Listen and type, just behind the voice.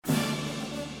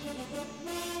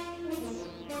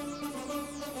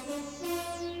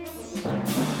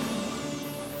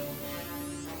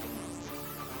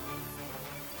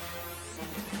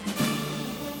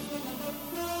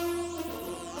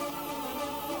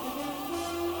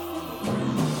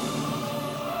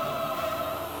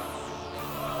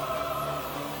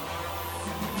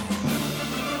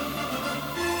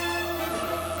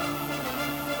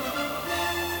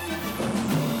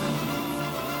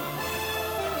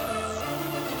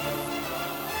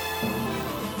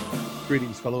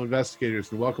Greetings, fellow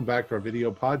investigators, and welcome back to our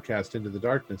video podcast, Into the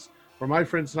Darkness, where my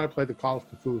friends and I play the Call of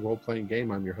Cthulhu role-playing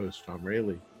game. I'm your host, Tom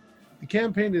Rayleigh. The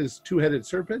campaign is Two-Headed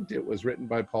Serpent. It was written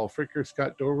by Paul Fricker,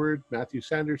 Scott Dorward, Matthew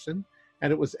Sanderson,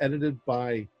 and it was edited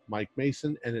by Mike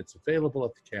Mason, and it's available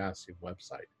at the Chaosium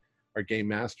website. Our game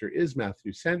master is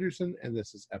Matthew Sanderson, and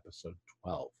this is episode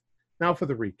 12. Now for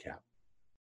the recap.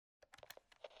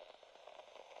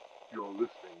 You're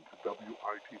listening to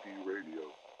WITD Radio.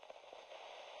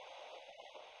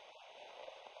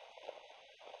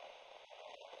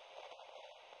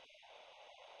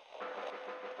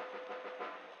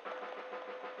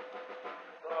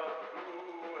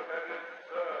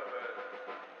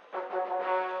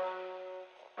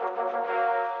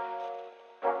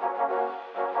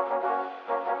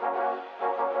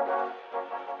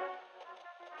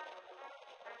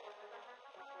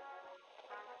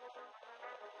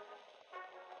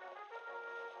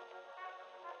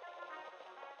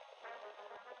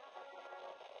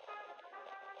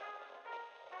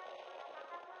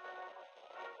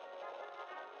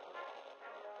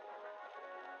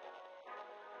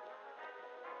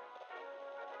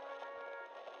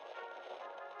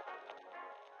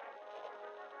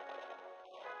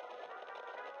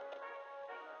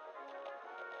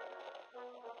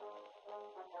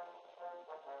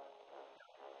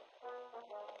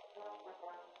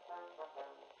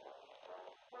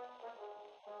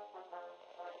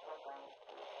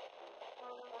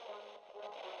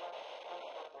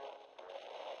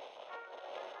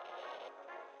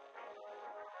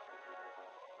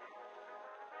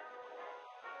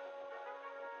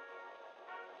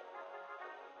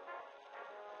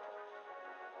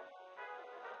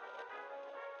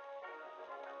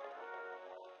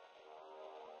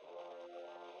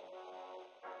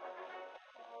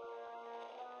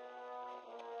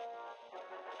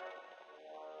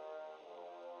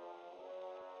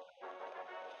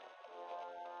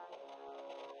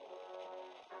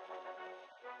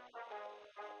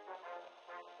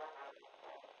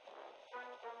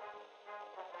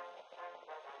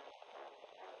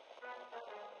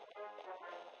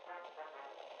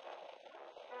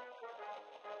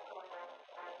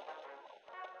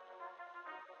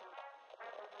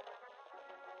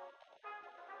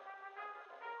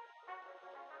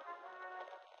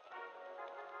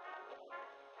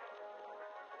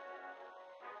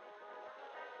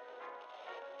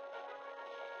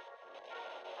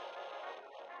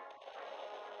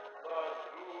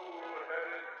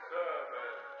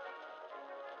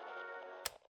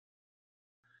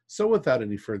 So without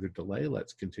any further delay,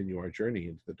 let's continue our journey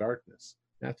into the darkness.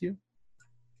 Matthew?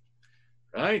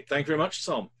 Right, thank you very much,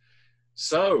 Tom.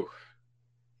 So,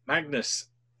 Magnus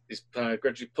is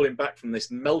gradually pulling back from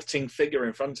this melting figure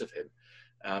in front of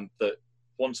him that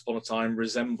once upon a time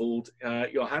resembled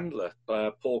your handler,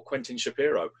 poor Quentin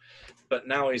Shapiro, but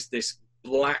now is this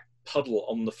black puddle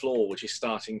on the floor which is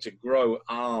starting to grow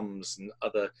arms and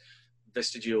other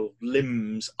vestigial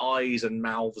limbs, eyes and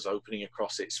mouths opening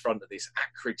across its front, of this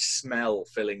acrid smell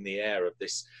filling the air of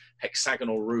this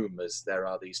hexagonal room as there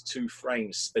are these two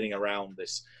frames spinning around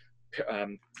this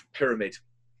pyramid,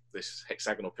 this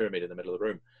hexagonal pyramid in the middle of the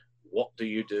room. What do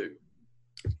you do?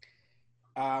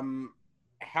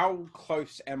 How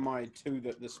close am I to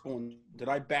the spawn? Did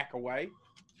I back away?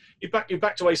 You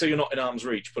backed away so you're not in arm's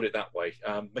reach, put it that way.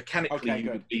 Mechanically, Okay,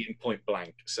 you would be in point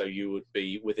blank, so you would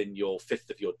be within your fifth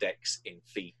of your dex in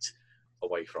feet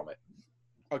away from it.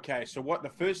 Okay, so the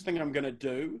first thing I'm going to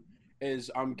do is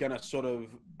I'm going to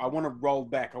I want to roll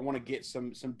back. I want to get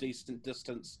some decent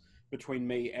distance between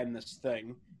me and this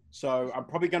thing. So I'm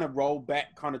probably going to roll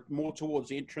back kind of more towards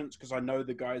the entrance because I know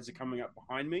the guys are coming up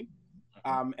behind me.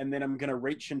 And then I'm going to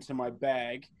reach into my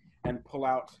bag and pull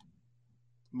out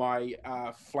my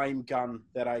flame gun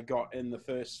that I got in the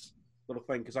first little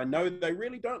thing, because I know they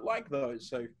really don't like those.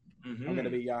 So I'm going to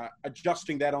be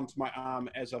adjusting that onto my arm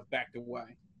as I've backed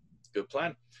away. Good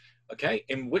plan. Okay,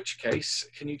 in which case,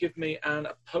 can you give me an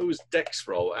opposed dex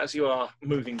roll? As you are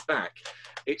moving back,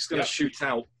 it's going to shoot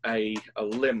out a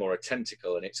limb or a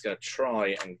tentacle, and it's going to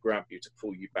try and grab you to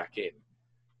pull you back in.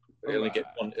 It'll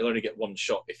only get one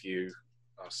shot if you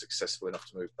are successful enough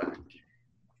to move back.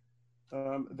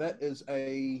 That is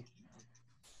a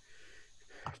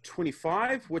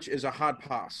 25, which is a hard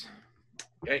pass.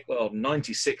 Okay, well,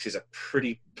 96 is a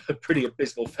pretty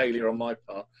abysmal failure on my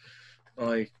part.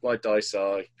 My dice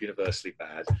are universally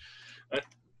bad.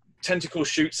 Tentacle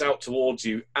shoots out towards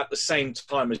you at the same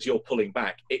time as you're pulling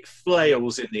back. It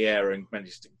flails in the air and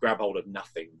manages to grab hold of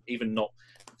nothing, even not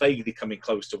vaguely coming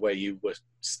close to where you were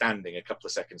standing a couple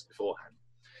of seconds beforehand.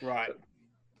 Right.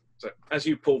 So as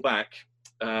you pull back,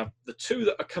 the two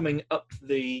that are coming up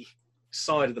the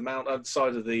side of the mountain,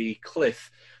 side of the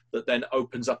cliff that then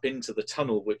opens up into the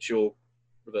tunnel which you're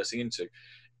reversing into,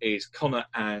 is Connor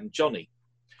and Johnny.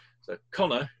 So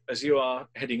Connor, as you are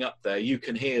heading up there, you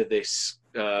can hear this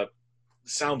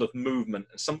sound of movement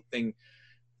and something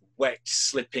wet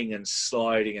slipping and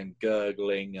sliding and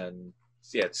gurgling, and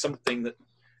something that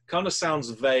kind of sounds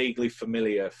vaguely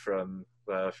familiar from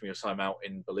your time out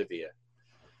in Bolivia.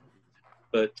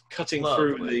 But cutting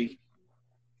through the...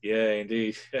 Yeah,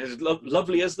 indeed. As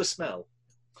lovely as the smell.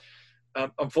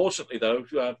 Unfortunately,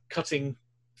 though, cutting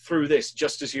through this,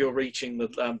 just as you're reaching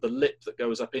the lip that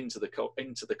goes up into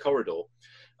the corridor,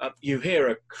 you hear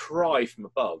a cry from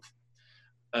above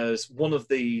as one of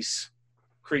these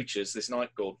creatures, this night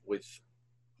god with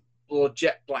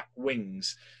jet black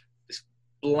wings, this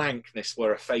blankness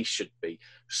where a face should be,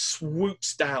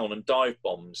 swoops down and dive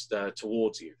bombs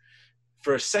towards you.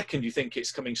 For a second, you think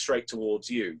it's coming straight towards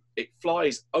you. It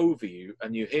flies over you,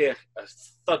 and you hear a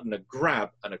thud and a grab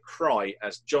and a cry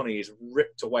as Johnny is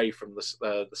ripped away from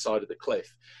the side of the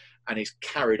cliff, and he's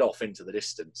carried off into the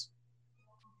distance.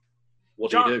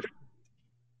 What do you do?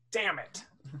 Damn it!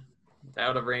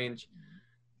 Out of range.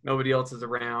 Nobody else is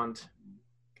around.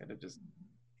 Kind of just...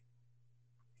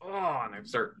 Oh, and I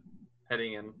start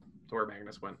heading in to where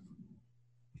Magnus went.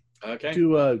 Okay.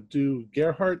 Do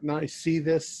Gerhardt and I see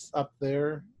this up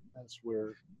there as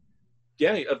we're...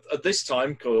 Yeah, at this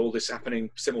time, all this happening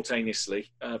simultaneously,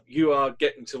 you are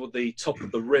getting to the top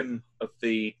of the rim of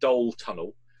the Dole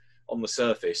tunnel on the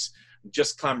surface,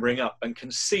 just clambering up, and can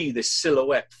see this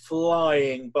silhouette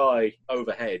flying by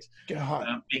overhead,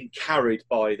 being carried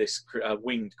by this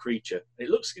winged creature. It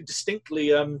looks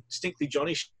distinctly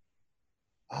Johnny.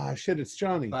 Ah, shit, it's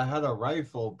Johnny. I had a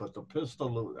rifle, but the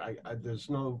pistol, there's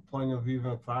no point of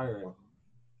even firing.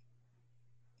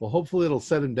 Well, hopefully it'll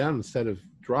set him down instead of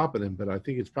dropping him, but I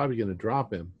think it's probably going to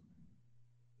drop him.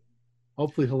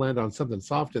 Hopefully he'll land on something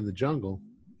soft in the jungle.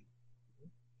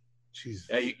 Jesus.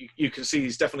 Yeah, you can see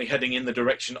he's definitely heading in the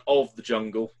direction of the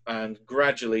jungle, and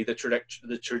gradually the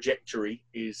trajectory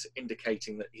is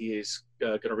indicating that he is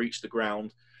going to reach the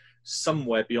ground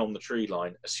somewhere beyond the tree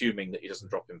line, assuming that he doesn't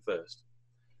drop him first.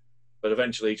 But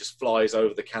eventually he just flies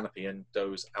over the canopy and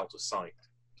goes out of sight.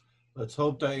 Let's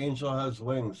hope that angel has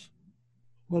wings.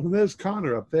 Well, there's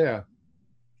Connor up there.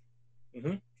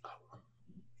 Mm-hmm.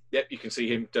 Yep, you can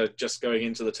see him just going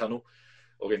into the tunnel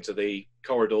or into the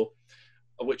corridor,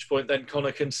 at which point then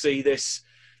Connor can see this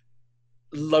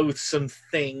loathsome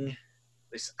thing,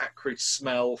 this acrid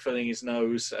smell filling his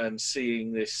nose, and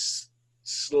seeing this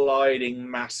sliding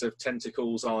mass of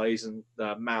tentacles, eyes and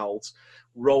mouths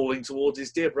rolling towards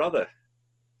his dear brother.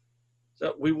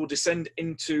 So we will descend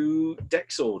into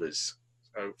Dex orders.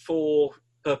 So for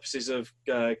purposes of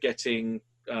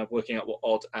working out what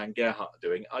Odd and Gerhardt are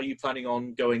doing, are you planning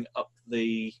on going up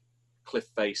the cliff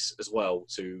face as well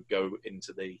to go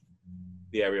into the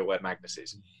area where Magnus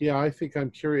is? Yeah, I think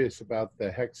I'm curious about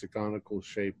the hexagonal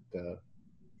shaped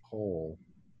hole.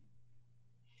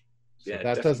 So Yeah,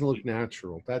 that doesn't look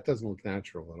natural. That doesn't look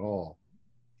natural at all.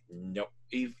 Nope.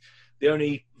 The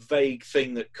only vague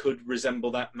thing that could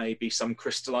resemble that may be some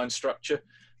crystalline structure,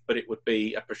 but it would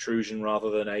be a protrusion rather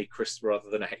than a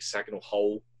hexagonal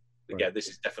hole. But Right. yeah, this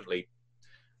is definitely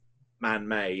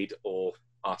man-made or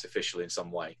artificial in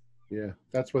some way. Yeah,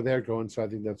 that's where they're going, so I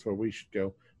think that's where we should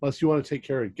go. Unless you want to take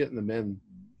care of getting the men.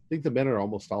 I think the men are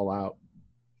almost all out.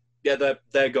 Yeah,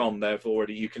 they're gone. They've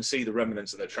already. You can see the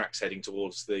remnants of their tracks heading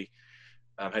towards the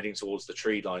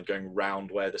tree line, going round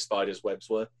where the spiders' webs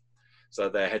were. So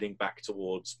they're heading back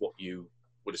towards what you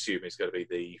would assume is going to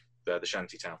be the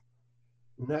shanty town.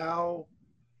 Now,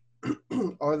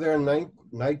 are there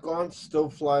night gaunts still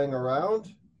flying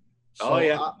around? Oh,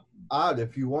 yeah. Odd,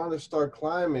 if you want to start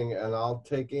climbing, and I'll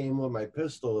take aim with my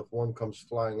pistol if one comes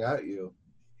flying at you.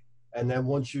 And then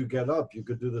once you get up, you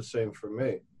could do the same for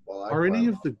me. Are any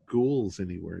of the ghouls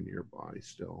anywhere nearby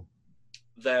still?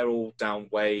 They're all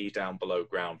way down below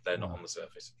ground. They're not on the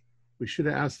surface. We should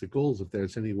have asked the ghouls if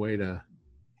there's any way to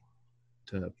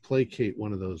placate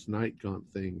one of those night gaunt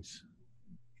things.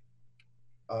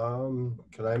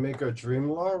 Can I make a dream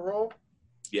law roll?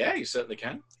 Yeah, you certainly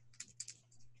can.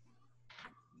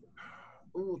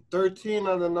 Ooh, 13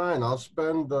 out of 9. I'll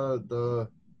spend the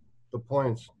the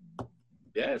points.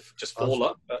 Yeah, just 4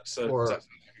 luck. That's a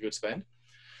good spend.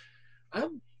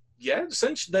 Yeah,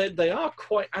 essentially they are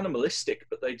quite animalistic,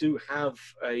 but they do have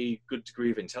a good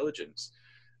degree of intelligence.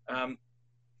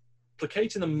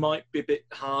 Placating them might be a bit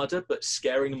harder, but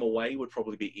scaring them away would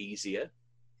probably be easier.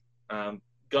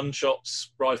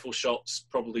 Gunshots, rifle shots,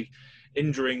 probably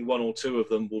injuring 1 or 2 of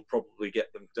them will probably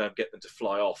get them to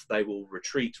fly off. They will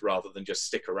retreat rather than just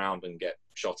stick around and get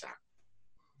shot at.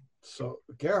 So,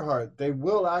 Gerhard, they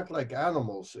will act like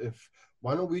animals.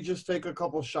 Why don't we just take a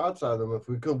couple shots at them? If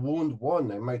we could wound one,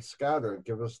 they might scatter and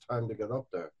give us time to get up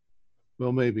there.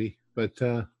 Well, maybe, but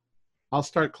I'll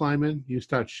start climbing. You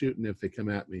start shooting if they come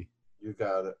at me. You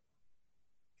got it.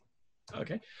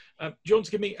 Okay. Do you want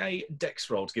to give me a dex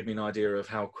roll to give me an idea of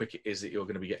how quick it is that you're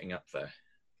going to be getting up there?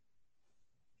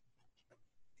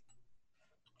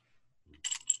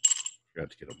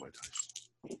 Forgot to get up my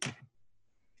dice.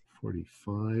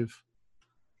 45.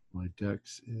 My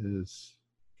dex is...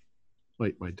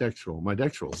 Wait, my dex roll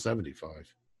is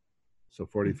 75. So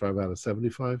 45 out of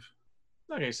 75?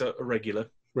 Okay, so a regular.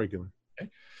 Regular.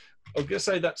 Okay. I'm going to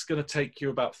say that's going to take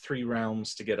you about 3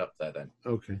 rounds to get up there then.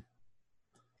 Okay.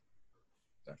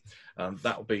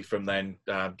 That will be from then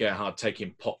Gerhard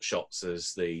taking pot shots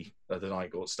as the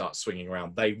night court starts swinging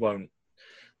around. They won't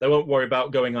worry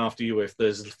about going after you if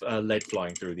there's lead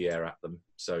flying through the air at them.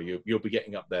 So you'll be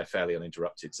getting up there fairly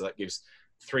uninterrupted. So that gives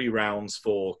 3 rounds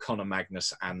for Connor,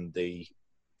 Magnus, and the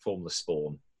Formless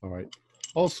Spawn. All right.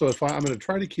 Also, I'm going to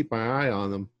try to keep my eye on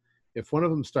them. If one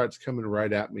of them starts coming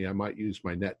right at me, I might use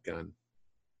my net gun.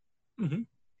 Mm-hmm.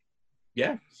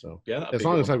 Yeah. So yeah, as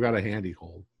long as I've got a handy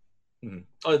hold. Mm-hmm.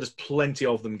 Oh, there's plenty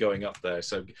of them going up there.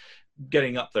 So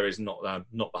getting up there is not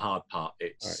the hard part.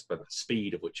 It's the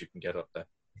speed of which you can get up there.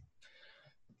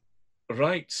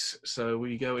 Right. So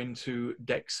we go into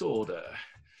dex order.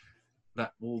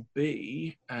 That will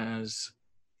be, as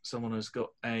someone has got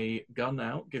a gun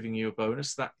out, giving you a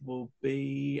bonus, that will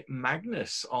be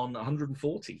Magnus on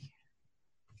 140.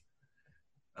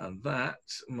 And that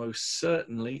most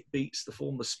certainly beats the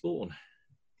Formless Spawn.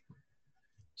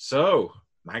 So,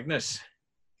 Magnus.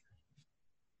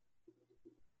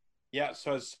 Yeah,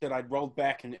 so as I said, I rolled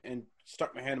back and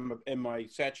stuck my hand in my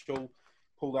satchel,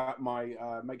 pulled out my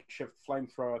makeshift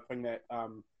flamethrower thing that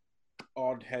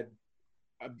Odd had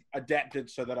adapted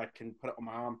so that I can put it on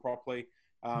my arm properly.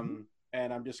 And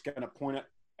I'm just going to point it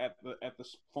at the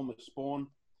Formless Spawn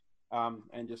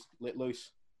and just let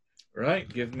loose. Right,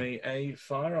 give me a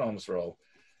firearms roll.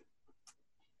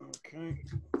 Okay.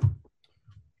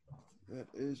 That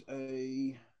is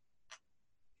a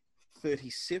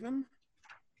 37,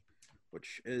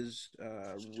 which is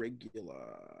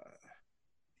regular.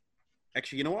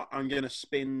 Actually, you know what? I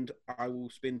will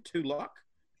spend 2 luck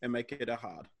and make it a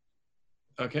hard.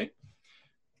 Okay.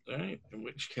 All right, in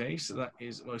which case that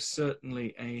is most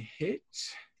certainly a hit.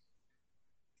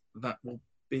 That will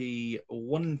be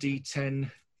 1d10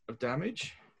 of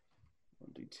damage.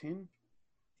 1d10.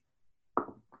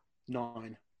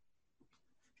 9.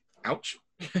 Ouch.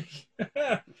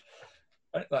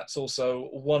 Right, that's also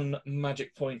 1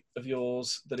 magic point of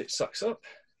yours that it sucks up.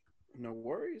 No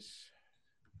worries.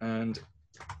 And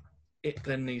it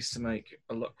then needs to make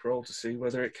a luck roll to see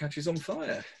whether it catches on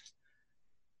fire.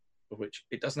 For which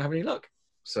it doesn't have any luck.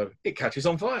 So it catches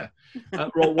on fire.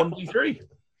 Roll 1d3.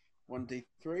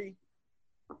 1d3.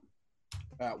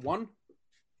 1.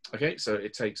 Okay, so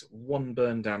it takes 1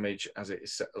 burn damage as it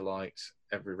is set alight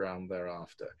every round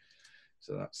thereafter.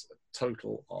 So that's a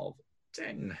total of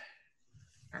 10.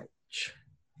 Ouch.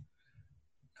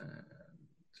 And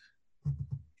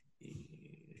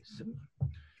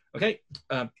okay,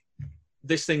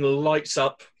 this thing lights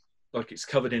up like it's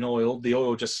covered in oil. The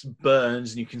oil just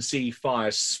burns and you can see fire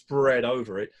spread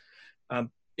over it.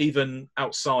 Even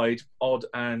outside, Odd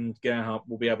and Gerhard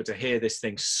will be able to hear this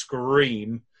thing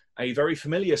scream, a very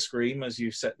familiar scream as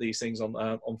you've set these things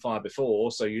on fire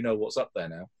before, so you know what's up there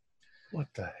now. What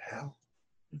the hell?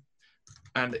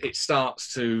 And it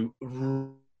starts to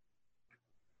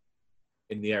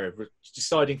in the area,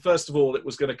 deciding first of all it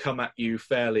was going to come at you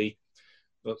fairly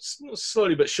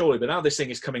slowly but surely, but now this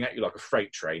thing is coming at you like a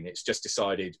freight train. It's just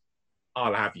decided,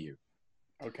 I'll have you.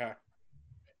 Okay.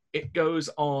 It goes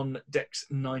on Dex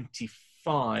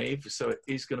 95, so it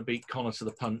is going to beat Connor to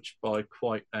the punch by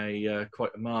quite a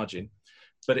margin.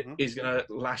 But it is going to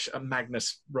lash at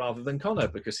Magnus rather than Connor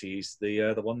because he's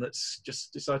the one that's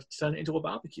just decided to turn it into a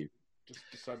barbecue. Just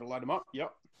decided to light him up.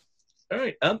 Yep. All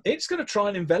right. It's going to try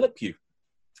and envelop you.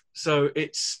 So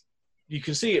you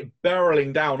can see it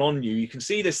barreling down on you. You can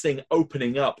see this thing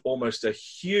opening up almost a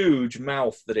huge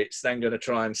mouth that it's then going to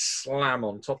try and slam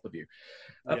on top of you.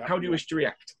 How do you wish to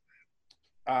react?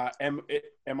 am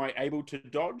I able to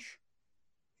dodge?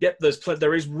 Yep,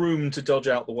 there is room to dodge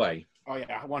out the way. Oh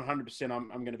yeah, 100%. I'm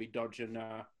going to be dodging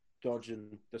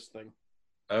this thing.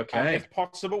 Okay. If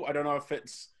possible, I don't know if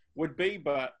would be,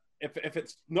 but if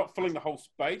it's not filling the whole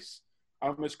space,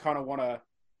 I just kind of want to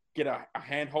get a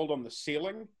handhold on the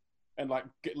ceiling and like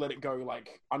let it go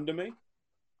like under me.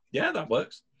 Yeah, that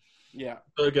works. Yeah.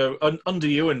 So go under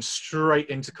you and straight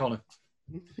into Connor.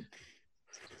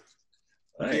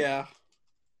 Right. Yeah.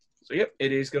 So yep,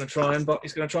 it is going to try and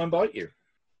bite you.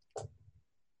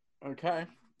 Okay.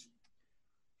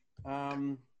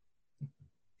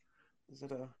 Is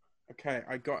it okay?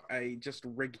 I got a just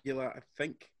regular, I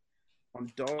think,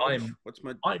 on dodge. What's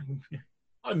my?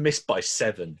 I missed by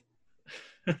 7.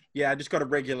 Yeah, I just got a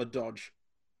regular dodge.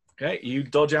 Okay, you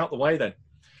dodge out the way then.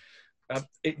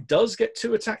 It does get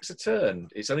 2 attacks a turn.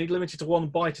 It's only limited to 1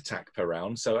 bite attack per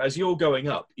round. So as you're going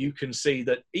up, you can see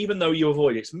that even though you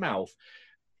avoid its mouth,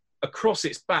 across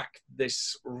its back,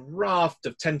 this raft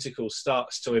of tentacles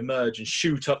starts to emerge and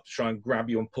shoot up to try and grab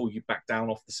you and pull you back down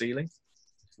off the ceiling.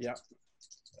 Yeah.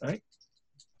 All right.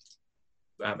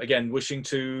 Again, wishing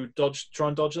to try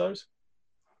and dodge those?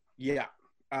 Yeah.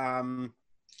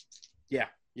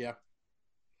 Yeah.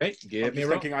 Okay, give me a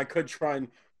roll. Thinking I could try and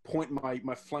point my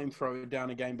flamethrower down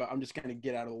again, but I'm just going to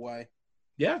get out of the way.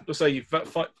 Yeah, so you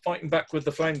fighting back with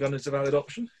the flame gun is a valid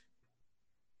option.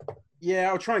 Yeah,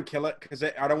 I'll try and kill it because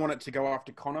I don't want it to go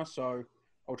after Connor, so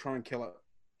I'll try and kill it.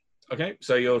 Okay,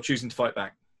 so you're choosing to fight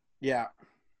back. Yeah.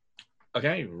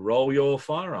 Okay, roll your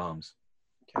firearms.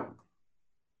 Okay.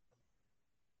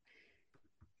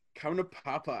 Kona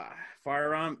Papa.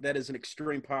 Firearm, that is an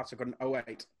extreme pass. I got an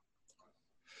 08.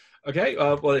 Okay,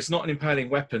 well, it's not an impaling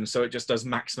weapon, so it just does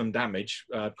maximum damage.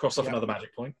 Cross off another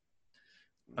magic point.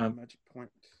 Magic point.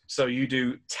 So you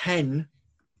do 10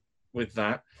 with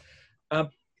that.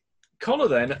 Connor,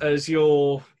 then, as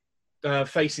you're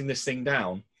facing this thing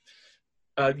down,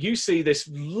 you see this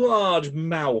large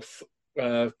mouth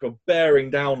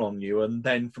bearing down on you, and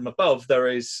then from above there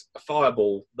is a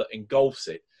fireball that engulfs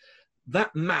it.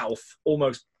 That mouth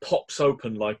almost pops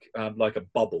open like a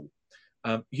bubble.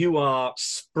 You are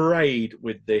sprayed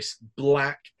with this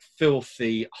black,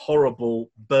 filthy,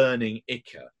 horrible, burning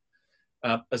ichor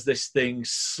as this thing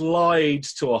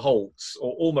slides to a halt,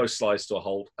 or almost slides to a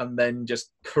halt, and then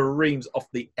just careens off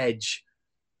the edge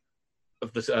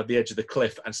of the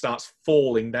cliff and starts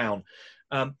falling down,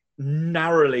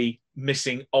 narrowly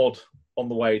missing Odd on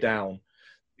the way down.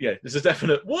 Yeah, there's a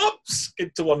definite whoops,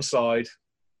 skid to one side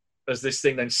as this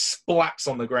thing then splats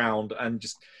on the ground and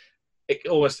just it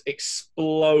almost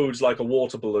explodes like a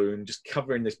water balloon, just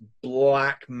covering this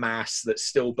black mass that's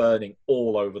still burning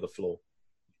all over the floor.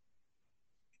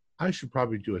 I should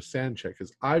probably do a sand check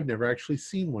because I've never actually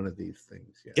seen one of these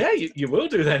things yet. Yeah, you will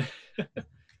do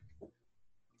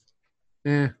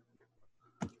then.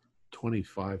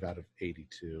 25 out of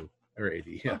 82 or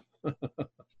 80. Yeah.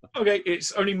 Okay,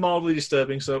 it's only mildly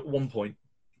disturbing, so at 1 point.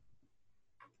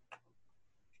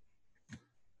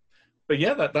 But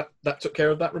yeah, that took care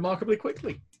of that remarkably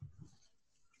quickly.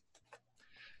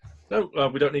 No,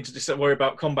 we don't need to worry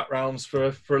about combat rounds for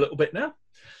a little bit now.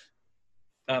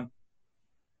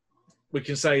 We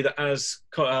can say that as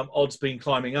Odd's been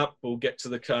climbing up, we'll get to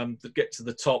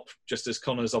the top just as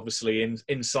Connor's obviously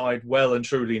inside well and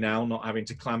truly now, not having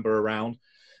to clamber around.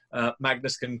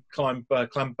 Magnus can climb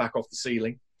back off the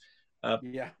ceiling.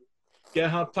 Yeah.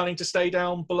 Gerhard planning to stay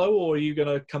down below, or are you going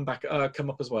to come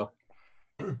up as well?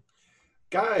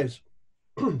 Guys,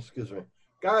 excuse me.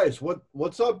 Guys,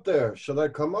 what's up there? Should I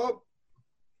come up?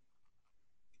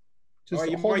 Just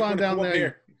hold on down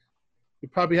there. You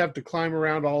probably have to climb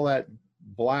around all that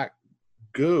black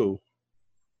goo.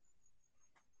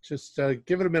 Just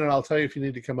give it a minute. I'll tell you if you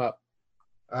need to come up.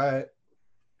 All right.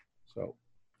 So,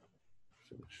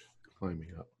 finish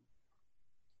climbing up.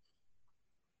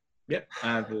 Yep,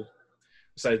 and we'll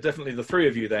so definitely the 3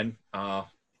 of you then are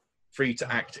free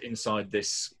to act inside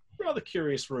this rather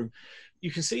curious room.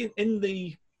 You can see in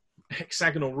the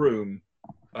hexagonal room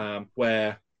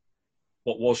where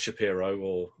what was Shapiro,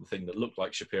 or the thing that looked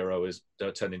like Shapiro, is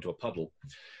turned into a puddle.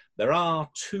 There are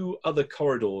 2 other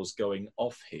corridors going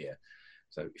off here.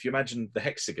 So if you imagine the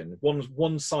hexagon,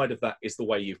 one side of that is the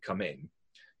way you've come in.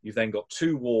 You've then got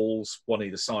 2 walls, one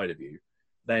either side of you,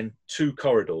 then 2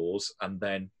 corridors, and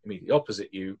then immediately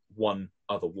opposite you, 1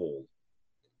 other wall.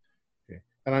 Okay.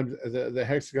 And the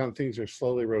hexagon things are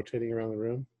slowly rotating around the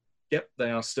room? Yep,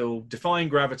 they are still defying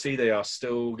gravity. They are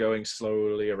still going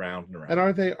slowly around and around. And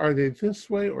are they this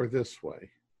way or this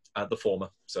way? The former.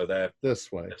 So they're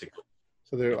this way. vertical.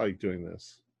 So they're like doing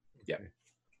this. Yeah.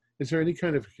 Is there any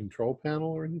kind of control panel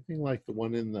or anything like the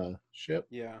one in the ship?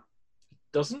 Yeah.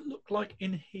 doesn't look like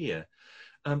in here.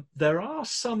 There are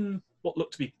some what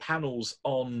look to be panels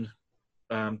on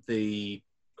the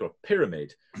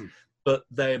pyramid, but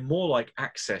they're more like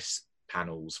access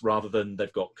panels rather than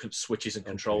they've got switches and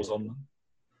controls on them.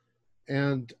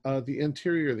 And the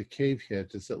interior of the cave here,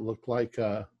 does it look like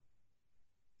a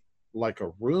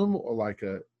room or like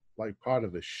part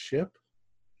of a ship?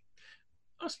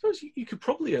 I suppose you could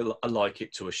probably like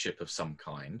it to a ship of some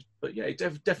kind, but yeah, it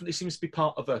definitely seems to be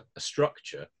part of a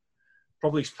structure,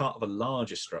 probably part of a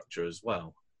larger structure as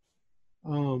well.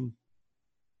 Well,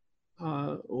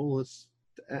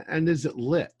 and is it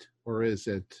lit or is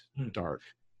it dark?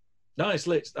 No, it's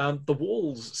lit. The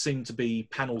walls seem to be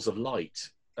panels of light.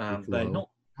 They're not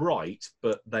bright,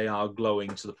 but they are glowing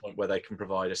to the point where they can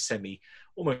provide a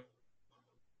almost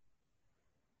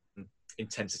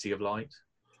intensity of light.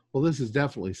 Well, this is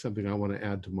definitely something I want to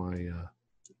add to my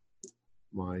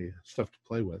my stuff to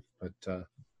play with. But you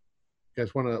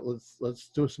guys want to let's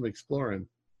do some exploring.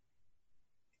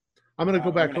 I'm going to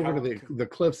go back over to the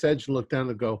cliff's edge and look down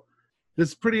and go, this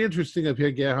is pretty interesting up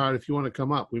here, Gerhard. If you want to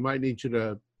come up, we might need you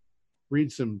to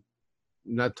read some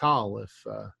Natal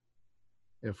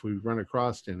if we run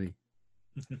across any.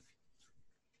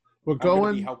 We're going.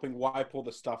 I'm be helping wipe all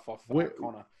the stuff off that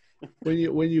corner.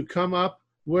 when you come up,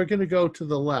 we're going to go to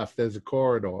the left. There's a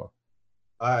corridor.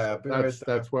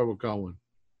 That's where we're going.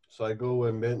 So I go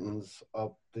with Mittens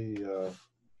up the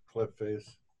cliff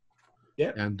face.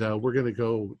 Yeah. And we're going to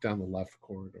go down the left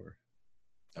corridor.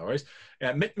 No worries.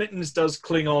 Yeah, Mittens does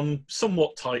cling on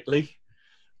somewhat tightly,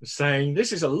 saying,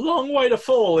 "This is a long way to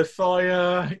fall if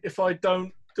I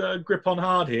don't grip on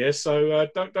hard here. So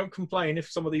don't complain if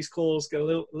some of these claws get a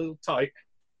little tight."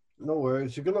 No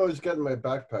worries. You can always get in my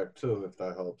backpack too, if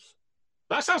that helps.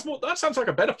 That sounds like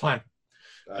a better plan.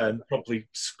 And promptly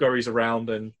scurries around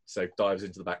and dives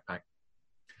into the backpack.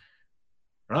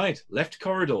 Right, left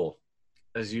corridor.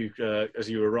 As you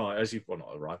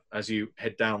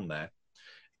head down there,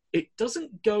 it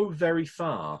doesn't go very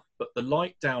far, but the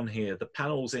light down here, the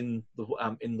panels in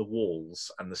the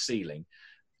walls and the ceiling,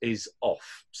 is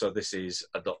off. So this is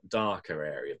a darker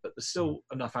area, but there's still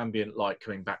enough ambient light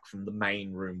coming back from the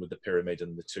main room with the pyramid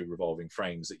and the two revolving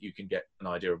frames that you can get an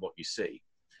idea of what you see.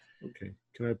 Okay,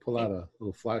 can I pull out a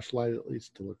little flashlight at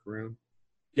least to look around?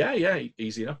 Yeah,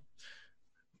 easy enough.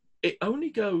 It only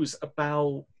goes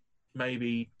about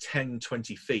maybe 10,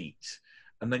 20 feet,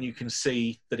 and then you can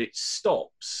see that it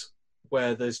stops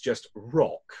where there's just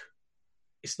rock.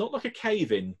 It's not like a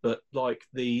cave-in, but like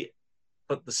the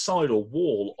side or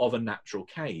wall of a natural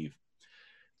cave.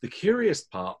 The curious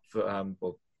part,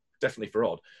 definitely for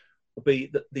Odd, will be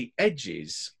that the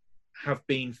edges have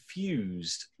been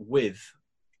fused with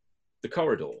the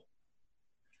corridor,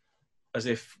 as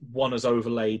if one has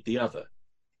overlaid the other.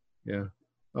 Yeah.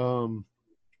 Connor,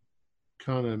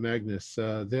 Magnus,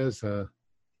 there's a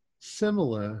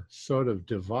similar sort of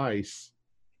device.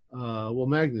 Well,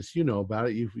 Magnus, you know about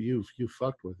it. You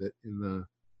fucked with it in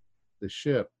the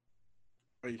ship.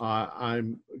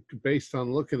 I'm based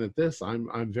on looking at this.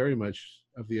 I'm very much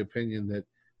of the opinion that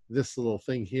this little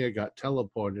thing here got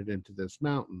teleported into this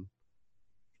mountain.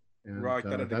 And, right,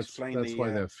 that's why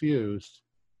they're fused.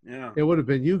 Yeah, it would have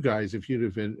been you guys if you'd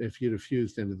have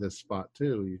fused into this spot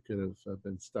too. You could have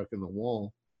been stuck in the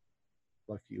wall.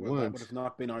 Lucky you weren't. That would have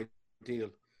not been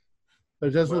ideal. But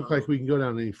it doesn't look like we can go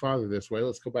down any farther this way.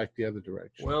 Let's go back the other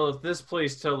direction. Well, if this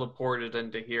place teleported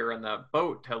into here and that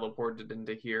boat teleported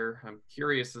into here, I'm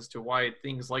curious as to why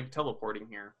things like teleporting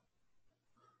here.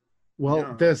 Well,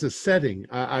 Yeah. There's a setting.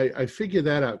 I figured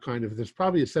that out kind of. There's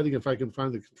probably a setting if I can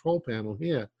find the control panel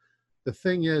here. The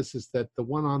thing is that the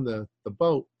one on the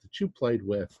boat that you played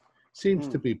with seems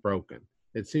to be broken.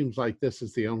 It seems like this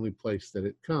is the only place that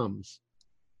it comes.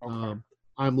 Okay.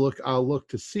 I'll look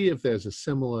to see if there's a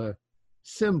similar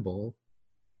symbol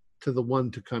to the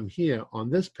one to come here on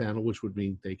this panel, which would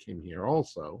mean they came here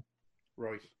also.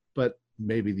 Right. But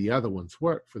maybe the other ones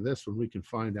work. For this one, we can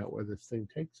find out where this thing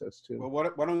takes us to.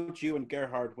 Well, why don't you and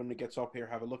Gerhard, when it gets up here,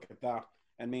 have a look at that,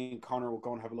 and me and Connor will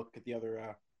go and have a look at the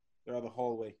other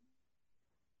hallway.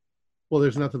 Well,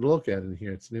 there's nothing to look at in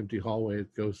here. It's an empty hallway.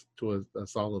 It goes to a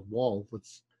solid wall.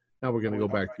 Now we're going to go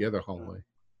back to the other hallway.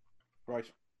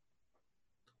 Right.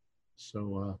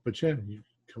 So, but yeah, you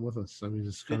come with us. I mean,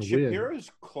 it's kind Did of weird.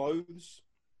 Shapira's clothes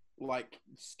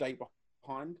stay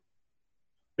behind?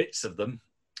 Bits of them.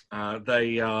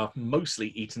 They are mostly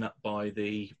eaten up by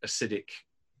the acidic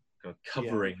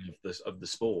covering of the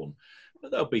spawn, but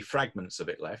there'll be fragments of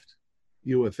it left.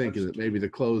 You were thinking that maybe the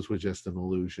clothes were just an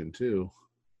illusion too.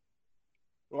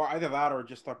 Or either that, or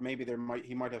just thought maybe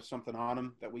he might have something on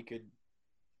him that we could,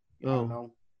 I don't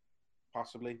know,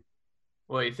 possibly.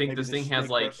 Well, you think Maybe this the thing has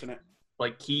snake verse in it.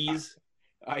 like keys?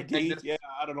 ID? Magnus? Yeah,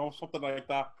 I don't know, something like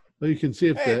that. Well, you can see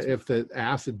if Hey, the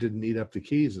acid didn't eat up the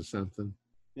keys or something.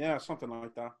 Yeah, something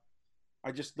like that.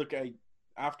 I just look at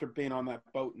after being on that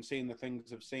boat and seeing the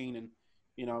things I've seen, and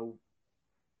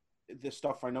the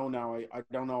stuff I know now. I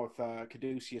don't know if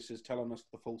Caduceus is telling us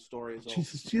the full story as well.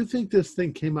 Jesus, do you think this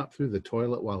thing came up through the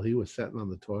toilet while he was sitting on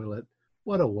the toilet?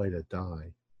 What a way to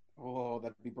die! Oh,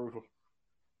 that'd be brutal.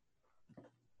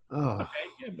 Oh,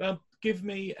 Okay, yeah, give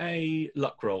me a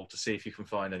luck roll to see if you can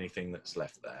find anything that's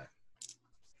left there.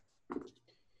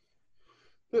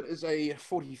 That is a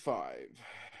 45,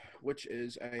 which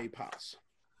is a pass.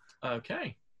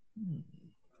 Okay.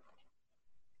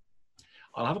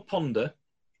 I'll have a ponder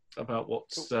about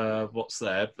what's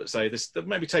there, but say this that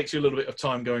maybe takes you a little bit of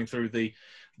time going through the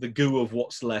goo of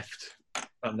what's left,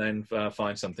 and then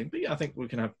find something. But yeah, I think we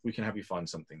can have you find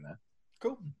something there.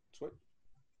 Cool. Sweet.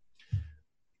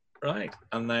 Right,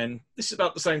 and then this is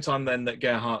about the same time then that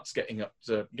Gerhardt's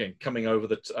coming over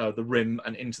the rim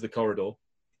and into the corridor.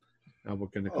 now we're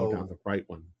going to go down the right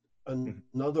one.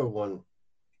 Another one.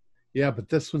 Yeah, but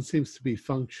this one seems to be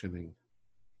functioning.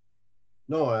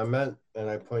 No, I meant, and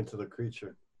I point to the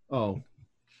creature. Oh,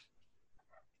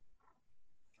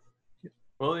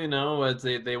 Well, as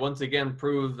they once again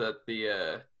prove that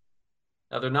they're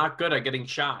not good at getting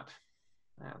shot.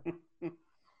 Yeah.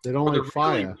 they don't Or they're like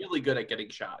fire. really, really good at getting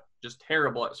shot. Just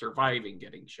terrible at surviving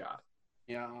getting shot.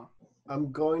 Yeah.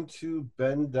 I'm going to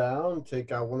bend down,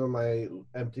 take out one of my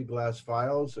empty glass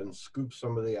vials, and scoop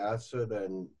some of the acid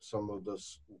and some of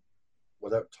this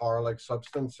whatever tar-like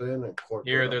substance in, and cork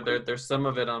Here, it up. there's some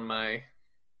of it on my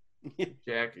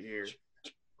jacket here.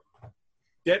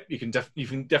 Yep, you can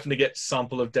definitely get a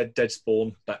sample of dead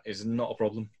spawn. That is not a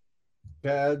problem.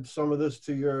 Add some of this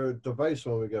to your device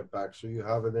when we get back, so you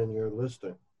have it in your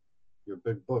listing, your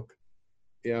big book.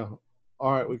 Yeah.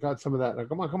 All right, we got some of that. Now,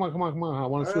 come on. I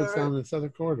want to see what's down in this other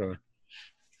corridor.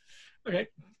 Okay.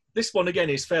 This one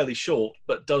again is fairly short,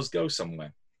 but does go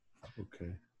somewhere.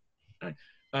 Okay.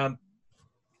 Right.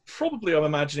 Probably, I'm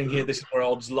imagining here this is where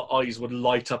Odd's eyes would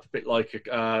light up a bit like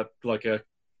a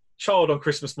child on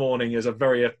Christmas morning is a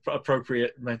very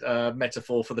appropriate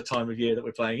metaphor for the time of year that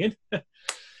we're playing in.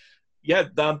 Yeah,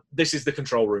 this is the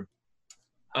control room.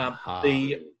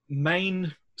 The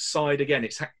main side, again,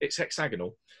 it's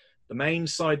hexagonal. The main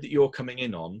side that you're coming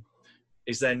in on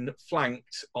is then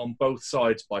flanked on both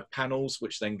sides by panels,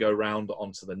 which then go round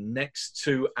onto the next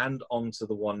two and onto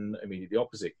the one immediately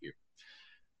opposite you.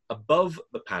 Above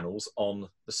the panels on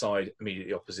the side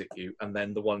immediately opposite you, and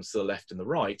then the ones to the left and the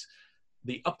right,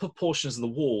 the upper portions of the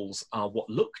walls are what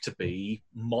look to be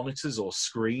monitors or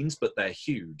screens, but they're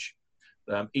huge.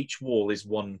 Each wall is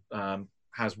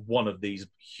has one of these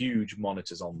huge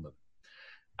monitors on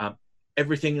them.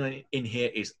 Everything in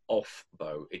here is off,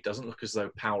 though. It doesn't look as though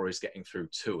power is getting through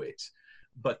to it.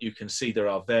 But you can see there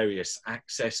are various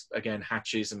access, again,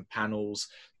 hatches and panels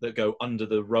that go under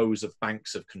the rows of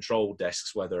banks of control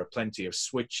desks where there are plenty of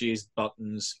switches,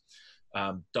 buttons,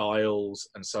 dials,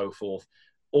 and so forth,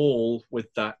 all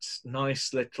with that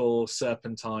nice little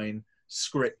serpentine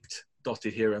script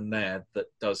dotted here and there that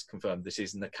does confirm this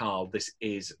is Nakal, this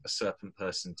is a serpent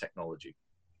person technology.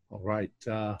 All right.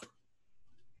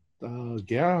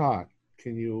 Gerhard,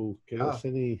 can you give us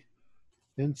any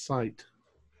insight?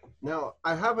 Now,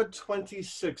 I have a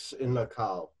 26 in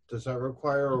Nakal. Does that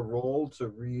require a roll to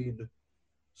read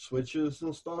switches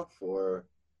and stuff, or?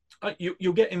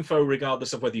 You'll get info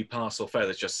regardless of whether you pass or fail.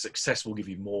 It's just success will give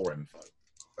you more info.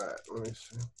 All right, let me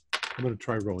see. I'm going to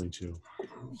try rolling too.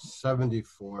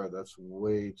 74. That's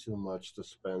way too much to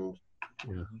spend.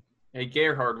 Yeah. Hey,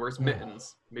 Gerhard, where's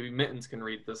Mittens? Maybe Mittens can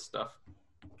read this stuff.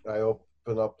 I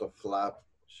open up the flap.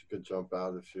 She could jump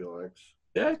out if she likes.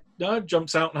 Yeah, no,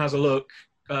 jumps out and has a look.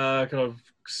 Kind of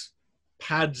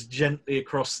pads gently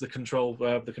across the control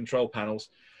panels,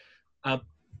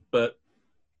 but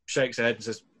shakes her head and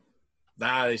says,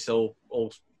 "Nah, it's all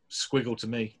squiggle to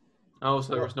me." Oh,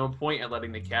 so there was no point in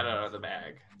letting the cat out of the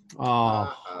bag.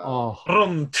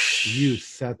 You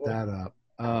set that up.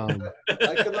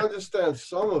 I can understand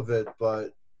some of it,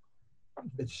 but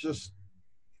it's just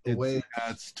the way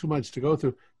it's too much to go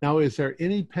through. Now, is there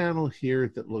any panel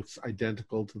here that looks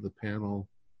identical to the panel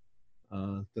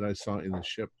that I saw in the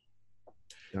ship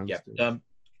downstairs? Yeah,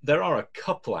 there are a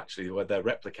couple actually where they're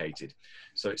replicated.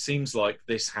 So it seems like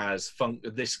this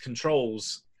this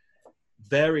controls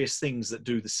various things that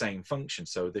do the same function.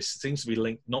 So this seems to be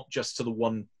linked not just to the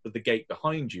one with the gate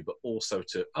behind you, but also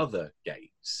to other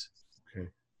gates. Okay.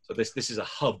 So this is a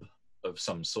hub of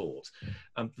some sort.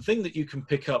 The thing that you can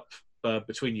pick up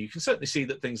between you can certainly see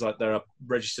that things like there are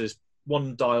registers.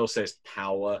 One dial says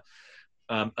power.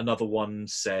 Another one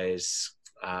says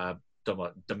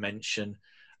dimension.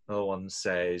 Another one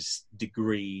says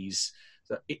degrees.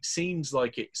 So it seems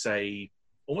like it's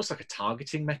almost like a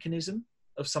targeting mechanism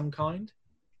of some kind.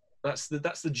 That's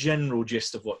the general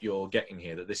gist of what you're getting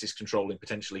here, that this is controlling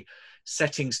potentially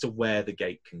settings to where the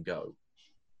gate can go.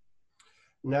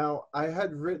 Now, I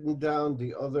had written down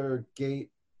the other gate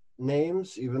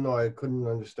names, even though I couldn't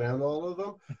understand all of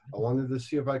them. I wanted to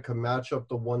see if I could match up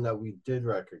the one that we did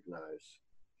recognize.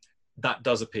 That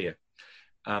does appear.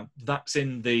 That's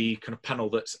in the kind of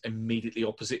panel that's immediately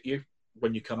opposite you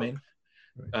when you come in.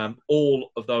 Right.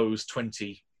 All of those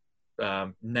 20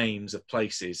 names of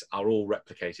places are all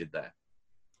replicated there.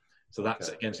 So that's,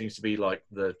 again, seems to be like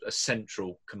a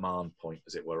central command point,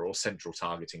 as it were, or central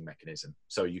targeting mechanism.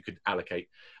 So you could allocate,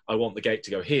 I want the gate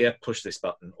to go here, push this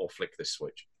button, or flick this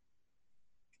switch.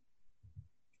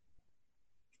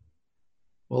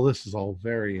 Well, this is all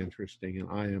very interesting, and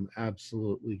I am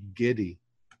absolutely giddy.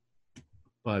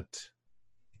 But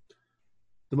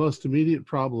the most immediate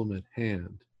problem at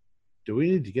hand, do we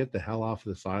need to get the hell off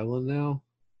this island now?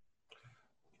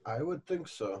 I would think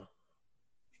so.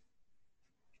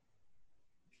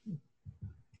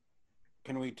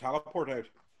 Can we teleport out?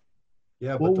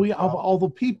 Yeah, Well, but we of all the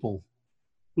people,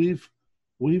 we've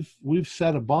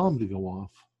set a bomb to go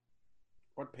off.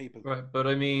 What people? Right, but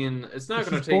I mean, it's not This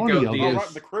going is to take Borneo, out the. yes.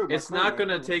 Right, the crew. It's not going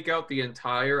to take out the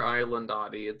entire island,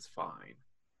 Audie. It's fine.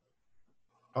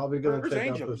 Probably going to Where's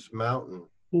take Angel? out this mountain.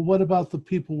 Well, what about the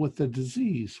people with the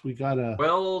disease? We gotta.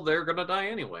 Well, they're going to die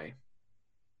anyway.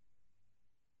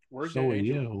 Where's So are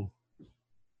Angel? you.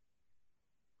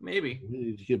 Maybe. We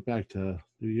need to get back to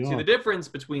New York. See, the difference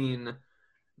between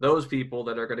those people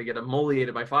that are going to get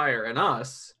emoliated by fire and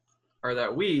us are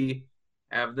that we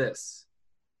have this.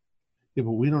 Yeah,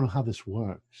 but we don't know how this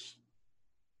works.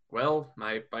 Well,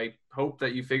 I hope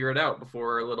that you figure it out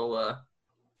before our little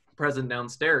present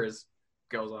downstairs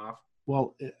goes off.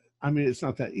 Well, I mean, it's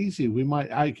not that easy.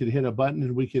 I could hit a button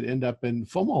and we could end up in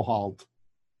Fomalhaut.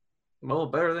 Well,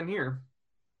 better than here.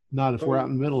 Not if we're out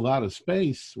in the middle of outer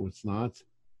space. So it's not.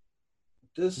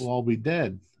 This We'll all be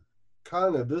dead.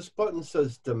 Connor, this button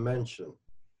says dimension.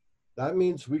 That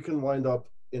means we can wind up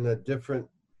in a different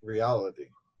reality.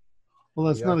 Well,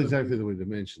 that's We not have to exactly be- the way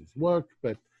dimensions work,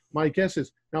 but my guess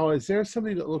is, now, is there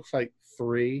something that looks like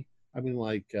three? I mean,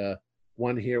 like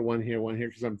one here, one here, one here,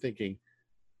 because I'm thinking,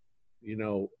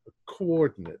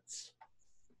 coordinates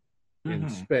in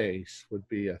space would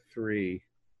be a 3.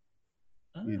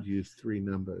 You'd use 3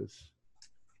 numbers.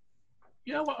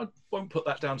 Yeah, well, I won't put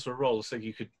that down to a roll, so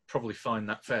you could probably find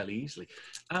that fairly easily.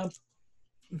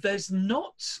 There's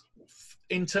not,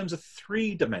 in terms of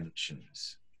 3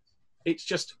 dimensions, it's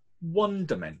just 1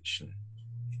 dimension.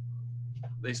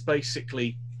 It's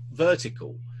basically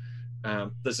vertical.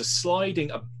 There's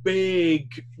a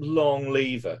big, long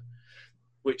lever,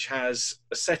 which has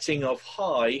a setting of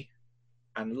high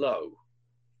and low.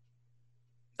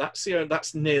 That's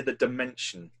near the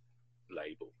dimension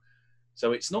label.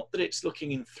 So it's not that it's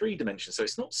looking in 3 dimensions. So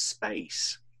it's not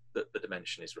space that the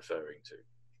dimension is referring to.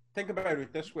 Think about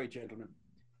it this way, gentlemen.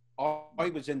 I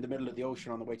was in the middle of the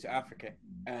ocean on the way to Africa,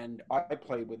 and I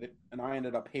played with it, and I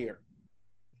ended up here.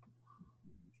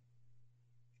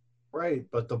 Right,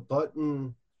 but the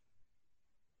button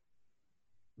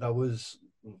that was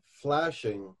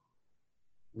flashing,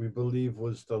 we believe,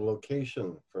 was the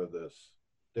location for this.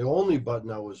 The only button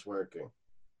that was working.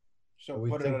 So We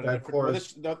put think it at a that different. Well,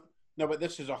 corres- no, but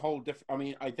this is a whole different. I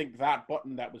mean, I think that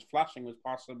button that was flashing was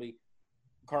possibly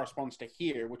corresponds to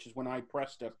here, which is when I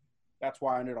pressed it. That's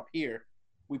why I ended up here.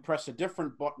 We press a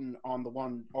different button on the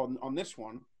one on this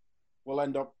one, we'll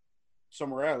end up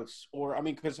somewhere else. Or I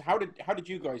mean, because how did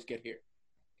you guys get here?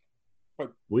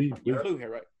 But We you flew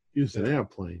here, right? used an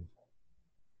airplane.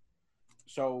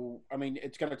 So I mean,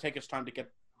 it's going to take us time to get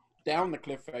down the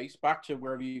cliff face back to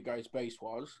wherever you guys' base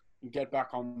was and get back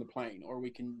on the plane. Or we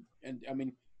can. And I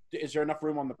mean, is there enough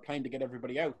room on the plane to get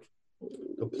everybody out?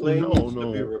 The plane needs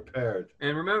to be No. repaired.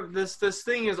 And remember, this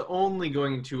thing is only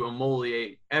going to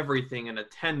emoliate everything in a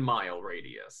 10-mile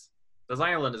radius. This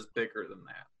island is bigger than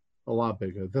that. A lot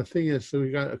bigger. The thing is, so we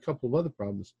got a couple of other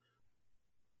problems.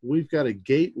 We've got a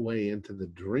gateway into the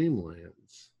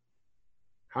Dreamlands.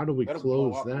 How do we That'll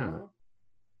blow close up, that? huh?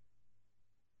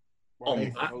 On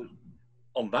Right. that-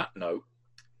 On that note,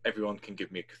 everyone can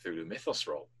give me a Cthulhu Mythos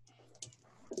roll.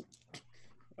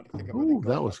 I think I've Ooh, only that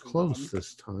got was one. close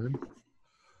this time.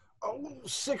 Oh,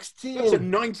 16. That's a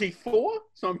 94,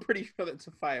 so I'm pretty sure that's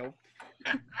a fail.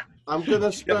 I'm going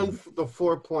to spend the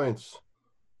 4 points.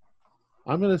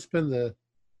 I'm going to spend the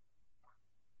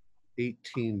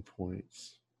 18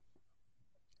 points.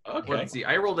 Okay. Let's see.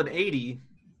 I rolled an 80.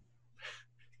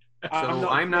 So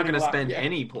I'm not going to spend yeah.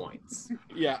 any points.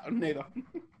 Yeah, neither.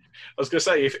 I was going to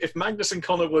say, if Magnus and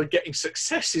Connor were getting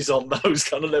successes on those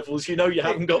kind of levels, you know you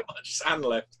haven't got much sand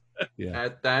left. Yeah.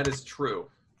 That is true.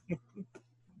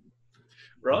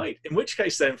 Right. In which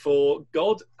case, then, for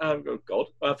for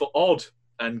Odd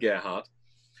and Gerhard,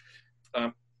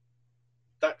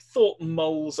 that thought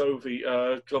mulls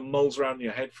around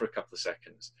your head for a couple of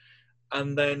seconds,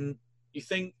 and then you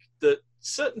think that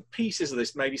certain pieces of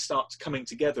this maybe start coming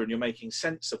together, and you're making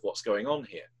sense of what's going on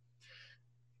here.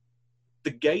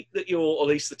 The gate that or at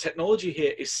least the technology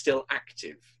here, is still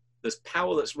active. There's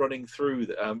power that's running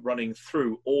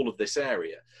through all of this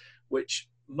area, which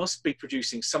must be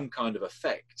producing some kind of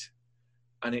effect.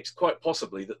 And it's quite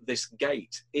possibly that this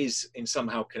gate is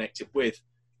somehow connected with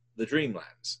the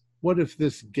Dreamlands. What if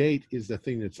this gate is the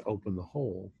thing that's opened the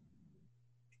hole?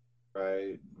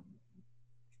 Right.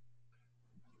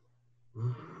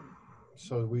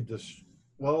 So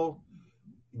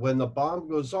when the bomb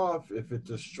goes off, if it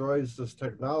destroys this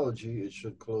technology, it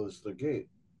should close the gate.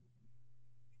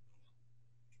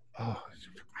 Oh,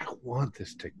 I want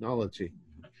this technology.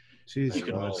 Jeez, You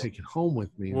can I'll also- take it home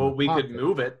with me. in Well, my we could pocket.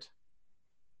 move it.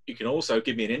 You can also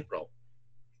give me an int roll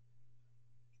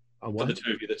A for what? the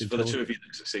two of you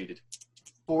that succeeded.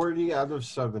 40 out of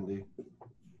 70.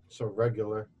 So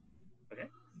regular.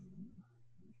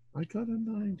 I got a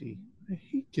 90. I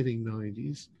hate getting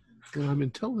 90s when I'm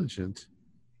intelligent.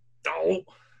 Oh,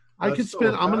 I That's could so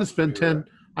spend. I'm going to fast, spend you're 10. right.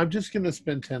 I'm just going to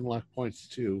spend 10 luck points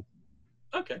to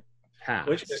okay. pass.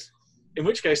 In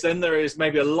which case, then there is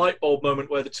maybe a light bulb moment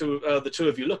where the two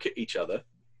of you look at each other,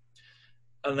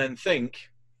 and then think,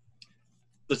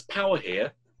 "There's power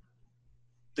here.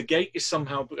 The gate is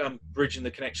somehow bridging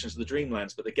the connections to the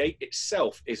Dreamlands, but the gate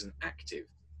itself isn't active.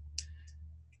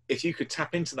 If you could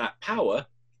tap into that power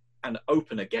and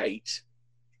open a gate,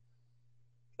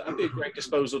 that'd be a great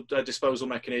disposal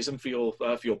mechanism for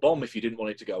your bomb if you didn't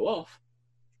want it to go off.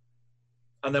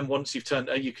 And then once you've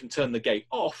you can turn the gate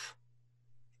off.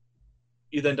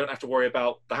 You then don't have to worry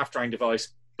about the half-drain device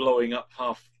blowing up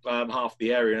half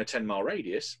the area in a 10-mile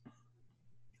radius.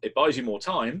 It buys you more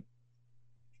time,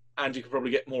 and you can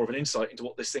probably get more of an insight into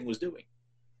what this thing was doing."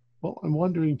 Well, I'm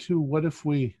wondering too. What if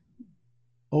we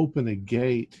open a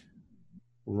gate,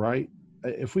 right?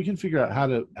 If we can figure out how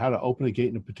to open a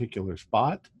gate in a particular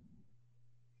spot,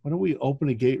 why don't we open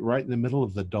a gate right in the middle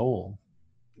of the dole?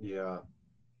 Yeah.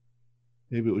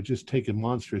 Maybe it would just take a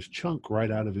monstrous chunk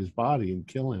right out of his body and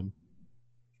kill him.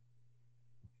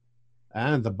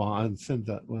 And the bomb, send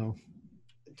that. Well,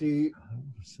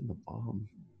 send the bomb.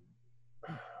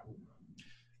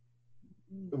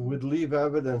 Would leave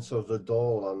evidence of the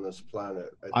dole on this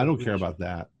planet. I don't care about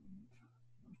that.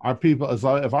 Our people,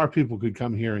 if our people could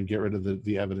come here and get rid of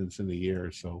the evidence in a year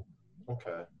or so.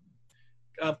 Okay.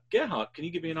 Gerhard, can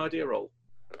you give me an idea roll?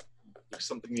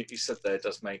 Something that you said there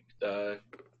does make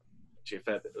actually a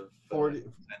fair bit of 40.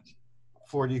 sense.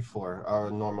 44.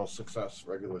 Our normal success,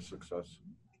 regular success.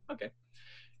 Okay.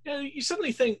 Yeah, you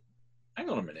suddenly think, hang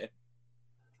on a minute.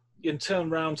 You can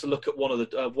turn around to look at one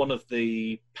of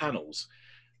the panels,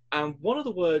 and one of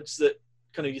the words that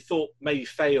kind of you thought maybe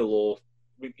fail or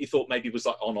you thought maybe was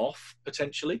like on off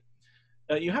potentially.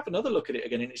 You have another look at it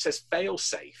again, and it says fail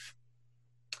safe.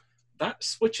 That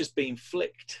switch has been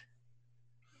flicked.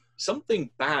 Something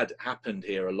bad happened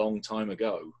here a long time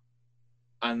ago,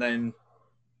 and then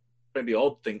maybe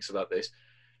Odd thinks about this.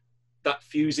 That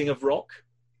fusing of rock.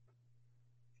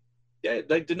 Yeah,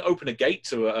 they didn't open a gate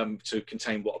to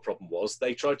contain what a problem was.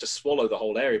 They tried to swallow the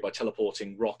whole area by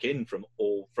teleporting rock in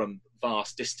from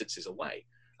vast distances away,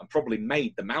 and probably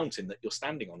made the mountain that you're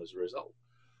standing on as a result.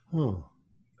 Oh,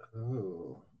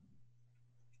 Oh.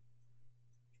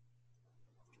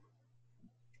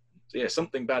 So yeah,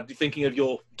 something bad. You're thinking of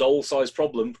your doll-sized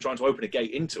problem, trying to open a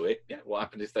gate into it. Yeah, what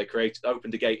happened if they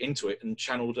opened a gate into it and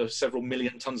channeled several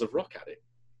million tons of rock at it?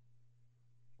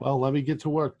 well, let me get to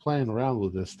work playing around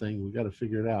with this thing. We got to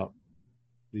figure it out.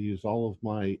 To use all of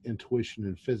my intuition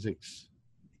and physics.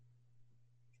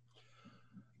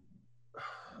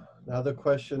 Now the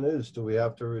question is, do we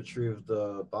have to retrieve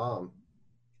the bomb?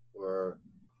 Or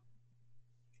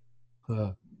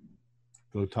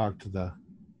Go talk to the.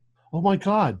 Oh my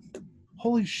God!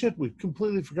 Holy shit! We've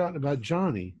completely forgotten about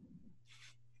Johnny.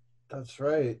 that's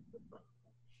right.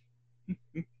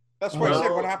 That's why I said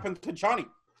Well- what happened to Johnny.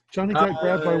 Johnny got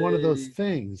grabbed by one of those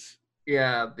things.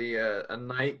 Yeah, the a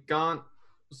night gaunt,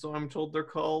 so I'm told they're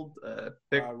called.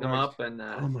 Picked them Right. up and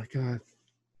Oh my God!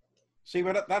 See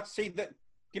what that's see that. Do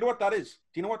you know what that is?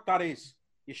 Do you know what that is?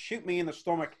 You shoot me in the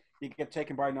stomach, you get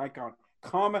taken by a night gaunt.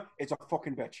 Karma is a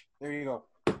fucking bitch. There you go.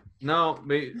 No,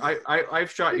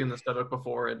 I've shot you in the stomach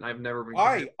before, and I've never been.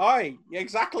 I,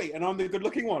 exactly, and I'm the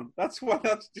good-looking one. That's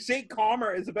to say, Karma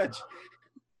is a bitch.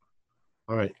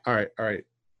 All right.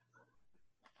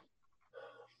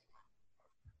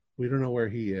 We don't know where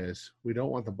he is. We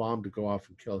don't want the bomb to go off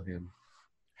and kill him.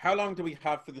 How long do we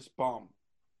have for this bomb?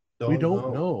 We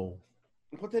don't know.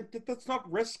 But let's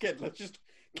not risk it. Let's just.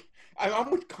 I'm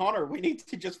with Connor. We need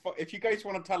to just. If you guys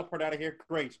want to teleport out of here,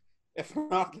 great. If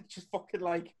not, let's just fucking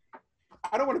like.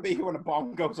 I don't want to be here when a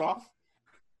bomb goes off.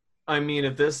 I mean,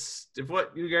 if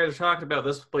what you guys are talking about,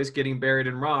 this place getting buried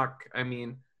in rock, I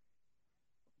mean,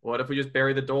 what if we just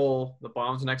bury the dole? The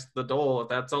bomb's next to the dole. If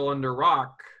that's all under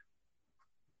rock.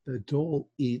 The dole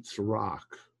eats rock.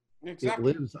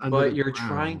 Exactly. It lives under the But you're ground.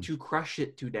 trying to crush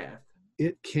it to death.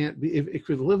 It can't be. If it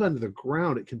could live under the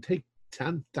ground, it can take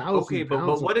 10,000 Okay,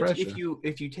 but what if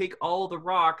you take all the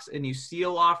rocks and you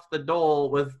seal off the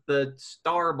dole with the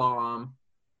star bomb?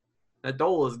 That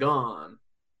dole is gone,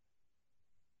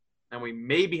 and we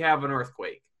maybe have an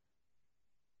earthquake.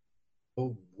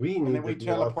 Well, we And need then we to be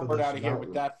off teleport out of here mountain.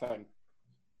 with that thing.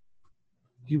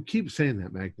 You keep saying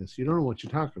that, Magnus. You don't know what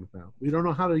you're talking about. We don't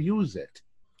know how to use it.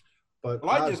 But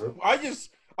Well,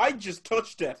 I just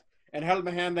touched it and held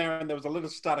my hand there, and there was a little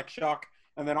static shock,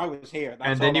 and then I was here. That's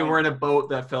And then all you I were in know. a boat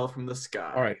that fell from the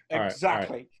sky. All right.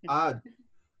 Exactly. Odd.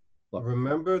 Look.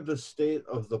 Remember the state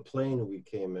of the plane we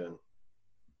came in?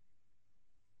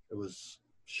 It was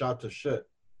shot to shit.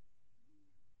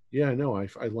 Yeah, I know.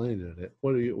 I landed it.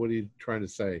 What are you trying to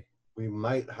say? We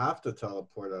might have to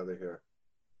teleport out of here.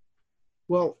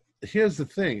 Well, here's the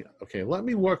thing. Okay, let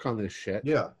me work on this shit.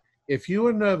 Yeah. If you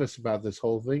are nervous about this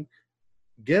whole thing,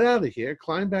 get out of here,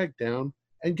 climb back down,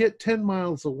 and get 10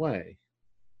 miles away.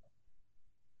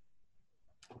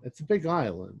 It's a big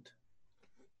island.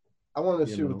 I want to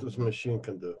You see what know. this machine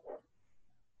can do.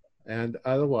 And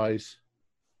otherwise,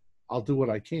 I'll do what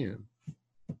I can.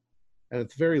 And at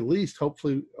the very least,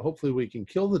 hopefully we can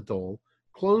kill the dole,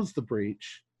 close the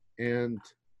breach, and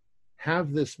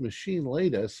have this machine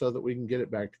later so that we can get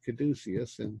it back to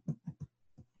Caduceus and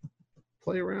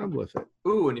play around with it.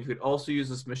 Ooh, and if you could also use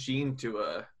this machine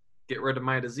to get rid of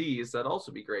my disease, that'd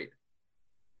also be great.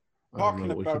 I don't know Talking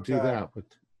that we can about, do that, but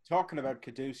Talking about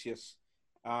Caduceus,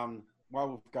 while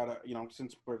we've got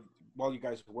while you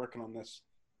guys are working on this,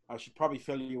 I should probably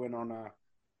fill you in on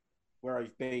where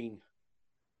I've been.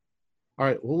 all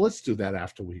right, well, let's do that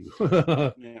after we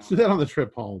Yeah. let's do that on the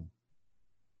trip home.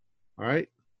 All right.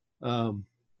 All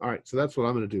right, so that's what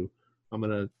I'm going to do. I'm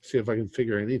going to see if I can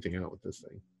figure anything out with this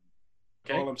thing.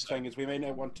 Okay. All I'm saying is we may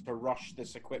not want to rush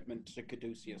this equipment to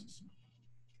Caduceus.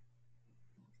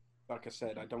 Like I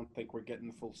said, I don't think we're getting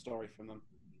the full story from them.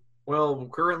 Well,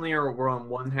 currently we're on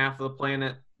one half of the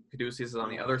planet. Caduceus is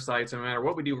on the other side, so no matter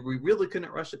what we do, we really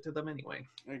couldn't rush it to them anyway.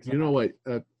 Exactly. You know what?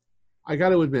 I got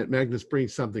to admit, Magnus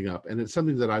brings something up, and it's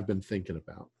something that I've been thinking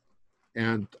about.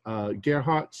 And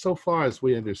Gerhardt, so far as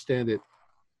we understand it,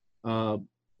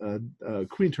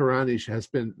 Queen Taranish has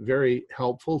been very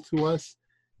helpful to us,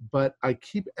 but I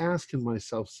keep asking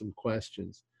myself some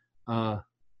questions.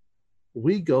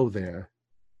 We go there,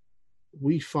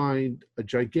 we find a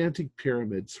gigantic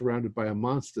pyramid surrounded by a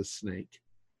monster snake.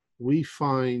 We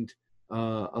find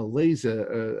a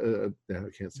laser, I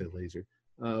can't say laser,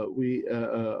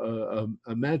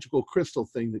 a magical crystal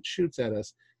thing that shoots at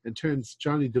us and turns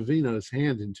Johnny Davino's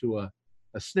hand into a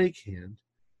snake hand.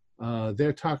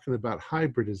 They're talking about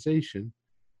hybridization.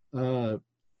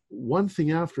 One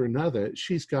thing after another.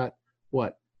 She's got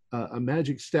a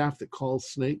magic staff that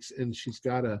calls snakes, and she's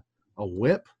got a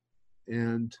whip.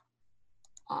 And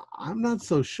I'm not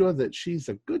so sure that she's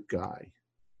a good guy.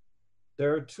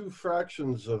 There are two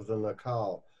fractions of the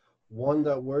Nakal. One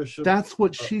that worships... That's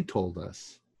what she told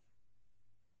us.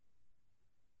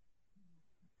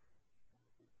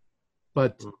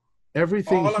 But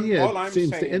everything here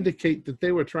seems to indicate that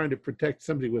they were trying to protect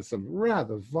somebody with some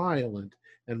rather violent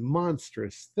and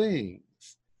monstrous things.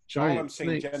 Giant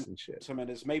snakes and shit.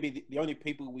 Is maybe the only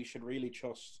people we should really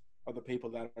trust are the people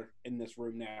that are in this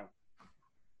room now.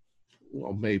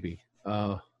 Well, maybe.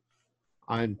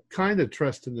 I'm kind of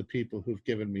trusting the people who've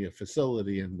given me a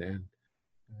facility, and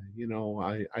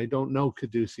I don't know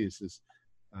Caduceus's.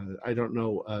 I don't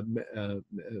know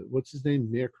what's his name,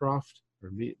 Meercroft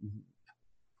or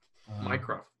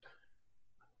Mycroft.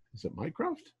 Is it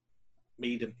Mycroft?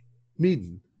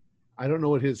 Meaden. I don't know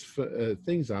what his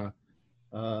things are.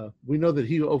 We know that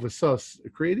he oversaw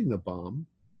creating the bomb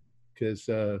because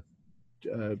the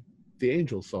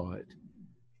angel saw it.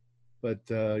 But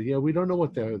we don't know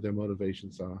what their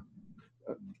motivations are.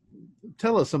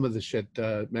 Tell us some of the shit,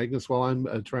 Magnus, while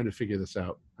I'm trying to figure this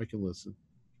out. I can listen.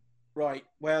 Right.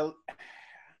 Well,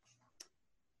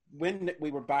 when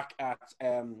we were back at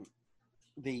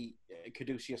the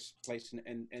Caduceus place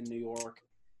in New York,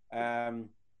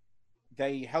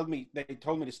 they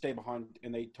told me to stay behind,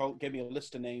 and they gave me a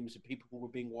list of names of people who were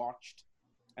being watched,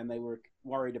 and they were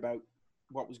worried about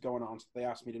what was going on, so they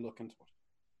asked me to look into it.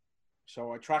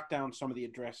 So I tracked down some of the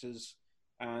addresses,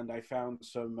 and I found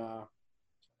some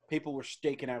people were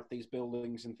staking out these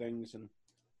buildings and things, and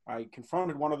I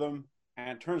confronted one of them,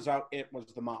 and it turns out it was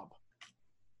the mob.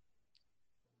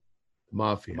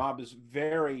 Mafia. The mob is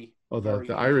very... Oh, very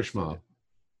the Irish mob.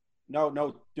 No,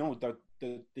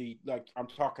 the like, I'm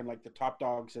talking like the top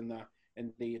dogs in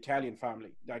the Italian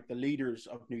family, like the leaders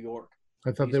of New York.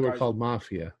 I thought they were called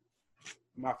mafia.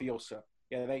 Mafiosa.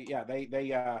 Yeah,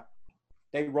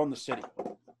 they run the city,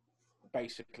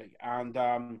 basically. And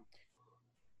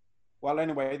well,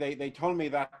 anyway, they told me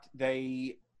that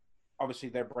obviously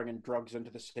they're bringing drugs into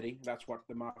the city. That's what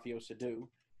the mafiosa do.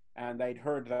 And they'd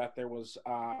heard that there was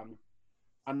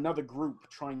another group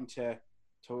trying to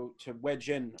wedge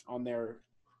in on their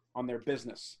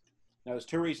business. Now, there's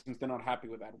two reasons they're not happy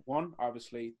with that. One,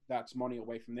 obviously, that's money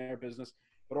away from their business.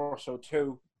 But also,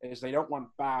 two, is they don't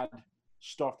want bad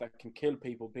stuff that can kill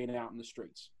people being out in the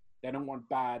streets. They don't want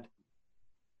bad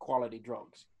quality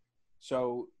drugs.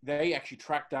 So they actually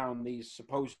tracked down these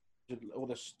supposed all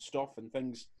this stuff and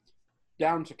things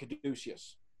down to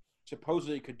Caduceus.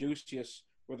 Supposedly, Caduceus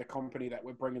were the company that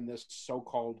were bringing this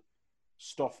so-called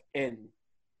stuff in.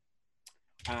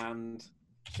 And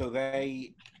so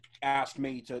they asked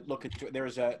me to look into it.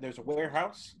 There's a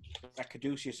warehouse that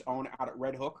Caduceus owned out at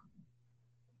Red Hook.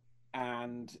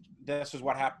 And this is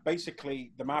what happened.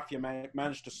 Basically, the mafia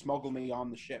managed to smuggle me on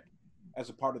the ship as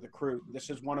a part of the crew. This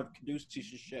is one of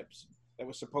Caduceus' ships that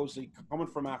was supposedly coming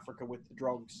from Africa with the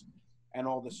drugs and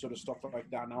all this sort of stuff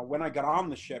like that. Now, when I got on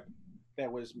the ship, there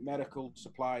was medical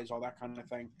supplies, all that kind of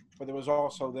thing. But there was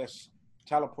also this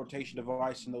teleportation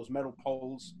device and those metal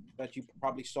poles that you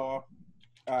probably saw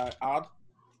all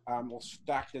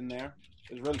stacked in there.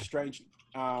 It was really strange.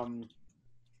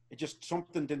 It just,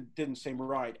 something didn't seem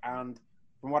right. And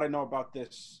from what I know about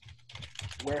this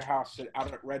warehouse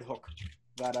out at Red Hook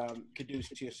that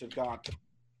Caduceus had got,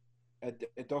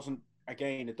 it doesn't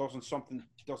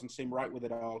seem right with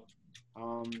it all.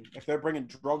 If they're bringing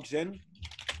drugs in,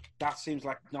 that seems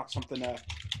like not something a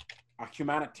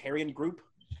humanitarian group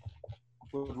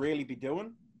would really be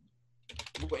doing.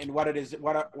 And what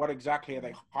exactly are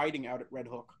they hiding out at Red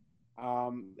Hook?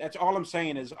 That's all I'm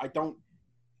saying is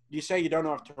you say you don't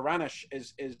know if Tyrannish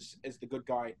is the good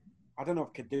guy. I don't know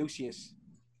if Caduceus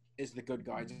is the good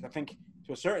guy. I think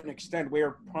to a certain extent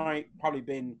we're probably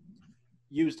being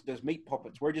used as meat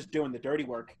puppets. We're just doing the dirty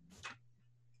work.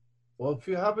 Well, if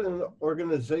you have an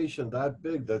organization that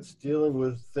big that's dealing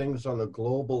with things on a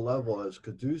global level as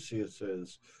Caduceus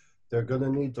is, they're going to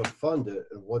need to fund it.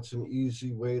 And what's an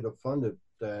easy way to fund it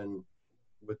than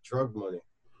with drug money?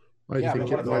 I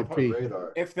think it might be.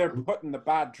 If they're putting the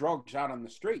bad drugs out on the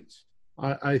streets,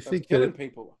 I think killing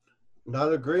people.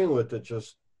 Not agreeing with it,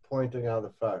 just pointing out a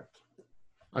fact.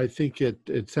 I think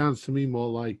it sounds to me more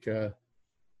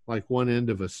like one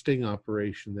end of a sting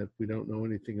operation that we don't know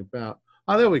anything about.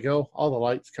 Oh, there we go. All the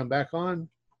lights come back on.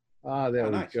 There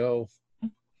we go.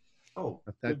 Oh,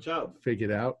 that good job.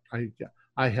 Figured out.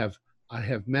 I have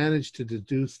managed to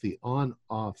deduce the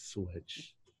on-off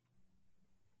switch.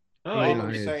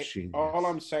 All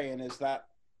I'm saying is that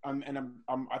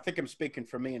I think I'm speaking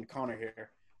for me and Connor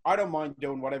here. I don't mind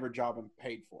doing whatever job I'm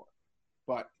paid for,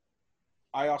 but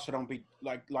I also don't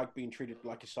like being treated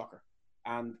like a sucker.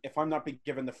 And if I'm not being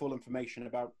given the full information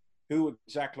about who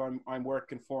exactly I'm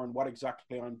working for and what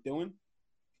exactly I'm doing,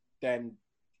 then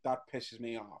that pisses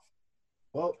me off.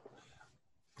 Well,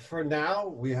 for now,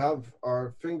 we have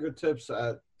our fingertips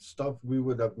at stuff we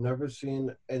would have never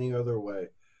seen any other way.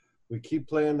 We keep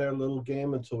playing their little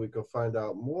game until we can find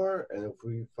out more. And if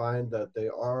we find that they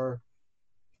are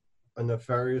a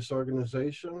nefarious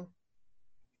organization,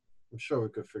 I'm sure we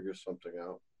could figure something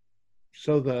out.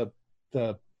 So the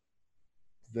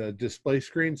display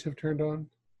screens have turned on?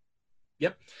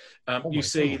 Yep. You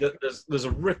see that there's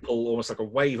a ripple, almost like a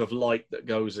wave of light that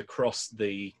goes across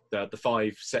the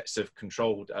 5 sets of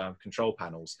control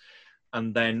panels.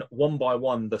 And then one by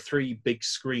one, the 3 big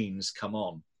screens come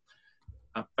on.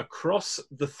 Across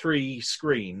the 3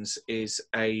 screens is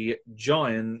a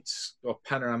giant or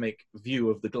panoramic view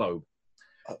of the globe,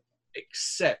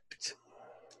 except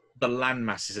the land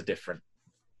masses are different.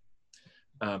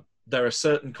 There are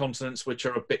certain continents which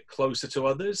are a bit closer to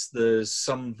others. There's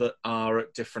some that are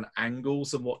at different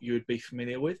angles than what you would be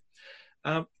familiar with.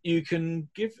 You can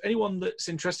give, anyone that's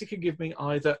interested can give me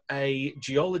either a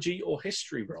geology or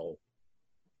history roll.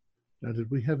 Now,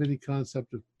 did we have any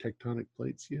concept of tectonic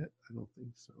plates yet? I don't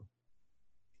think so.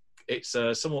 It's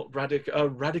a somewhat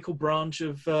radical branch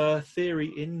of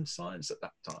theory in science at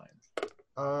that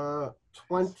time.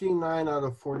 29 out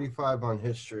of 45 on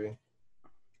history.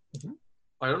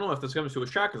 I don't know if this comes to a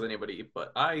shock as anybody,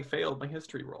 but I failed my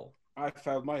history roll. I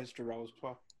failed my history roll as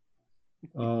well.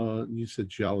 You said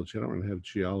geology. I don't really have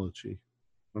geology.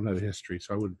 I don't have history,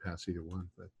 so I wouldn't pass either one.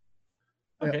 But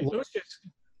Okay.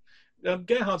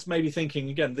 Gerhard's maybe thinking,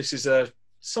 again, this is a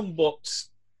somewhat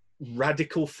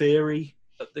radical theory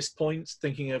at this point,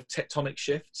 thinking of tectonic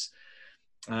shifts.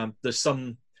 There's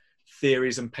some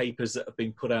theories and papers that have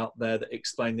been put out there that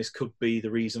explain this could be the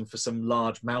reason for some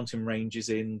large mountain ranges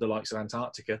in the likes of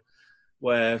Antarctica,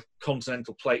 where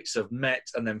continental plates have met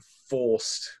and then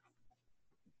forced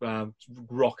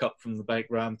rock up from the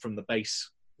background, from the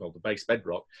base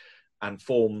bedrock, and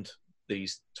formed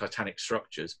these titanic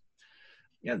structures.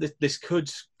 Yeah, this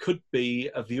could be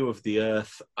a view of the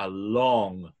Earth a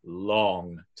long,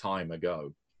 long time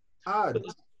ago.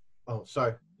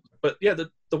 Sorry. But yeah,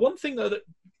 the one thing though that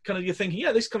kind of you're thinking,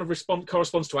 yeah, this kind of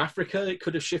corresponds to Africa. It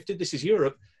could have shifted. This is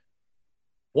Europe.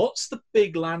 What's the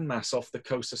big landmass off the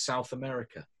coast of South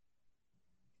America?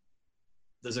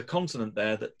 There's a continent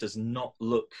there that does not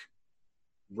look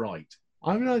right.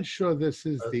 I'm not sure this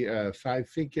is the Earth. I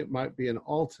think it might be an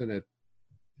alternate.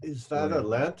 Is that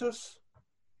Atlantis?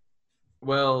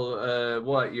 Well,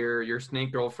 what your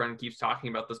snake girlfriend keeps talking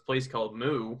about this place called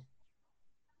Mu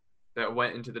that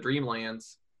went into the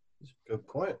Dreamlands. Good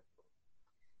point.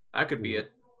 That could be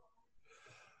it.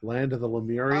 Land of the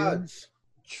Lemurians.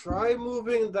 Try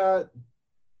moving that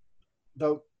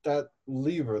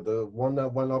lever, the one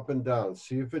that went up and down.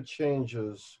 See if it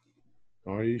changes.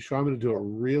 Are you sure? I'm going to do it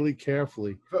really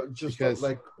carefully. Just because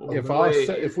like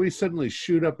if we suddenly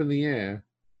shoot up in the air.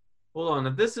 Hold on.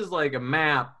 If this is like a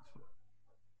map,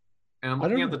 and I'm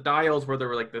looking at the dials where there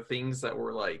were like the things that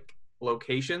were like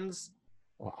locations.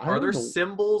 Well, are there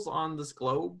symbols on this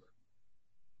globe?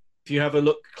 If you have a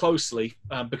look closely,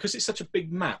 because it's such a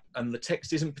big map and the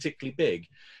text isn't particularly big,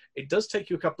 it does take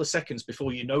you a couple of seconds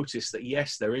before you notice that,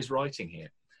 yes, there is writing here.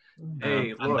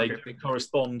 Hey, and they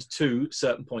correspond to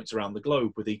certain points around the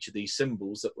globe with each of these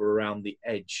symbols that were around the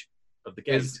edge of the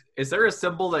gate. Is there a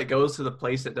symbol that goes to the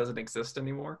place that doesn't exist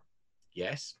anymore?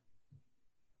 Yes.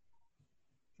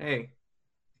 Hey.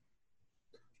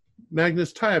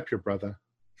 Magnus, tie up your brother.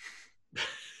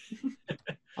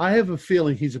 I have a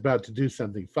feeling he's about to do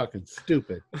something fucking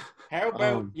stupid. How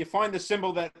about you find the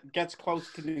symbol that gets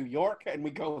close to New York and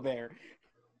we go there?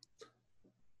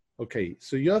 Okay,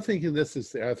 so you're thinking this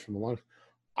is the Earth from a long.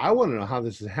 I want to know how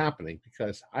this is happening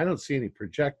because I don't see any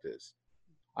projectors.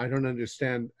 I don't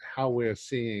understand how we're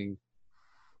seeing.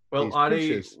 Well,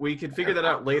 Adi, we can figure that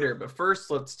out later. But first,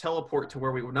 let's teleport to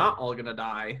where we're not all gonna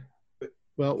die.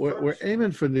 Well, we're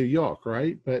aiming for New York,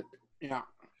 right? But yeah,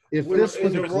 if we're this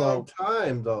was in a the globe, wrong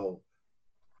time, though.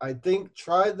 I think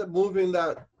try moving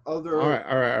that other. All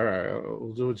right.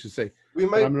 We'll do what you say. We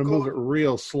might. I'm going to move it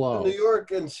real slow. To New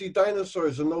York and see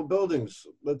dinosaurs and no buildings.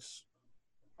 Let's.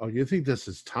 Oh, you think this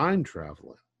is time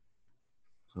traveling?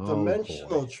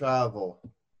 Dimensional travel.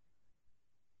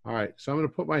 All right, so I'm going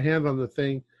to put my hand on the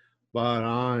thing, but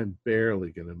I'm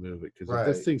barely going to move it because if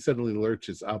this thing suddenly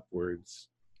lurches upwards.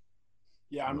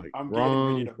 Yeah, I'm getting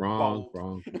wrong, ready to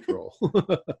wrong control.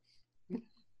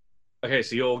 Okay,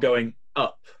 so you're going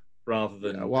up rather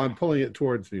than. Yeah, well, I'm pulling it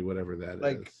towards me, whatever that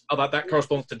is. Oh, that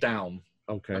corresponds to down.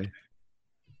 Okay.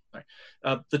 Right.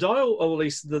 The dial, or at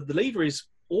least the lever, is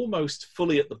almost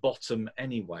fully at the bottom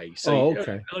anyway. So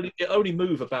it only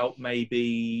move about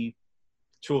maybe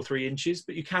 2 or 3 inches,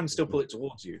 but you can still pull it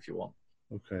towards you if you want.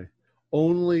 Okay.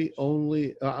 Only.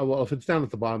 Well, if it's down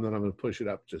at the bottom, then I'm going to push it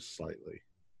up just slightly.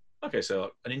 Okay,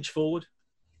 so 1 inch forward.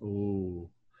 Ooh.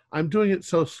 I'm doing it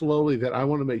so slowly that I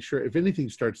want to make sure if anything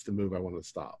starts to move, I want to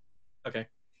stop. Okay.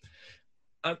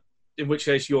 In which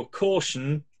case, your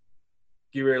caution,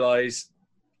 you realize,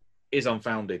 is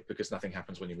unfounded because nothing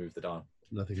happens when you move the dial.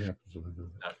 Nothing happens when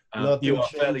I move it.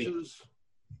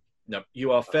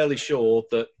 You are fairly sure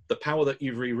that the power that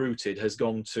you've rerouted has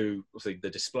gone to the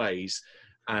displays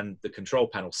and the control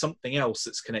panel. Something else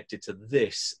that's connected to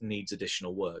this needs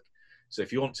additional work. So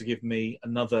if you want to give me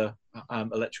another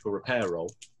electrical repair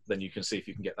roll, then you can see if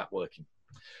you can get that working.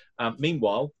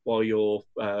 Meanwhile, while you're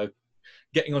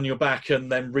getting on your back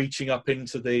and then reaching up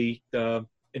into the kind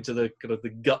of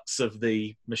the guts of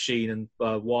the machine and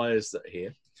wires that are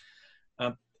here,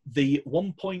 the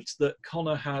one point that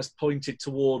Connor has pointed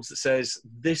towards that says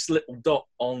this little dot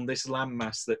on this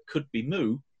landmass that could be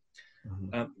Mu,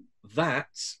 that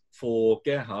for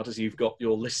Gerhard, as you've got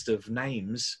your list of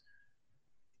names,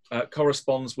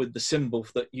 corresponds with the symbol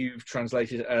that you've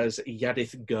translated as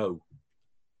Yadith Go.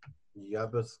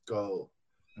 Yabeth Go.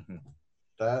 Mhm.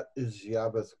 That is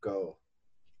Yabeth Go.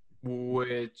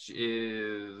 Which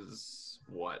is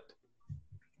what?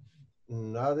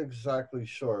 Not exactly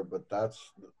sure, but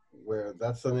that's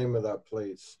the name of that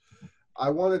place. I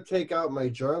want to take out my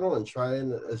journal and try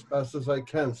and, as best as I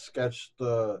can, sketch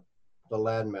the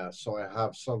landmass so I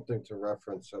have something to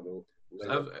reference at a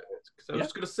later. I was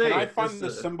just gonna say, Can I if find this,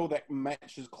 the symbol that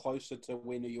matches closer to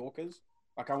where New York is?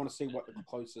 Like, I want to see what the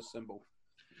closest symbol.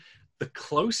 The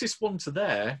closest one to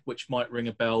there, which might ring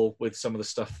a bell with some of the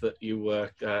stuff that you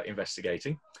were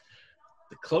investigating,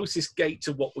 the closest gate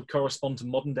to what would correspond to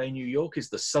modern-day New York is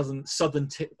the southern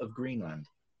tip of Greenland.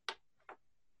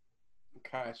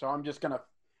 Okay, so I'm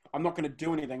not gonna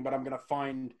do anything, but I'm gonna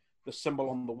find the symbol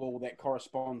on the wall that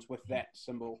corresponds with that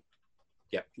symbol.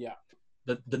 Yep. Yeah.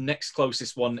 The next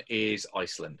closest one is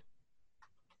Iceland.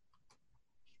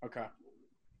 Okay.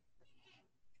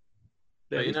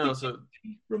 but, you know, so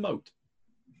Remote.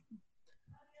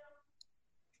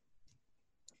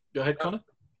 Go ahead, Connor.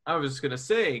 I was just gonna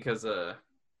say, because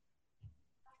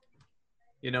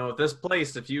you know, this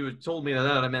place, if you had told me that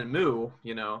I meant Moo,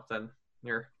 you know, then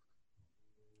your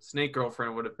snake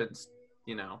girlfriend would have been,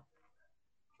 you know,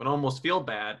 would almost feel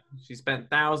bad. She spent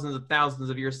thousands and thousands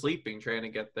of years sleeping trying to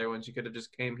get there when she could have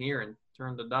just came here and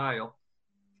turned the dial.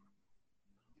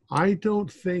 I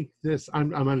don't think this.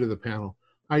 I'm under the panel.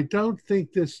 I don't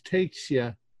think this takes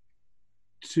you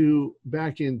to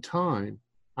back in time.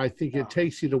 I think No. it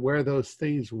takes you to where those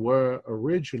things were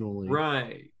originally.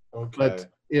 Right. Okay. But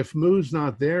if Moo's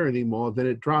not there anymore, then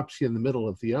it drops you in the middle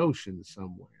of the ocean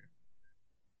somewhere.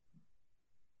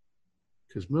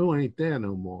 Because Moo ain't there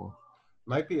no more.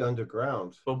 Might be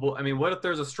underground. But I mean, what if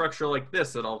there's a structure like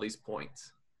this at all these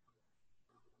points?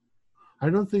 I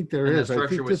don't think there And that is. I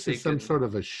structure think was this is some taken- sort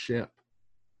of a ship.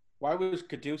 Why was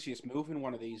Caduceus moving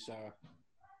one of these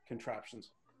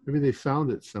contraptions? Maybe they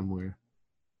found it somewhere.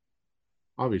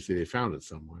 Obviously, they found it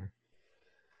somewhere.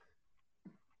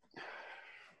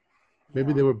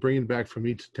 Maybe they were bringing back for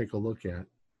me to take a look at.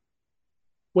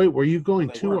 Wait, were you going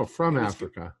Well, they to or weren't. from It was-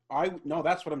 Africa? No,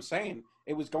 that's what I'm saying.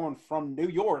 It was going from New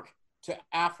York to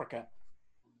Africa.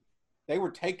 They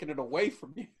were taking it away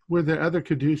from you. Were there other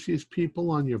Caduceus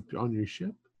people on your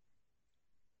ship?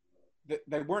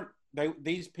 They weren't.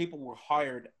 These people were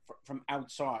hired from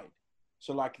outside.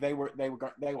 So like they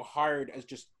were hired as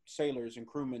just sailors and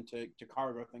crewmen to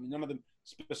cargo things. None of them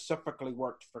specifically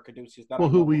worked for Caduceus. Well,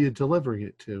 who were you delivering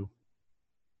it to?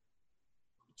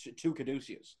 To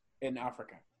Caduceus in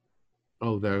Africa.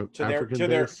 Oh, the To African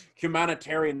their base?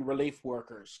 humanitarian relief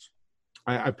workers.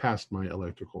 I passed my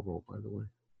electrical roll, by the way.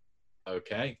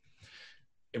 Okay.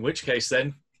 In which case,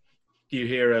 then, you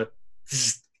hear a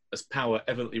zzz as power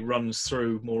evidently runs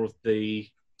through more of the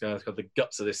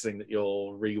guts of this thing that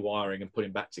you're rewiring and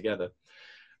putting back together.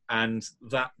 And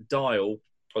that dial,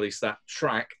 or at least that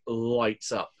track,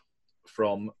 lights up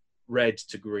from red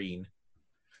to green.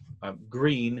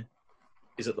 Green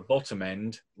is at the bottom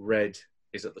end, red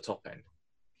is at the top end.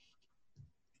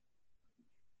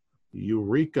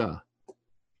 Eureka,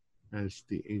 as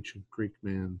the ancient Greek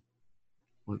man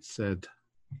once said.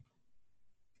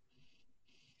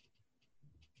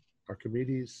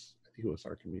 Archimedes? I think it was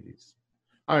Archimedes.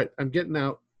 All right, I'm getting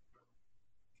out.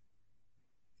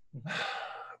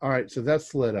 All right, so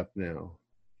that's lit up now.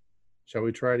 Shall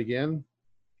we try it again?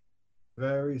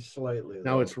 Very slightly.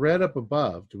 Now though. it's red up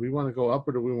above. Do we want to go up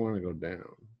or do we want to go down?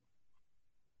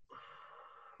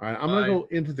 All right, I'm going to go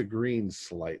into the green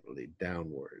slightly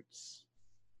downwards,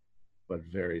 but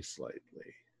very slightly.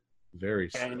 Very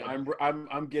slightly. And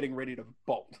I'm getting ready to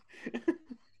bolt.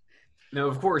 Now,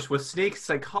 of course, with snake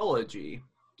psychology,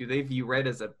 do they view red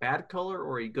as a bad color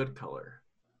or a good color?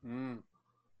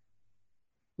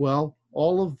 Well,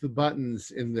 all of the buttons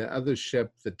in the other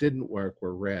ship that didn't work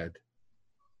were red.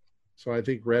 So I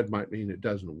think red might mean it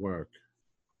doesn't work.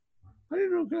 I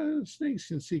don't know, snakes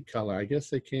can see color. I guess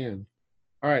they can.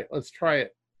 All right, let's try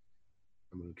it.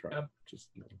 I'm going to try it. Just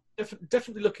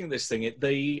Definitely looking at this thing,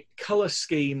 the color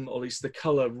scheme, or at least the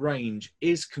color range,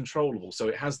 is controllable. So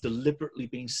it has deliberately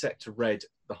been set to red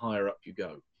the higher up you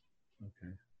go.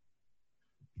 Okay.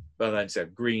 But then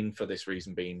said green for this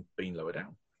reason being lower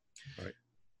down. Right.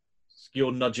 So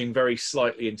you're nudging very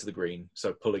slightly into the green,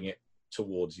 so pulling it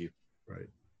towards you. Right.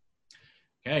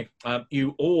 Okay.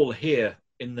 You all hear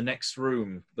in the next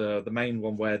room, the main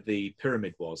one where the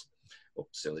pyramid was, or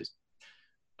still is,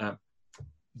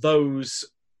 those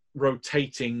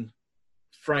rotating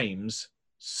frames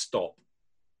stop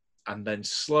and then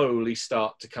slowly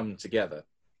start to come together.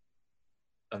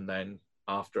 And then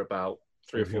after about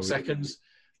 3 or 4 seconds,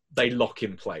 they lock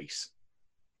in place.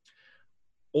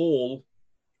 All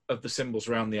of the symbols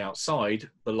around the outside,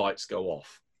 the lights go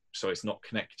off, so it's not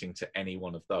connecting to any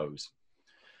one of those.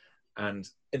 And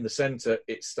in the center,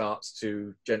 it starts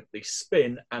to gently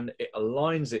spin, and it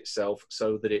aligns itself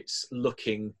so that it's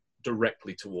looking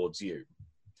directly towards you.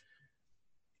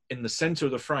 In the center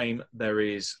of the frame, there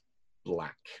is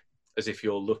black, as if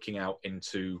you're looking out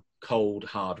into cold,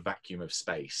 hard vacuum of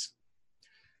space.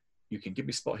 You can give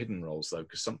me spot hidden rolls, though,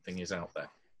 because something is out there.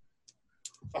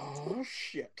 Oh,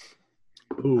 shit.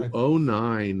 Ooh,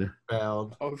 09.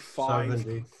 Failed. Oh, 5.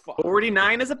 70.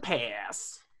 49 is a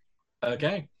pass.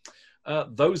 Okay.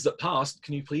 Those that passed,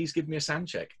 can you please give me a sand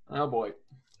check? Oh, boy.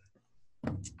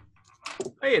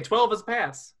 Hey, a 12 is a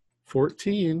pass.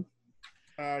 14.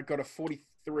 Got a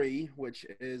 43, which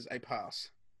is a pass.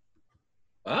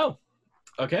 Oh,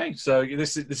 okay. So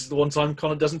this is the one time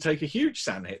Connor doesn't take a huge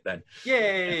sand hit then.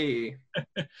 Yay.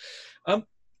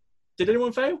 Did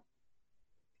anyone fail?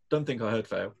 Don't think I heard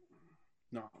fail.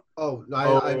 No. Oh,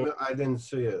 I didn't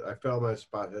see it. I failed my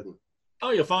spot hidden. Oh,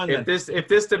 you're fine then. If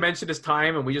this dimension is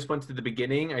time and we just went to the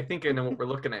beginning, I think I know what we're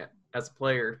looking at as a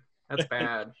player. That's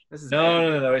bad. This is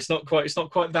bad. No. It's not quite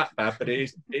that bad, but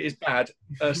it is bad.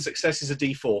 Success is a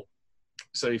D4.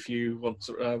 So if you want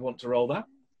to roll that,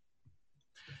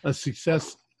 A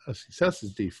success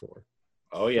is D4.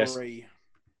 oh yes. 3.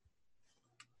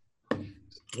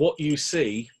 What you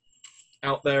see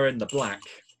out there in the black,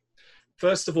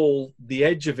 first of all, the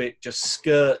edge of it just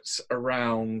skirts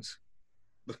around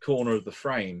the corner of the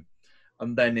frame,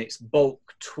 and then its bulk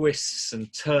twists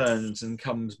and turns and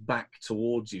comes back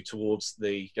towards you, towards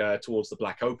the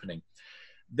black opening.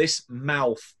 This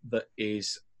mouth that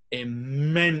is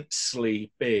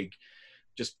immensely big,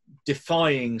 just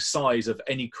defying size of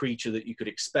any creature that you could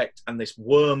expect, and this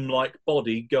worm-like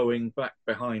body going back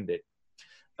behind it.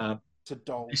 It's a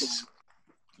doll.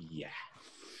 Yeah.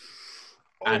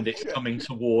 Oh, And it's shit. coming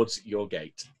towards your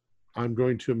gate. I'm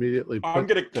going to immediately I'm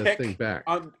put gonna that kick. thing back.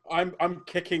 I'm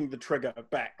kicking the trigger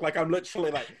back. Like I'm literally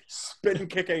like spin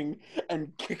kicking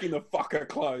and kicking the fucker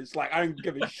closed. Like I don't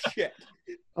give a shit.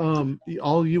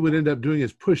 All you would end up doing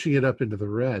is pushing it up into the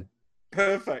red.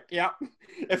 Perfect. Yeah.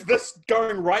 If this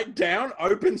going right down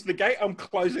opens the gate, I'm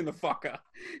closing the fucker.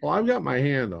 Well, I've got my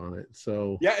hand on it,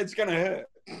 so Yeah, it's gonna hurt.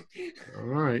 all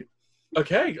right.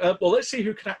 Okay, well, let's see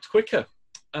who can act quicker.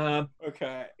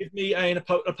 Okay. Give me an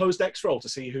opposed X roll to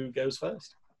see who goes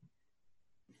first.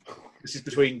 This is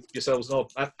between yourselves and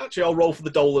actually, I'll roll for the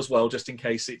dole as well, just in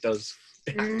case it does.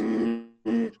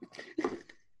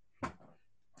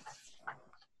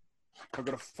 I've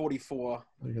got a 44.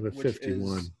 I got a Which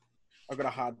 51. is- I've got a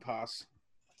hard pass.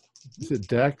 Is it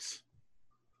Dex?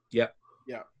 Yep.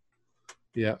 Yeah.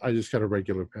 Yeah, I just got a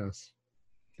regular pass.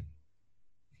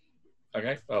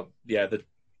 Okay, well, yeah, the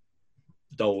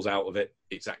dole's out of it.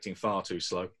 It's acting far too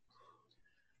slow.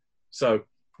 So,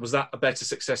 was that a better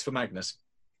success for Magnus?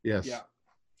 Yes. Yeah.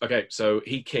 Okay, so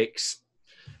he kicks.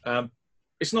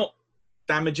 It's not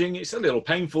damaging. It's a little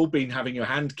painful having your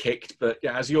hand kicked, but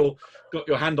yeah, as you've got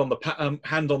your hand on the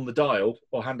hand on the dial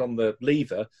or hand on the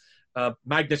lever,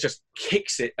 Magnus just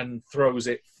kicks it and throws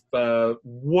it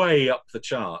way up the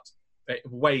chart,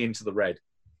 way into the red.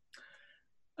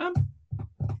 Can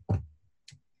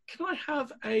I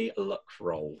have a luck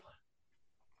roll?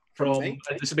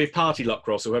 This will be a party luck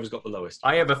roll, so whoever's got the lowest.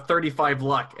 I have a 35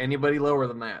 luck. Anybody lower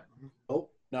than that? Oh,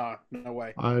 No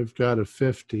way. I've got a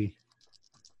 50.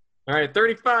 All right,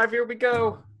 35. Here we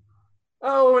go.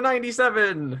 Oh,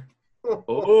 97.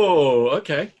 Oh,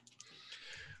 okay.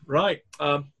 Right.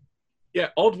 Yeah,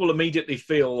 Odd will immediately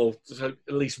feel, or at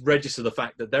least register the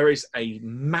fact that there is a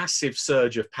massive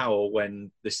surge of power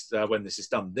when this is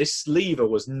done. This lever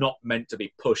was not meant to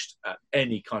be pushed at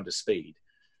any kind of speed.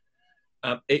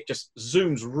 It just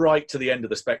zooms right to the end of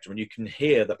the spectrum, and you can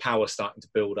hear the power starting to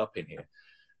build up in here.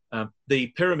 The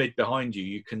pyramid behind you,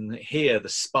 you can hear the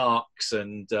sparks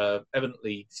and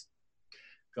evidently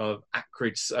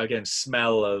acrid, again,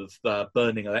 smell of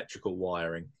burning electrical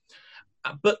wiring.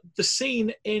 But the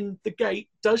scene in the gate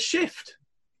does shift.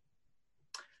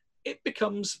 It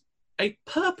becomes a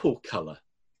purple colour.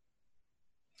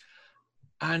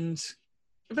 And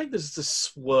I think there's the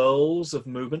swirls of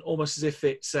movement, almost as if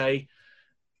it's a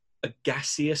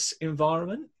gaseous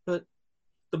environment. But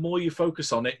the more you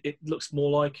focus on it, it looks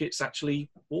more like it's actually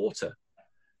water,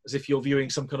 as if you're viewing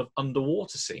some kind of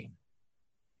underwater scene.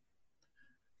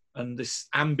 And this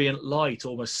ambient light,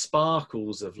 almost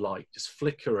sparkles of light, just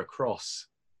flicker across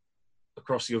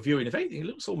your view. And if anything, it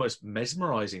looks almost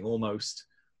mesmerizing, almost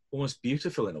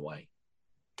beautiful in a way.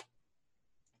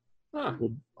 Huh.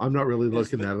 Well, I'm not really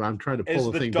looking at it. I'm trying to pull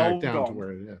the thing back down to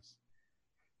where it is.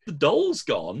 the doll's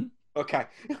gone, Okay.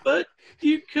 but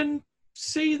you can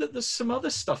see that there's some other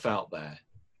stuff out there.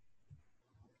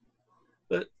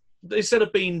 But instead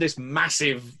of being this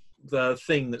massive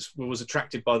thing that was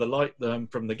attracted by the light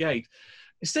from the gate,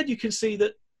 instead you can see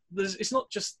that it's not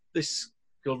just this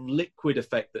liquid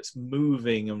effect that's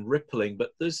moving and rippling,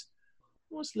 but there's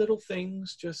almost little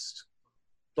things just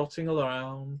dotting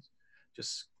around,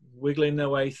 just wiggling their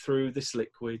way through this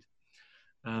liquid.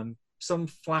 Some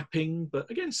flapping, but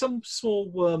again, some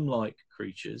small worm-like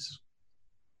creatures.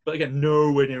 But again,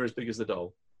 nowhere near as big as the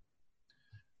doll.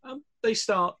 They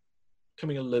start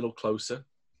coming a little closer.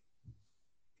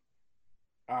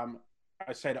 I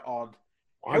say to Odd,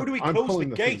 how do we close the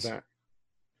gates?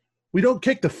 We don't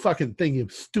kick the fucking thing, you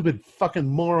stupid fucking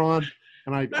moron.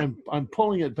 And I'm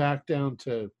pulling it back down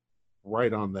to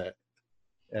right on that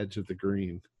edge of the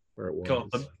green where it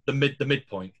was. The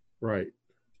midpoint. Right.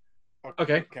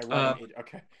 Okay.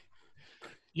 Okay.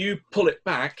 You pull it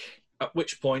back, at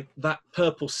which point that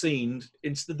purple scene,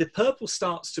 the purple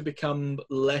starts to become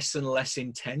less and less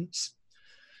intense.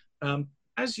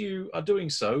 As you are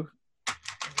doing so,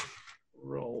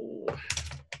 roll.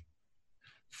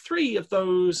 3 of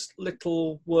those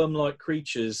little worm-like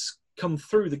creatures come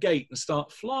through the gate and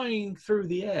start flying through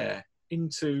the air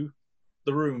into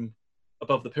the room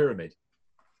above the pyramid.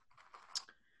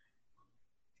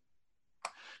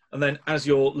 And then as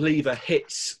your lever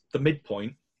hits the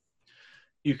midpoint,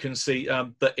 you can see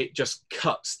that it just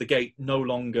cuts. The gate no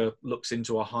longer looks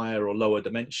into a higher or lower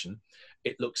dimension.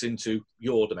 It looks into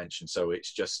your dimension. So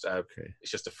it's just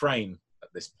it's just a frame at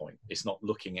this point. It's not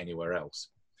looking anywhere else.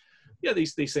 Yeah,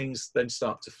 these things then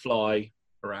start to fly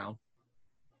around.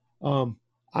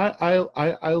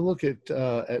 I look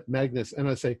at Magnus and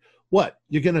I say, "What?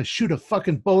 You're gonna shoot a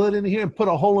fucking bullet in here and put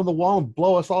a hole in the wall and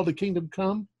blow us all to kingdom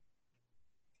come?"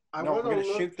 No, we're going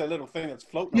to shoot the little thing that's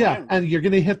floating around. And you're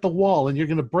going to hit the wall and you're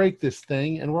going to break this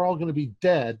thing and we're all going to be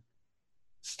dead.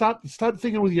 Stop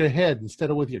thinking with your head instead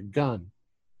of with your gun.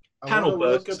 Panel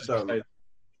look at them.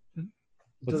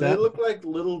 Do they look like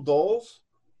little dolls?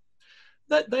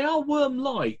 They are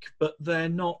worm-like, but they're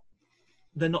not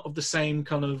of the same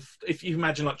kind of. If you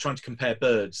imagine like trying to compare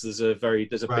birds, there's a big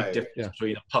difference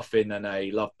between a puffin and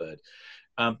a lovebird.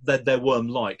 They're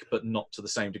worm-like, but not to the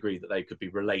same degree that they could be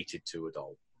related to a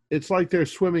doll. It's like they're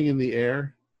swimming in the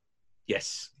air.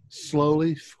 Yes.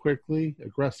 Slowly, quickly,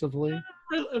 aggressively.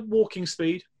 At walking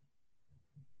speed.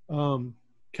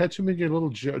 Catch them in your little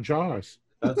jars.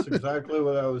 That's exactly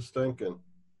what I was thinking.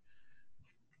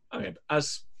 Okay.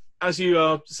 As you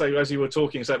were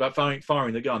talking about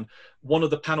firing the gun, one of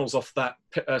the panels off that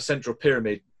central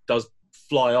pyramid does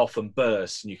fly off and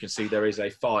burst, and you can see there is a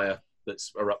fire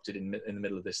that's erupted in the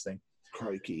middle of this thing.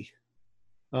 Crikey.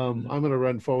 I'm going to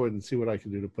run forward and see what I can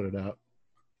do to put it out.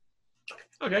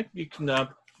 Okay, you can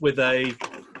with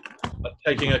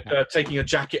taking a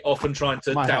jacket off and trying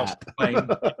to douse the flame.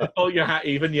 Oh, your hat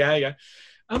even, yeah.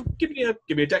 Give me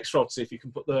a dex roll to see if you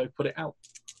can put it out.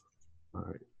 All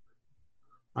right.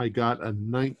 I got a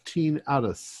 19 out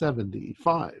of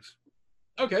 75.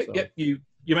 Okay, so, you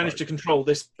managed to control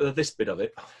this bit of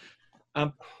it.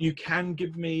 You can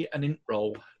give me an int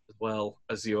roll as well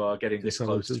as you are getting this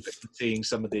close to seeing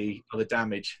some of the other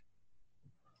damage.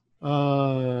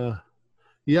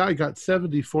 Yeah, I got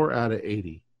 74 out of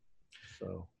 80.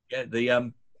 So yeah,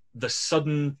 the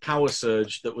sudden power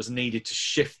surge that was needed to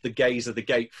shift the gaze of the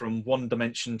gate from one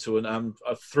dimension to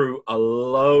through a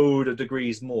load of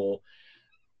degrees more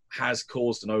has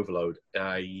caused an overload.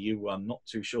 You are not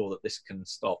too sure that this can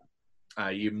stop.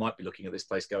 You might be looking at this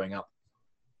place going up.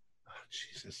 Oh,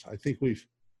 Jesus, I think we've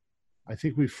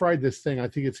fried this thing. I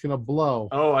think it's gonna blow.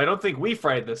 Oh, I don't think we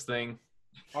fried this thing.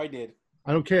 I did.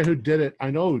 I don't care who did it. I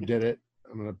know who did it.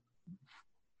 I'm gonna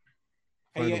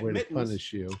find a way Mittens, to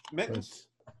punish you. Mittens.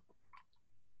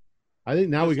 I think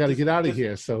now we got to get out of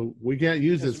here. So we can't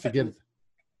use this to get.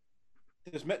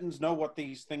 Does Mittens know what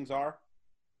these things are?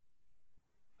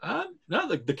 No,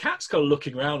 the cat's kind of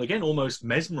looking around again, almost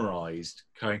mesmerized,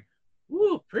 going,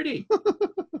 "Ooh, pretty."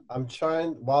 I'm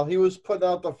trying. While he was putting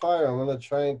out the fire, I'm gonna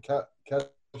try and catch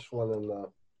one in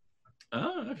the.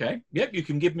 Oh, okay. Yep, you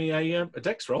can give me a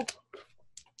dex roll.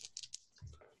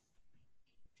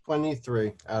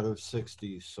 23 out of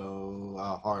 60, so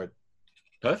hard.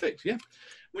 Perfect. Yeah. In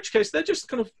which case, they're just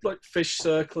kind of like fish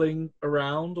circling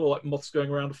around, or like moths going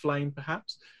around a flame,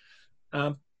 perhaps.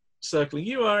 Circling.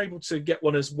 You are able to get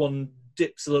one as one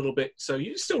dips a little bit, so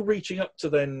you're still reaching up to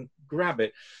then grab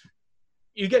it.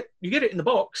 You get it in the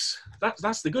box.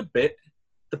 That's the good bit.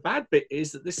 The bad bit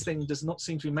is that this thing does not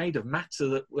seem to be made of matter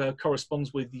that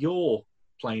corresponds with your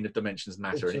plane of dimensions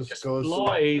matter, and it just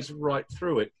flies right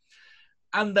through it.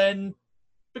 And then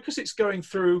because it's going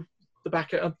through the back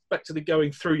to the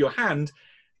going through your hand,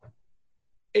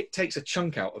 it takes a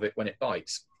chunk out of it when it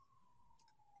bites.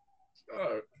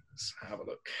 So let's have a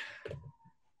look.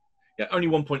 Yeah, only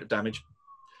 1 point of damage.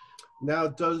 Now,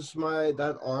 does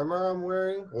that armor I'm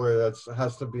wearing, or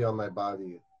has to be on my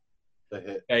body? The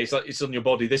hit. Yeah, it's on your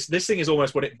body. This thing is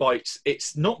almost when it bites.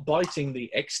 It's not biting the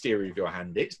exterior of your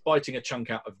hand. It's biting a chunk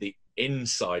out of the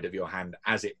inside of your hand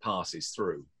as it passes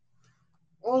through.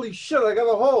 Holy shit! I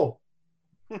got a hole.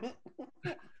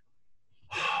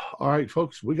 All right,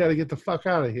 folks, we got to get the fuck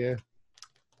out of here.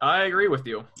 I agree with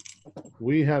you.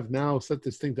 We have now set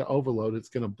this thing to overload. It's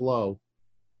going to blow.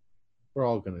 We're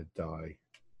all going to die.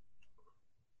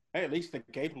 Hey, at least the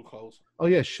gate will close. Oh,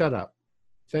 yeah, shut up.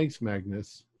 Thanks,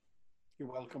 Magnus. You're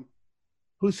welcome.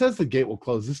 Who says the gate will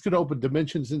close? This could open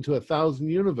dimensions into 1,000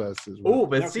 universes. Oh,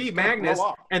 but No, see, it's gonna Magnus, blow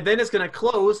up. and then it's going to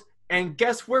close, and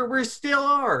guess where we still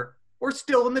are? We're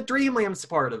still in the Dreamlands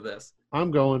part of this.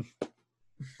 I'm going.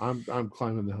 I'm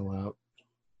climbing the hill out.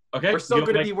 Okay, We're still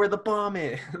going to be where the bomb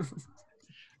is.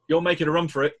 You're making a run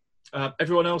for it.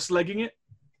 Everyone else legging it?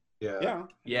 Yeah.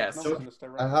 Yes. No So- reason to stay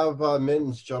I around. have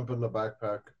Mittens jump in the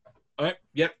backpack. All right,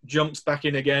 yep, jumps back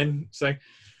in again, saying,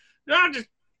 "No, just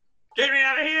get me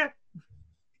out of here."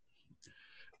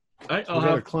 All right, We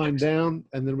got to climb down,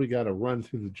 and then we got to run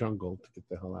through the jungle to get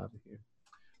the hell out of here.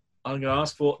 I'm going to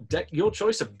ask for your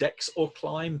choice of dex or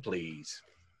climb, please.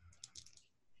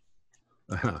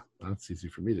 That's easy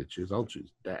for me to choose. I'll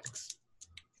choose Dex.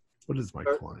 What is my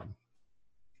climb?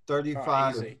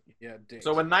 35. Easy. Yeah, dicks.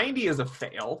 So a 90 is a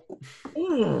fail.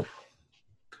 Ooh.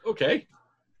 Okay.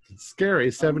 It's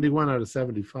scary. 71 out of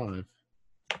 75.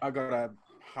 I got a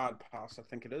hard pass, I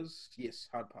think it is. Yes,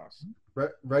 hard pass.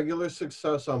 Regular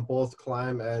success on both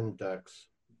climb and Dex.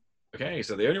 Okay,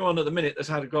 so the only one at the minute that's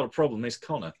got a problem is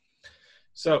Connor.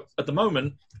 So at the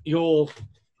moment, you're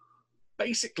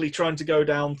basically trying to go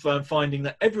down, finding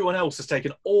that everyone else has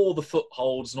taken all the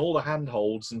footholds and all the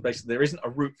handholds, and basically there isn't a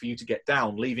route for you to get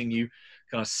down, leaving you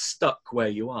kind of stuck where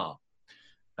you are.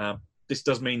 This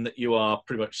does mean that you are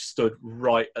pretty much stood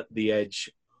right at the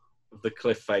edge of the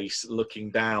cliff face,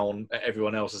 looking down at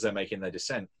everyone else as they're making their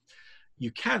descent.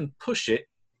 You can push it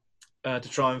to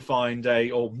try and find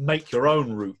or make your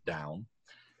own route down.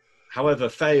 However,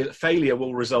 failure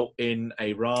will result in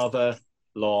a rather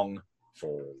long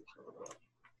fall.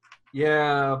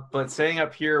 Yeah, but staying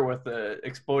up here with the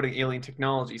exploding alien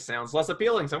technology sounds less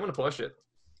appealing, so I'm going to push it.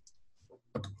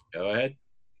 Go ahead.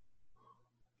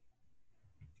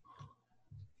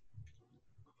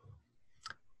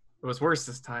 It was worse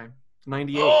this time.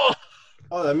 98. Oh!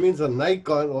 Oh, that means a night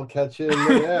gun will catch you in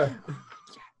the air.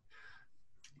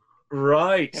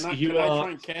 Right. Can I are.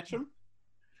 try and catch him?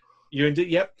 You indeed.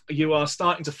 Yep. You are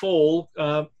starting to fall.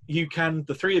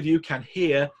 The three of you can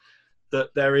hear that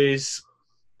there is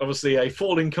obviously a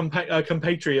falling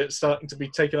compatriot starting to be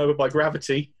taken over by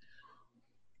gravity.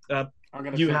 I'm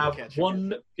going You to have catch him.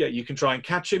 one. Yeah, you can try and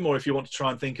catch him, or if you want to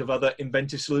try and think of other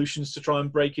inventive solutions to try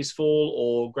and break his fall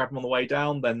or grab him on the way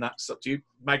down, then that's up to you.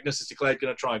 Magnus is declared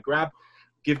going to try and grab.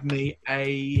 Give me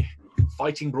a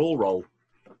fighting brawl roll.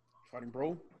 Fighting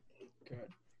brawl.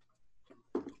 Good.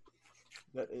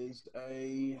 That is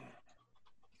a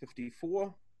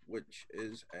 54, which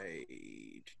is a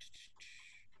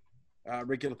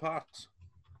regular pass.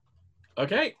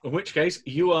 Okay, in which case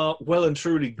you are well and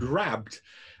truly grabbed.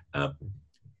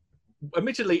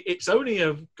 Admittedly, it's only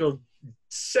a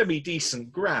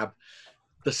semi-decent grab.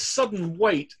 The sudden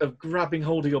weight of grabbing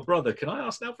hold of your brother. Can I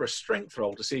ask now for a strength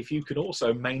roll to see if you can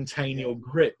also maintain your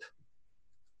grip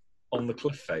on the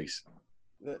cliff face?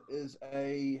 That is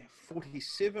a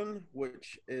 47,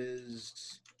 which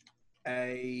is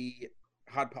a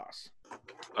hard pass.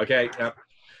 Okay,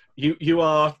 you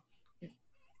are,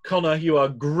 Connor, you are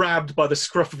grabbed by the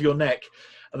scruff of your neck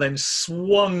and then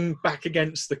swung back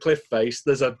against the cliff face.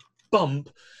 There's a bump,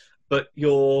 but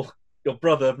your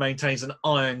brother maintains an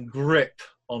iron grip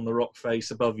on the rock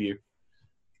face above you.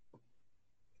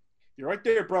 You're right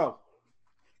there, bro.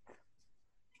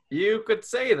 You could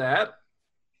say that.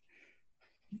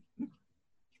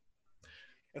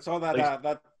 It's all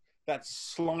that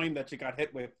slime that you got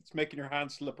hit with. It's making your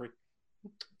hands slippery.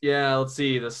 Yeah, let's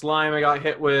see. The slime I got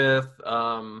hit with.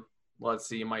 Let's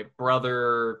see. My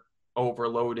brother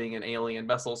overloading an alien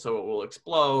vessel so it will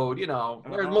explode. You know,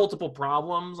 there's multiple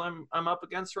problems I'm up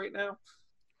against right now.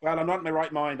 Well, I'm not in my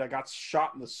right mind. I got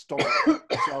shot in the stomach.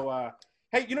 So,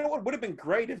 hey, you know what would have been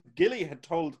great if Gilly had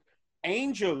told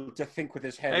Angel to think with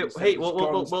his head. Hey, well,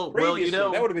 you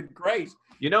know, that would have been great.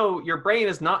 You know, your brain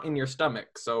is not in your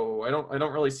stomach, so I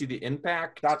don't really see the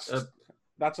impact. That's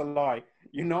a lie.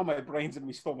 You know, my brain's in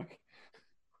my stomach.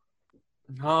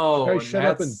 No, All right,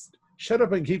 and shut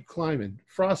up and keep climbing.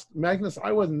 Frost, Magnus,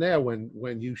 I wasn't there when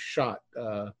you shot.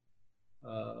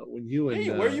 When you and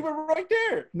Hey, where you were right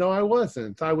there. No, I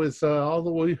wasn't. I was all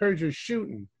the way. We heard you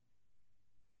shooting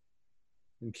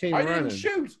and came I running. didn't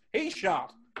shoot. He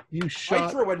shot. You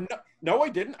shot. No, I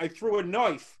didn't. I threw a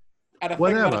knife at a thing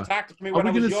Whatever. that attacked me Are when we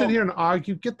I was going to sit young. here and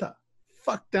argue? Get the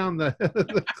fuck down the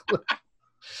cliff.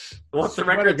 Well, the Swear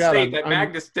to record God, state that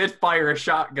Magnus did fire a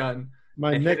shotgun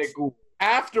My and hit next, a ghoul.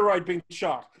 After I'd been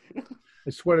shot. I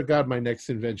swear to God, my next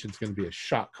invention is going to be a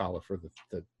shot collar for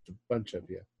the bunch of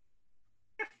you.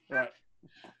 Right.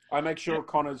 I make sure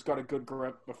Connor's got a good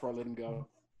grip before I let him go.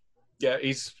 Yeah,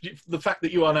 the fact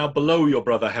that you are now below your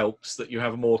brother helps that you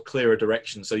have a more clearer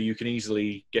direction, so you can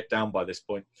easily get down by this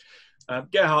point.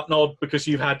 Gerhardt nod because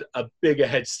you've had a bigger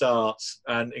head start,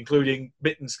 and including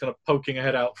Mittens kind of poking a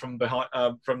head out from behind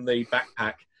from the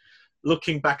backpack,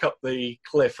 looking back up the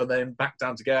cliff and then back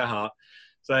down to Gerhardt,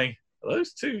 saying, "Are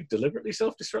those two deliberately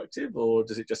self-destructive, or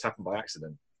does it just happen by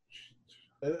accident?"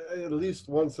 At least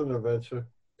once an adventure.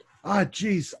 Ah,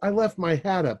 jeez, I left my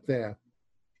hat up there.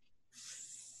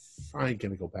 I ain't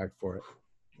going to go back for it.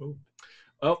 Ooh.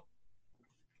 Well,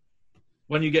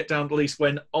 when you get down, at least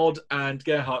when Odd and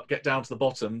Gerhardt get down to the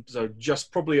bottom, so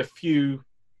just probably a few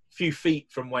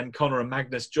feet from when Connor and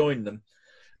Magnus join them,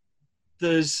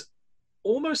 there's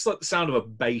almost like the sound of a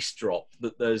bass drop,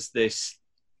 that there's this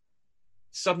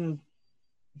sudden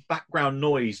background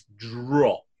noise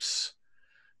drops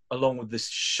along with this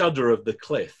shudder of the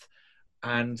cliff,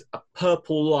 and a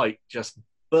purple light just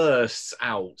bursts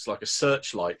out like a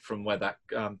searchlight from where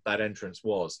that entrance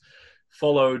was,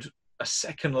 followed a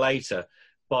second later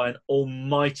by an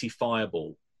almighty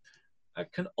fireball.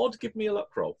 Can Odd give me a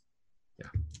luck roll? Yeah.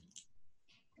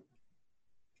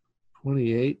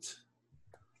 28.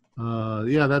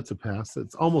 Yeah, that's a pass.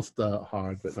 It's almost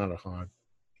hard, but not a hard.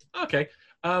 Okay.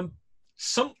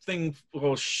 Something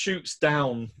shoots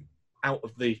down out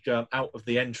of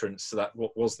the entrance to that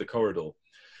what was the corridor.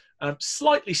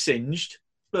 Slightly singed,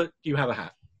 but you have a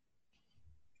hat.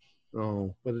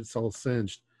 Oh, but it's all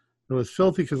singed. It was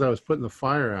filthy because I was putting the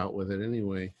fire out with it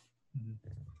anyway.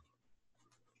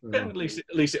 At least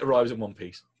it arrives in one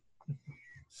piece.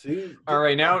 See? All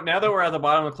right, now that we're at the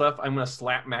bottom of the cliff, I'm going to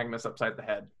slap Magnus upside the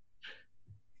head.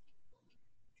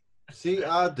 See,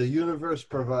 the universe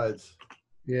provides.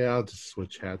 Yeah, I'll just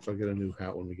switch hats. I'll get a new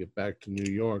hat when we get back to New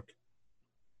York.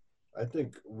 I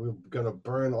think we're going to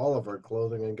burn all of our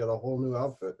clothing and get a whole new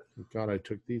outfit. Thank God I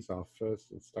took these off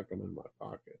first and stuck them in my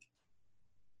pocket.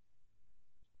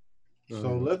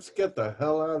 So let's get the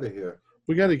hell out of here.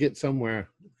 We got to get somewhere.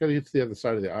 We got to get to the other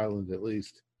side of the island at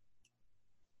least.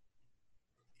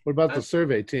 What about the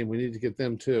survey team? We need to get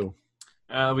them too.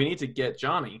 We need to get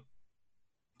Johnny.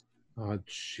 Oh,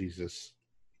 Jesus.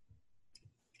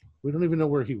 We don't even know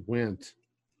where he went.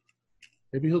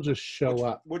 Maybe he'll just show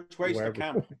up. Which way's wherever. the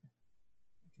camp?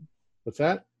 What's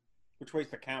that? Which way's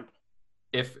the camp?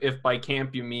 If by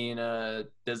camp you mean a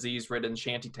disease-ridden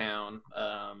shantytown.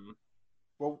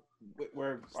 Well,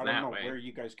 where I don't know where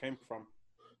you guys came from.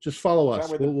 Just follow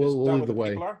us. We'll lead the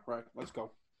way. Right, let's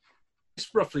go. It's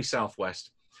roughly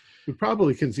southwest. We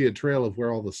probably can see a trail of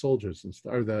where all the soldiers and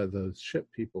or the ship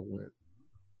people went.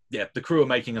 Yeah, the crew are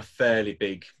making a fairly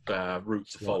big route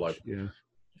to follow. Yeah.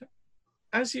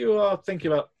 As you are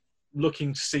thinking about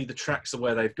looking to see the tracks of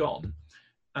where they've gone,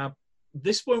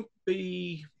 this won't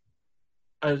be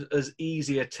as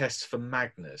easy a test for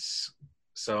Magnus.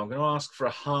 So I'm going to ask for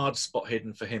a hard spot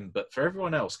hidden for him. But for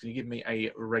everyone else, can you give me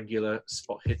a regular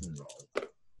spot hidden roll?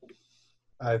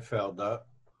 I failed that.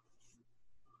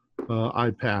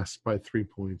 I passed by 3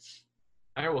 points.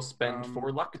 I will spend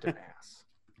 4 luck to pass.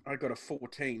 I got a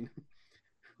 14,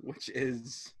 which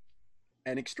is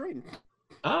an extreme.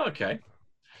 Oh, okay.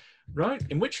 Right.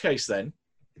 In which case, then,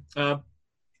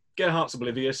 Gerhardt's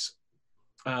oblivious.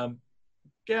 Odd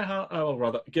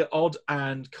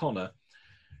and Connor.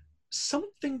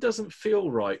 Something doesn't feel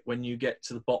right when you get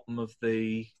to the bottom of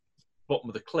the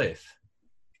cliff.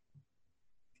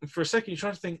 And for a second, you're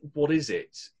trying to think, what is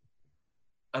it?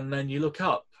 And then you look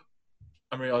up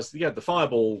and realise, yeah, the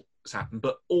fireball has happened,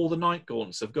 but all the night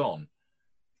gaunts have gone.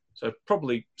 So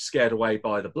probably scared away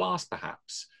by the blast,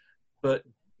 perhaps. But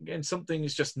again, something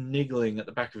is just niggling at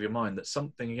the back of your mind that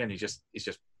something again is just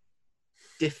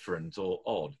different or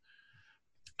odd.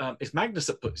 It's Magnus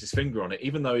that puts his finger on it,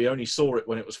 even though he only saw it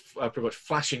when it was pretty much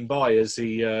flashing by as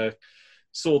he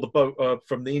saw the boat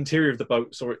from the interior of the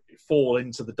boat, saw it fall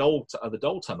into the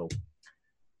dole tunnel.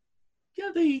 Yeah,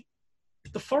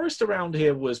 the forest around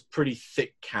here was pretty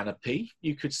thick canopy.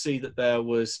 You could see that there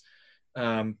was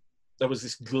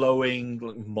this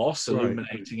glowing moss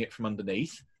illuminating it from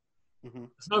underneath.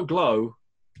 There's no glow,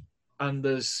 and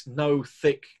there's no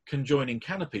thick conjoining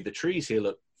canopy. The trees here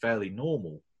look fairly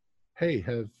normal. Hey,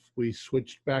 have we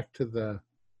switched back to the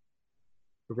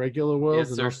regular world?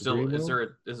 Is there still is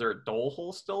there a dole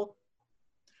hole still?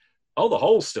 Oh, the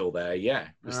hole's still there, yeah.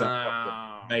 Because that's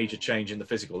not the major change in the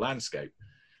physical landscape.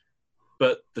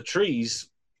 But the trees,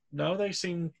 no, they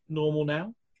seem normal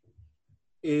now.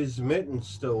 Is Mittens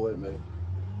still with me?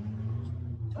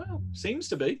 Well, seems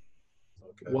to be.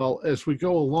 Okay. Well, as we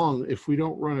go along, if we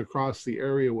don't run across the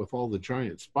area with all the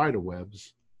giant spider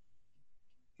webs,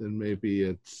 then maybe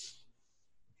it's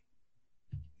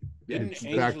Didn't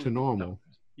back Angel- to normal.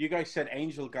 You guys said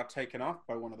Angel got taken off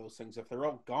by one of those things. If they're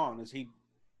all gone, is he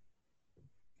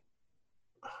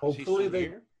Hopefully still they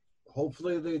here?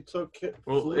 hopefully they took it,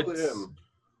 Well, flew him.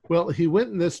 Well, he went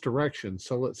in this direction,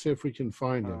 so let's see if we can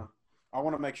find him. I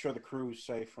want to make sure the crew's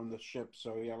safe from the ship,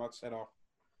 so yeah, let's head off.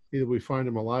 Either we find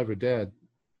him alive or dead.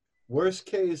 Worst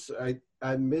case,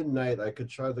 at midnight I could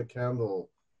try the candle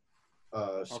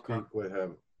speak with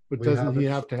him. But We doesn't he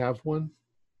haven't- have to have one?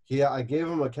 Yeah, I gave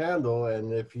him a candle,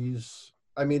 and if he's,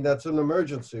 I mean, that's an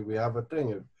emergency. We have a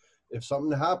thing. If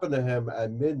something happened to him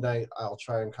at midnight, I'll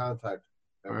try and contact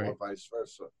him, All right. or vice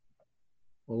versa.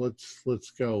 Well,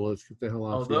 let's go. Let's get the hell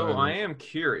off. Although the I island. am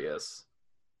curious,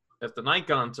 if the night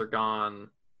guns are gone,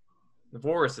 the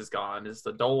Vorus is gone, is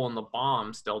the dole and the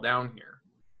bomb still down here?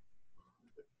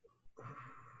 Do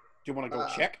you want to go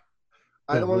check?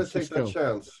 I don't want let's to take just that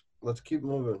go. chance. Let's keep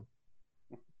moving.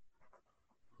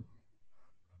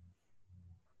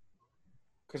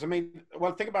 Because I mean,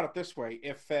 well, think about it this way: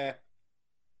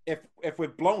 if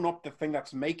we've blown up the thing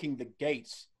that's making the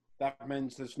gates, that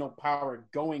means there's no power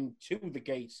going to the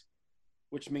gates,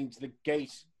 which means the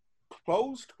gate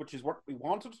closed, which is what we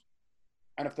wanted.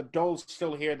 And if the dole's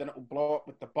still here, then it will blow up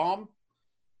with the bomb.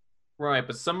 Right,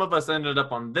 but some of us ended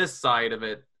up on this side of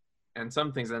it, and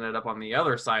some things ended up on the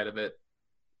other side of it.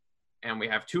 And we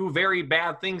have two very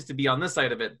bad things to be on this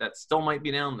side of it that still might be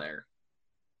down there.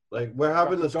 Like, we're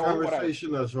having But this don't worry.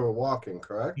 conversation as we're walking,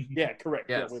 correct? Yeah, correct.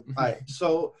 Yes. Yeah, All right.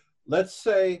 So let's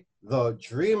say the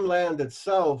dreamland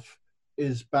itself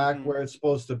is back Mhm. where it's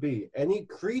supposed to be. Any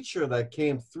creature that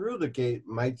came through the gate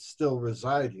might still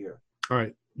reside here. All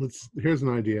right. Here's an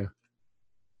idea.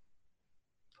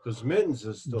 Because Mittens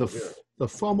is still here. The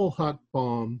Fummel Hut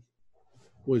bomb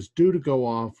was due to go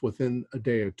off within a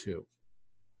day or two,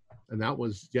 and that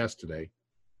was yesterday.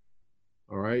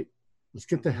 All right. Let's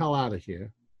get the hell out of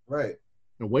here Right.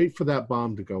 and wait for that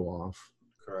bomb to go off,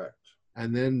 Correct.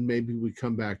 and then maybe we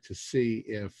come back to see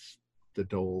if the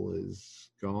dole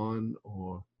is gone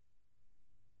or.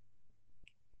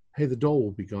 Hey, the dole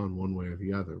will be gone one way or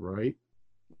the other, right?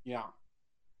 yeah.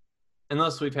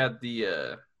 Unless we've had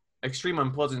the extreme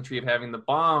unpleasantry of having the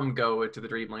bomb go into the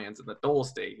Dreamlands and the dole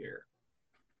stay here.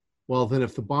 Well, then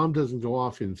if the bomb doesn't go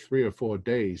off in 3 or 4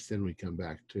 days, then we come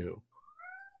back too.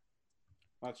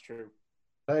 That's true.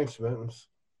 Thanks, Mittens.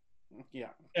 Yeah.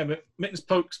 Yeah, Mittens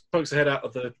pokes a head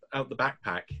out the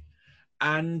backpack,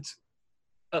 and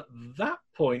at that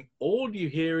point, all you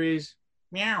hear is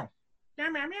meow, meow,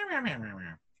 meow, meow, meow, meow, meow,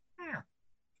 meow. Meow.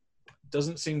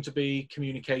 Doesn't seem to be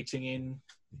communicating in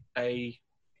a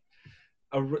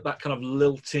that kind of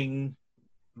lilting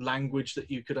language that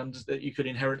you could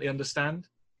inherently understand.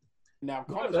 Now,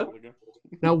 No, Connor's no. probably good.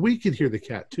 Now we could hear the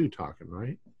cat too talking,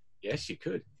 right? Yes, you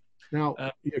could. Now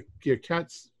your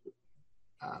cat's.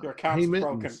 Your cat's hey,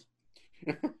 broken.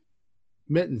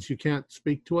 Mittens, you can't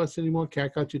speak to us anymore.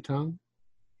 Cat got your tongue.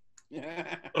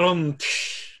 Yeah.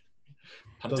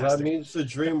 So that Fantastic. means the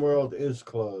dream world is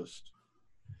closed.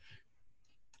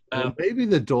 Well, maybe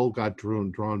the dole got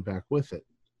drawn back with it.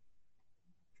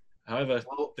 However,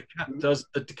 Well,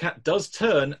 the cat does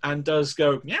turn and does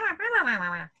go meow, meow, meow,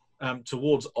 meow, meow,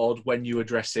 towards Odd when you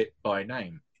address it by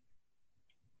name.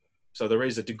 So there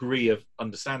is a degree of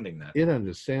understanding there. It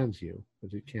understands you,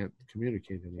 but it can't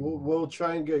communicate anymore. we'll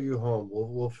try and get you home.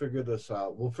 We'll figure this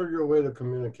out. We'll figure a way to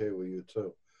communicate with you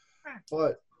too.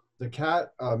 But the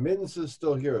cat, Mittens is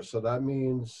still here, so that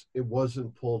means it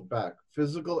wasn't pulled back.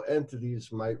 Physical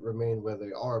entities might remain where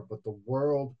they are, but the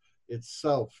world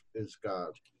itself is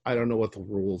gone. I don't know what the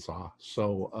rules are,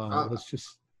 so let's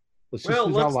just Well,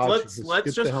 use our logic. let's get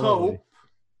the just hell out of hope here.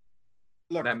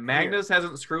 Look, that here. Magnus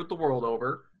hasn't screwed the world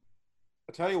over.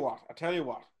 I tell you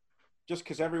what. Just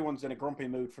because everyone's in a grumpy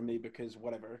mood for me because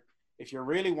whatever. If you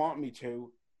really want me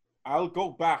to, I'll go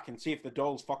back and see if the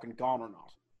doll's fucking gone or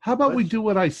not. How about we Let's- do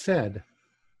what I said?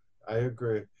 I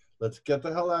agree. Let's get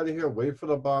the hell out of here. Wait for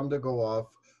the bomb to go off.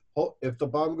 If the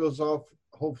bomb goes off,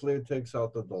 hopefully it takes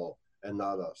out the doll and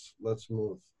not us. Let's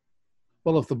move.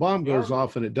 Well, if the bomb goes Yeah.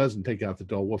 off and it doesn't take out the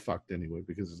doll, we're fucked anyway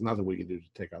because there's nothing we can do to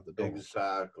take out the doll.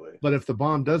 Exactly. But if the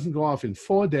bomb doesn't go off in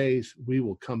 4 days, we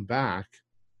will come back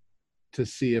to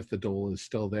see if the doll is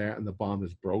still there and the bomb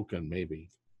is broken,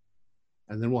 maybe.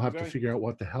 And then we'll have to figure out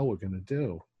what the hell we're going to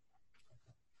do.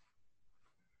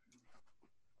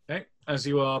 Okay. As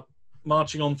you are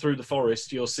marching on through the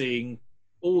forest, you're seeing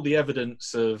all the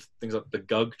evidence of things like the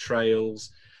gug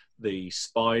trails, the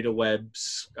spider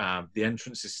webs, the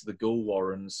entrances to the ghoul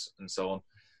warrens, and so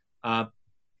on.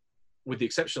 With the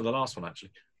exception of the last one,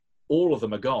 actually, all of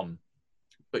them are gone.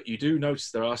 But you do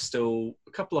notice there are still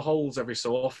a couple of holes every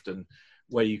so often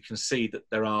where you can see that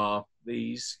there are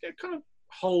these kind of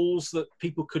holes that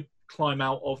people could climb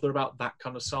out of. They're about that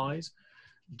kind of size,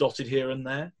 dotted here and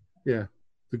there. Yeah,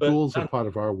 the ghouls are part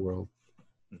of our world.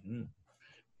 Mm-hmm.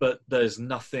 But there's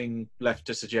nothing left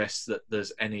to suggest that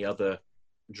there's any other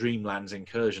Dreamlands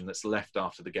incursion that's left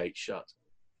after the gate shut.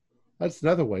 That's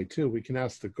another way, too. We can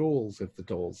ask the ghouls if the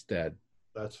doll's dead.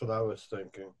 That's what I was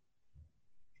thinking.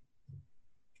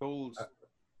 Ghouls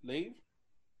leave?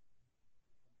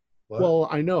 What? Well,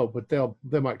 I know, but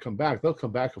they might come back. They'll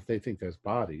come back if they think there's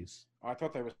bodies. I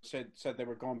thought they said they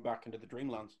were going back into the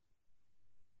Dreamlands.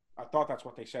 I thought that's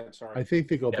what they said. Sorry. I think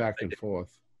they go back and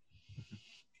forth.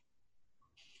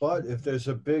 But if there's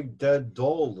a big dead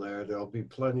doll there, there'll be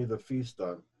plenty to feast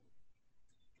on.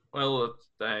 Well,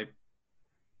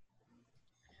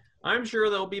 I'm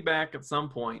sure they'll be back at some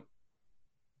point.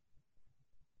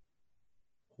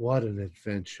 What an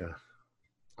adventure.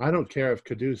 I don't care if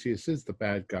Caduceus is the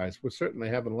bad guys. We're certainly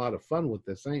having a lot of fun with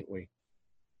this, ain't we?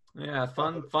 Yeah,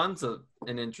 fun's an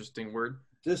interesting word.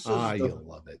 This is you'll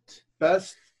love it.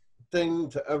 best thing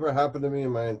to ever happen to me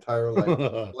in my entire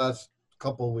life. Last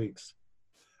couple weeks.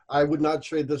 I would not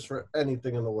trade this for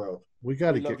anything in the world. We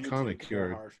got to We love get you Connor too,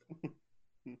 cured. Harsh.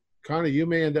 Connor, you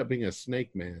may end up being a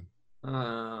snake man.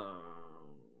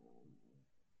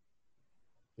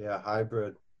 Yeah,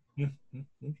 hybrid.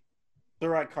 All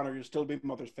right, Connor, you'll still be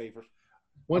mother's favorite.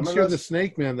 Once you're the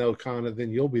snake man, though, Connor,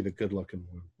 then you'll be the good-looking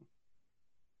one.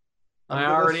 I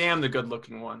already am the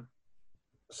good-looking one.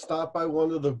 Stop by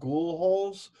one of the ghoul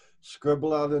holes,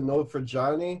 scribble out a note for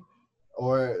Johnny,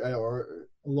 or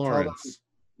Lawrence,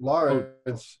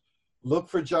 look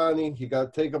for Johnny. He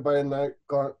got taken by a night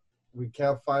guard. We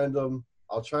can't find him.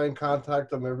 I'll try and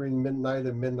contact him every midnight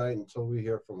until we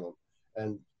hear from him,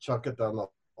 and chuck it down the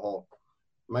hole.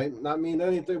 Might not mean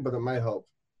anything, but it might help.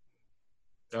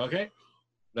 Okay.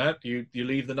 That you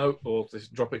leave the note or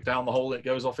just drop it down the hole, it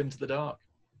goes off into the dark.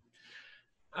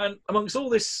 And amongst all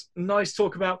this nice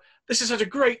talk about this is such a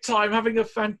great time, having a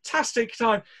fantastic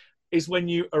time, is when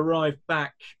you arrive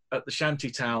back at the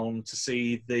shantytown to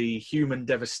see the human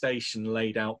devastation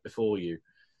laid out before you,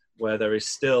 where there is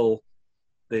still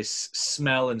this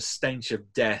smell and stench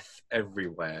of death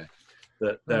everywhere.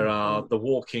 That there are the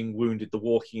walking wounded, the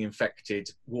walking infected,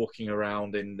 walking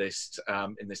around in this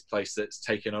place that's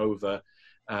taken over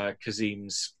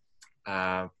Kazim's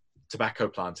tobacco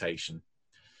plantation.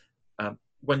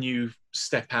 When you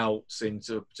step out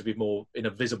to be more in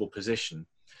a visible position,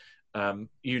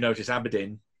 you notice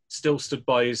Aberdeen still stood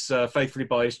by faithfully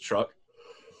by his truck,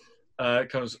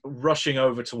 comes rushing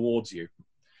over towards you.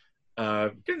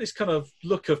 Getting this kind of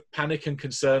look of panic and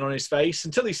concern on his face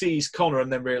until he sees Connor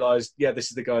and then realised, yeah, this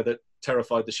is the guy that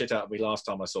terrified the shit out of me last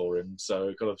time I saw him.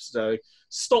 So kind of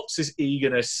stops his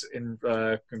eagerness in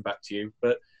coming back to you.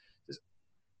 But,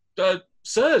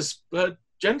 sirs,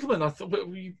 gentlemen, I thought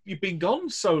you've been gone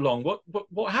so long.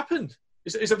 What happened?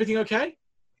 Is everything okay?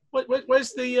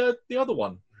 Where's the other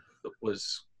one that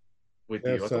was with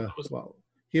you? Well,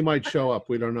 he might show up.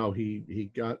 We don't know. He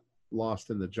got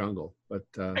lost in the jungle, but.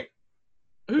 Hey.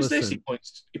 Who's this? He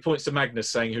points to Magnus,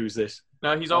 saying, "Who's this?"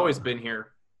 No, he's always been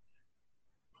here.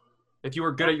 If you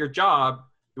were good at your job,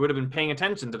 you would have been paying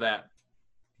attention to that.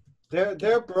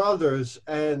 They're brothers,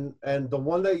 and the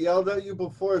one that yelled at you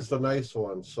before is the nice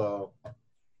one. So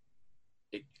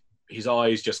his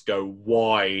eyes just go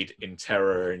wide in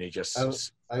terror, and he just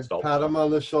I pat him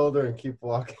on the shoulder and keep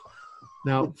walking.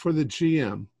 Now, for the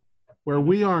GM, where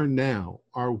we are now,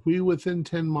 are we within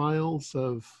 10 miles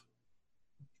of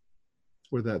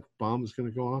where that bomb is going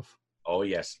to go off? Oh,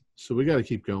 yes. So we got to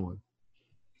keep going.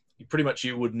 Pretty much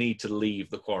you would need to leave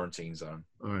the quarantine zone.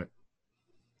 All right.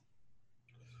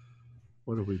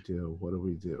 What do we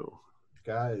do?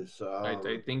 Guys. I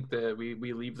think that we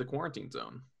leave the quarantine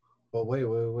zone. But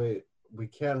wait. We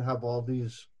can't have all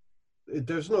these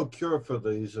There's no cure for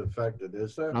these infected,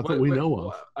 is there? Not that we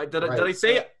know of. Did I Right.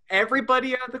 say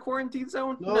everybody out of the quarantine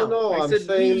zone? No, I I'm said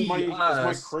saying- we, Is my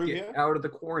us, crew get here? out of the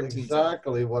quarantine zone.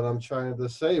 Exactly what I'm trying to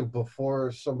say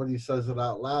before somebody says it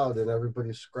out loud and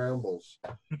everybody scrambles.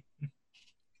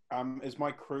 Is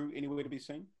my crew anywhere to be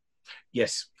seen?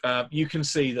 Yes, you can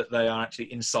see that they are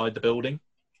actually inside the building.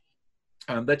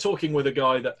 They're talking with a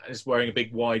guy that is wearing a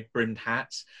big wide-brimmed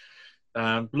hat.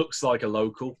 Looks like a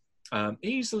local.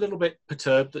 He's a little bit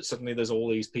perturbed that suddenly there's all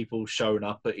these people showing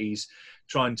up, but he's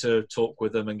trying to talk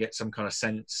with them and get some kind of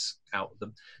sense out of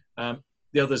them.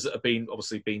 The others that have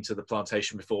obviously been to the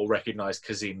plantation before recognize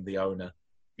Kazim, the owner.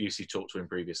 Used to talk to him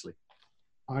previously.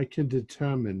 I can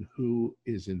determine who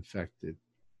is infected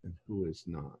and who is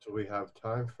not. Do we have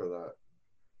time for that?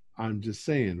 I'm just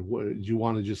saying, do you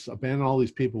want to just abandon all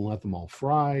these people and let them all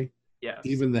fry? Yes.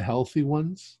 Even the healthy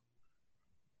ones?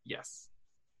 Yes.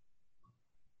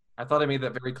 I thought I made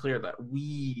that very clear that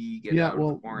we get out of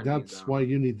the quarantine that's zone. why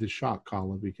you need the shot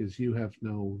collar, because you have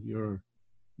you're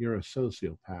a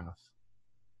sociopath.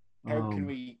 How can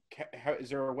we? How is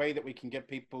there a way that we can get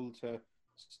people to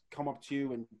come up to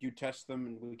you and you test them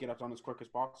and we get it done as quick as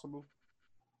possible?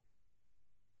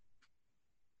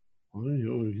 Well,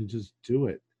 you can just do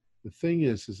it. The thing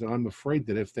is that I'm afraid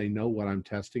that if they know what I'm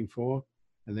testing for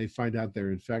and they find out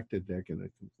they're infected, they're going to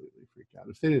completely freak out.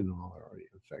 If they didn't know they're already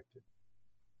infected.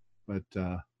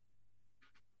 But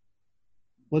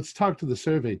let's talk to the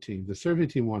survey team. The survey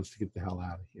team wants to get the hell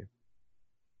out of here.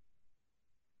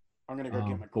 I'm gonna go get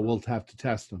my But crew. we'll have to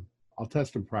test them. I'll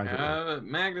test them privately.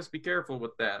 Magnus, be careful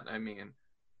with that. I mean,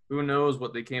 who knows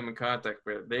what they came in contact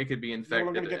with? They could be I'm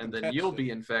infected, gonna get and them then you'll tested.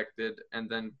 be infected, and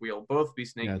then we'll both be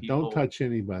snake Yeah, people. don't touch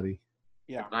anybody.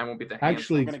 Yeah, I won't be the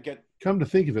Actually, I'm gonna get. come to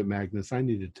think of it, Magnus, I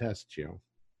need to test you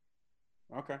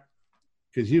Okay.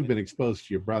 because you've been exposed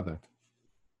to your brother.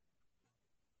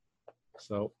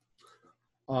 So,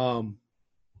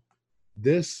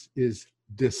 this is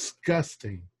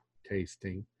disgusting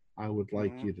tasting. I would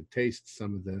like you to taste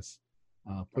some of this.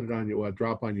 Put it on your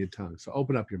drop on your tongue. So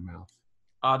open up your mouth.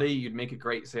 Adi, you'd make a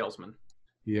great salesman.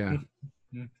 Yeah.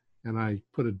 And I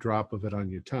put a drop of it on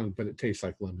your tongue, but it tastes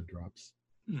like lemon drops.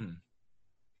 Lemon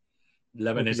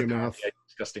Open is your a mouth.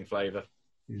 disgusting flavour.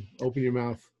 Yeah. Open your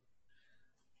mouth.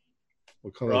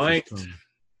 What color Right. is his tongue?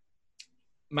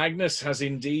 Magnus has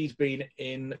indeed been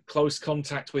in close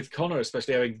contact with Connor,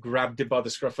 especially having grabbed him by the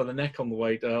scruff of the neck on the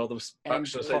way, the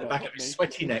back of his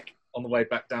sweaty neck on the way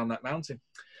back down that mountain.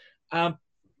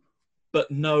 But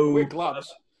no, Wear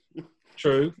gloves.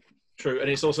 True, and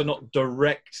it's also not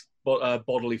direct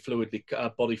body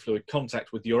fluid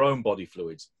contact with your own body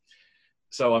fluids.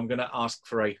 So I'm going to ask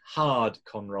for a hard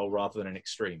con roll rather than an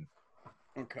extreme.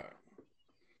 Okay.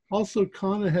 Also,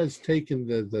 Connor has taken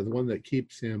the one that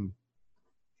keeps him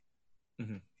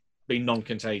being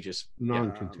non-contagious.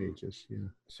 non-contagious. Yeah.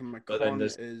 So my But then con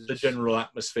there's is the general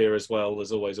atmosphere as well.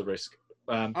 There's always a risk.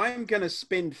 I'm gonna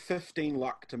spend 15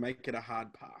 luck to make it a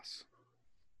hard pass.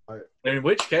 In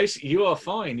which case, you are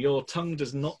fine. Your tongue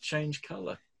does not change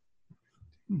colour.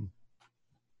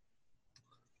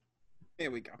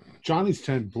 There we go. Johnny's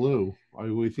turned blue.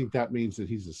 We think that means that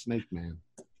he's a snake man.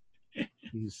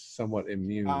 He's somewhat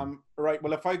immune. Right.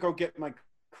 Well, if I go get my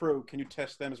crew, can you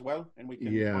test them as well, and we can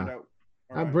find out.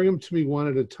 All right. Bring them to me one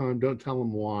at a time. Don't tell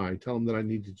them why. Tell them that I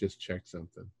need to just check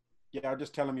something. Yeah, I'll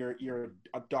just tell them you're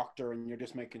a doctor and you're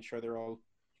just making sure they're all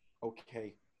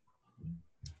okay.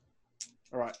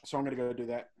 All right, so I'm going to go do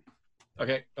that.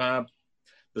 Okay.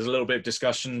 There's a little bit of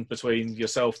discussion between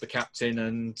yourself, the captain,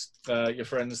 and your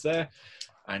friends there,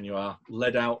 and you are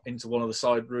led out into one of the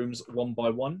side rooms one by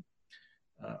one.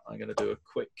 I'm going to do a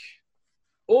quick.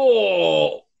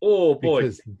 Oh boy!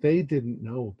 Because they didn't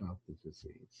know about the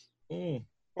disease.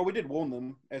 Well, we did warn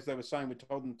them, as they were saying. We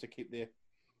told them to keep their,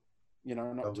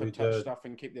 not to touch stuff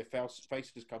and keep their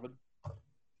faces covered.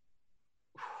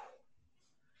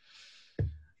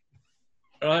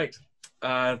 Right.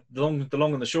 The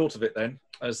long and the short of it, then,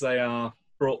 as they are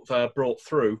brought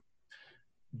through,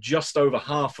 just over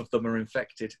half of them are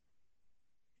infected.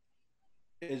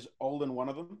 Is Olin one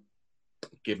of them?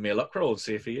 Give me a luck roll and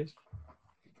see if he is.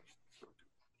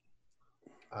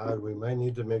 We might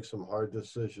need to make some hard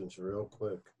decisions real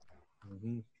quick.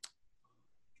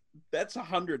 That's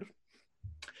 100.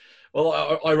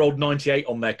 Well, I rolled 98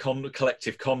 on their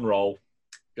collective con roll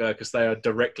because they are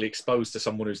directly exposed to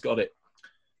someone who's got it.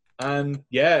 And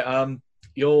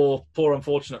your poor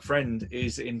unfortunate friend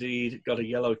is indeed got a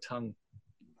yellow tongue.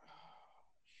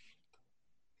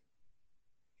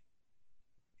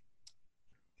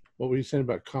 What were you saying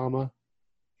about comma?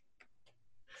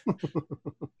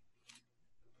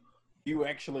 You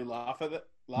actually laugh at it?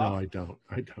 No, I don't.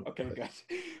 I don't. Okay, but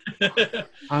guys.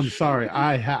 I'm sorry.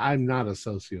 I'm not a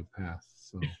sociopath.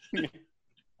 So,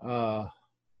 what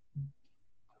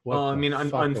Well, I the mean, fuck are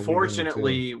we gonna do?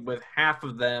 unfortunately, with half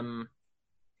of them,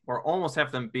 or almost half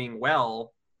of them being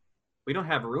well, we don't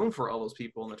have room for all those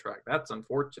people in the truck. That's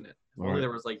unfortunate. If All only right.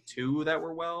 there was like 2 that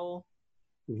were well,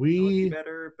 that would be We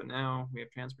better. But now we have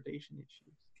transportation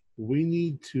issues. we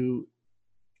need to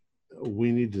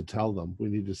tell them. We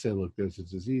need to say, look, there's a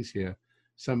disease here.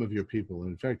 Some of your people are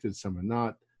infected, some are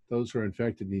not. Those who are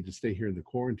infected need to stay here in the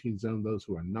quarantine zone. Those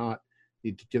who are not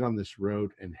need to get on this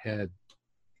road and head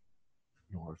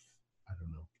north. I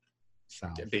don't know,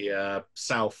 south. It'd be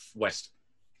southwest.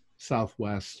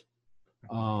 Southwest,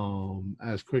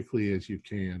 as quickly as you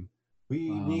can. We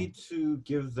need to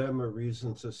give them a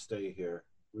reason to stay here.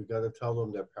 We got to tell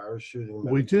them they're parachuting.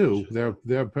 We do.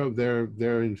 medication.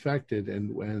 They're infected,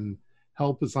 and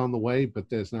help is on the way, but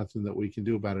there's nothing that we can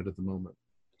do about it at the moment.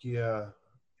 Yeah.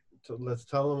 So let's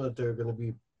tell them that they're going to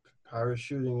be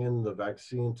parachuting in the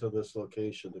vaccine to this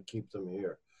location to keep them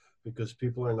here, because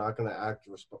people are not going to act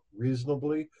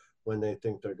reasonably when they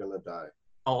think they're going to die.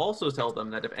 I'll also tell them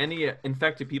that if any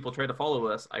infected people try to follow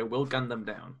us, I will gun them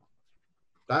down.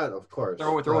 That, of course.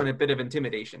 Throw in a bit of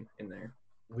intimidation in there.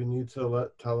 We need to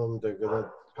tell them they're going to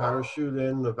parachute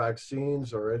in the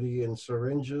vaccines already in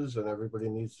syringes, and everybody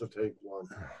needs to take one.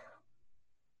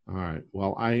 All right.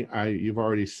 Well, you've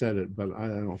already said it, but I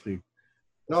don't think.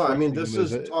 No, I mean, this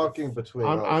is talking between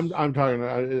us. I'm talking.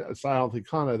 So I don't think,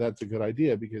 Connor, that's a good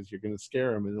idea, because you're going to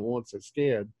scare them, and then once they're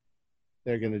scared,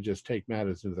 they're going to just take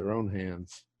matters into their own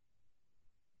hands.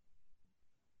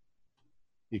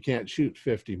 You can't shoot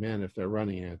 50 men if they're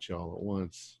running at you all at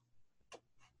once.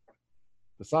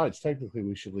 Besides, technically,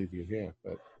 we should leave you here,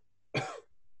 but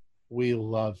we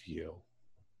love you.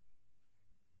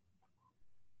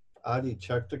 Adi,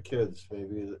 check the kids.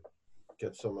 Maybe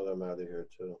get some of them out of here,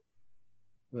 too.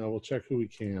 No, we'll check who we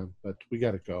can, but we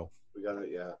got to go. We got it,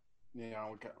 yeah. Yeah,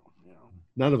 we got.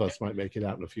 None of us might make it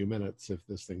out in a few minutes if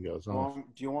this thing goes off.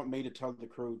 Do you want me to tell the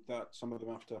crew that some of them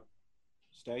have to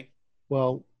stay?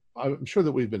 Well, I'm sure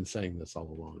that we've been saying this all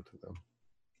along to them.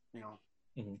 You know,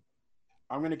 Mhm.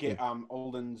 I'm going to get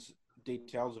Olden's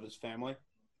details of his family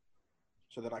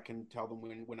so that I can tell them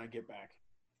when I get back.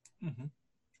 Mm-hmm.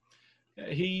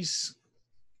 He's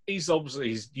obviously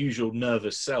his usual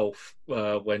nervous self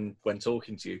when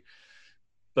talking to you,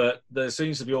 but there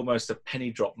seems to be almost a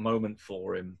penny drop moment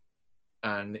for him,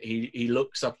 and he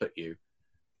looks up at you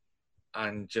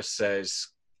and just says,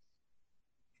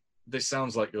 "This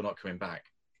sounds like you're not coming back."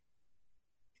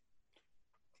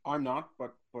 I'm not,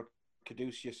 but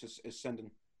Caduceus is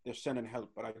sending. They're sending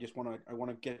help, but I want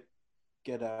to get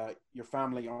your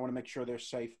family. I want to make sure they're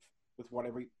safe with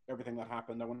everything that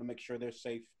happened. I want to make sure they're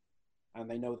safe, and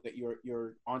they know that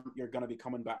you're going to be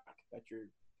coming back. That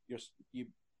you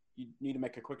need to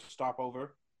make a quick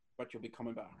stopover, but you'll be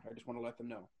coming back. I just want to let them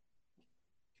know.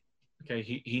 Okay,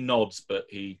 he nods, but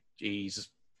he's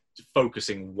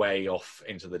focusing way off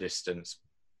into the distance,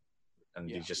 and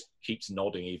he just keeps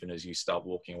nodding even as you start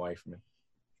walking away from him.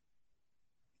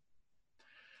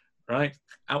 Right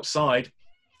outside,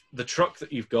 the truck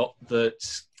that you've got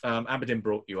that Aberdeen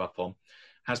brought you up on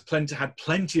had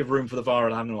plenty of room for the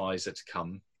viral analyzer to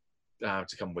come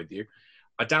with you.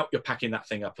 I doubt you're packing that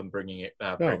thing up and bringing it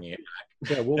back.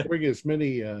 Yeah, we'll bring as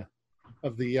many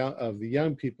of the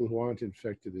young people who aren't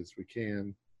infected as we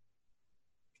can.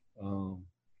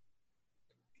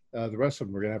 The rest of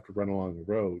them are going to have to run along the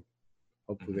road.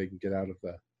 Hopefully, they can get out of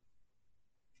the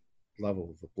level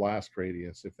of the blast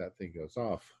radius if that thing goes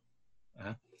off.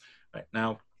 Right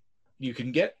now, you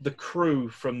can get the crew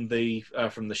from the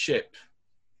ship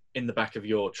in the back of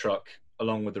your truck,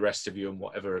 along with the rest of you and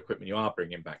whatever equipment you are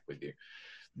bringing back with you.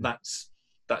 That's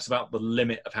about the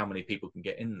limit of how many people can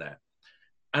get in there.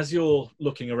 As you're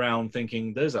looking around,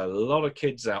 thinking there's a lot of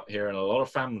kids out here and a lot of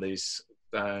families,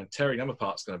 tearing them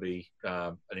apart's going to be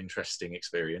an interesting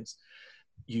experience.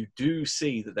 You do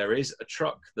see that there is a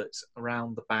truck that's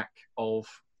around the back of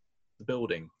the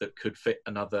building that could fit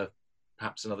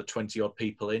perhaps another 20 odd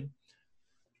people in.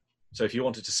 So if you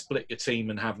wanted to split your team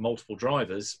and have multiple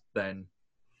drivers, then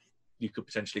you could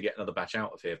potentially get another batch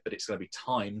out of here, but it's going to be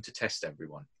time to test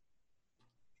everyone.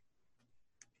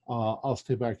 I'll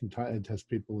stay back and test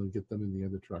people and get them in the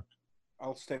other truck.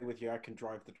 I'll stay with you. I can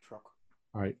drive the truck.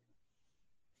 All right.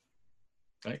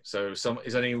 Right. So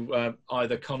is any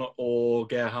either Connor or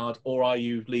Gerhard, or are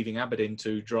you leaving Aberdeen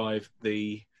to drive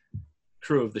the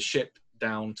crew of the ship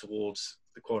down towards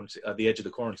the edge of the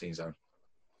quarantine zone?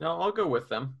 No, I'll go with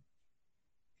them.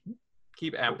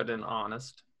 Keep Aberdeen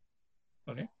honest.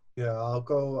 Okay. Yeah, I'll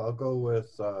go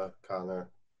with Connor.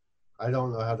 I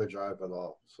don't know how to drive at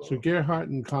all. So Gerhardt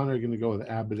and Connor are going to go with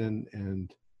Abaddon,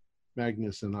 and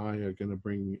Magnus and I are going to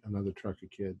bring another truck of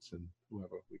kids and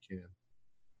whoever we can.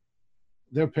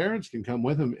 Their parents can come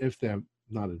with them if they're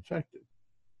not infected,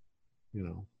 you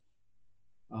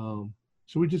know.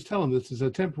 So we just tell them this is a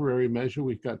temporary measure.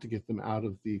 We've got to get them out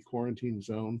of the quarantine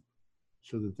zone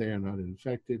so that they are not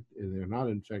infected. If they're not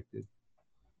infected,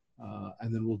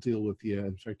 and then we'll deal with the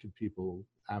infected people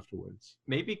afterwards.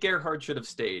 Maybe Gerhard should have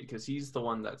stayed because he's the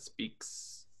one that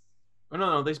speaks. Oh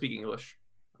no, they speak English,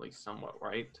 at least somewhat,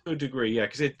 right? To a degree, yeah,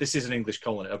 because this is an English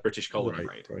colony, a British colony,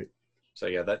 Right. So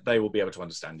yeah, that they will be able to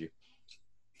understand you.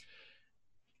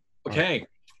 Okay,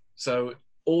 so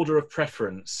order of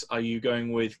preference: are you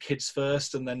going with kids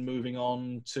first and then moving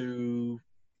on to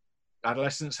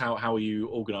adolescents? How are you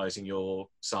organising your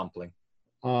sampling?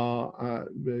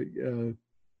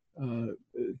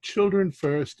 Children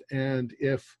first, and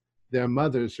if their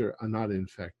mothers are not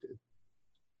infected,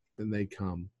 then they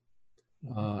come,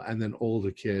 and then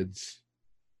older kids.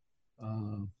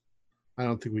 I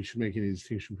don't think we should make any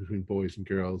distinction between boys and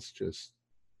girls, just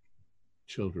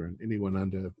children. Anyone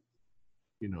under,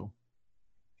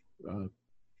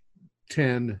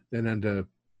 10, then under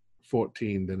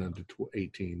 14, then under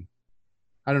 18.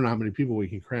 I don't know how many people we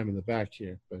can cram in the back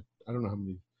here, but I don't know how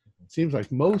many. It seems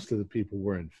like most of the people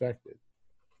were infected.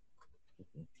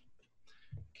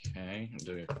 Okay, I'll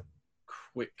do a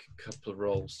quick couple of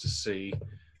rolls to see what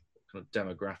kind of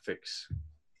demographics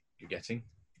you're getting.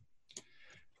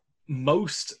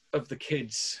 Most of the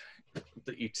kids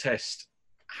that you test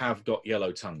have got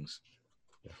yellow tongues.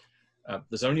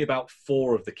 There's only about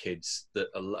 4 of the kids that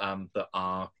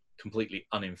are completely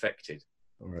uninfected.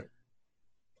 All right.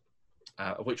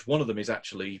 Of which one of them is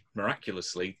actually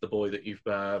miraculously the boy that you've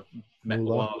met a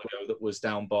while ago that was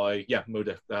down by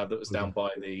Muda, that was down by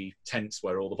the tents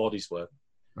where all the bodies were.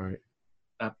 All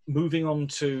right. Moving on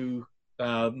to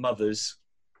mothers,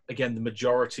 again, the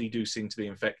majority do seem to be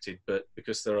infected, but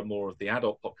because there are more of the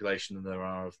adult population than there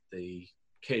are of the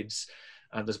kids,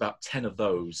 there's about 10 of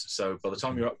those. So by the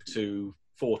time you're up to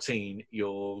 14,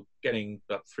 you're getting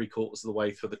about 3/4 of the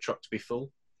way for the truck to be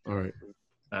full. All right.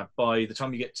 By the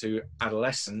time you get to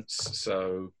adolescence,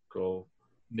 so or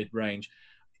mid-range,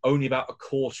 only about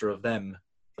 1/4 of them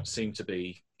seem to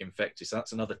be infected. So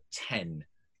that's another 10.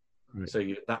 Right. So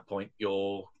at that point,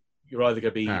 you're either going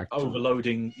to be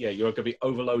overloading. Yeah, you're going to be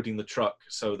overloading the truck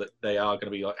so that they are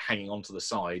going to be like hanging onto the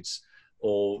sides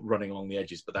or running along the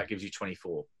edges. But that gives you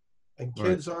 24. And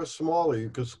kids are smaller. You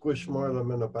could squish more of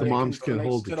them in a bag. The moms can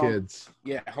hold the kids.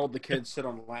 Hold the kids, sit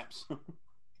on laps.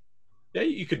 Yeah,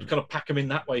 you could kind of pack them in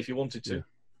that way if you wanted to.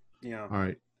 Yeah. All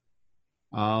right.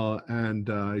 And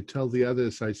I tell the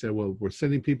others, I said, well, we're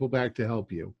sending people back to help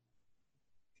you.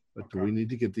 But do we need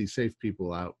to get these safe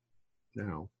people out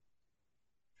now?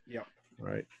 Yeah. All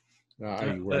right.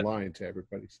 We're lying to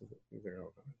everybody so that they're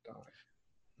all going to die.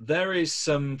 There is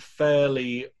some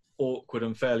fairly awkward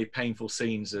and fairly painful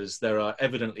scenes as there are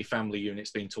evidently family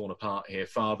units being torn apart here.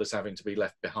 Fathers having to be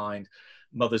left behind.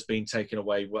 Mothers being taken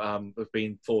away, have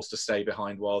been forced to stay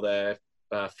behind while their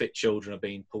fit children are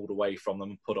being pulled away from them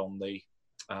and put on the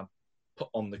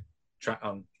tractor,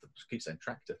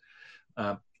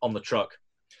 on the truck.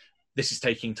 This is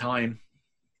taking time.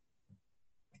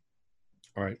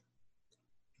 All right.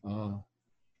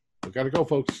 We got to go,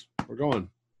 folks. We're going.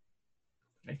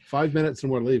 Okay. 5 minutes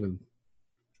and we're leaving.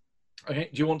 Okay.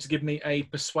 Do you want to give me a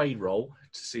persuade roll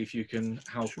to see if you can,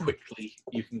 how quickly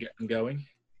you can get them going?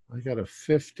 I got a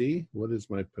 50. What is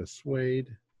my persuade?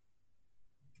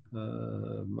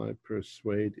 My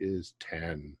persuade is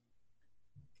 10.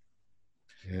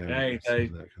 Yeah, okay,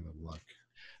 that kind of luck.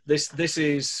 This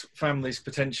is families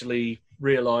potentially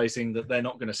realizing that they're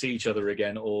not going to see each other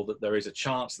again, or that there is a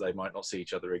chance they might not see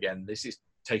each other again. This is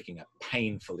taking a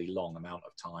painfully long amount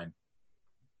of time.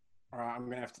 All right,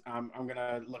 I'm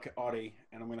gonna look at Audie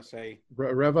and I'm gonna say,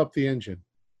 rev up the engine.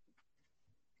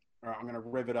 All right, I'm gonna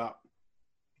rev it up.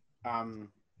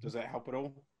 Does that help at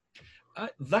all?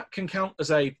 That can count as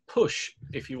a push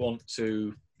if you want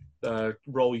to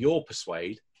roll your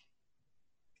persuade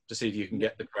to see if you can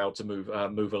get the crowd to move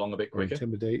along a bit quicker.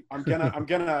 Intimidate. I'm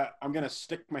gonna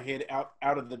stick my head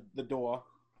out of the door,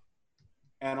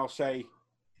 and I'll say,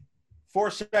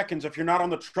 4 seconds. If you're not on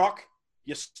the truck,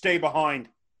 you stay behind.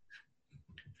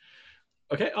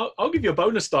 Okay, I'll give you a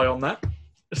bonus die on that.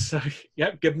 So,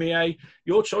 yeah, give me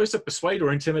your choice of persuade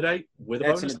or intimidate with a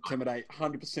bonus. That's an intimidate,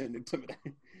 100% intimidate.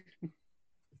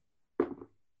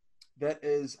 That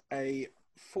is a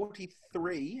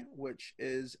 43, which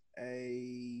is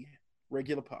a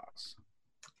regular pass.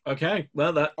 Okay,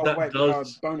 well that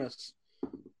does bonus.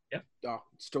 Oh,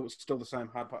 still the same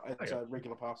hard pass. It's a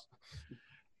regular pass.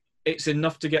 It's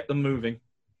enough to get them moving.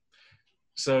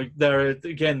 So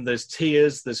there's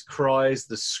tears, there's cries,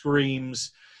 there's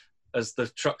screams as the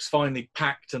truck's finally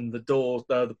packed and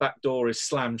the back door is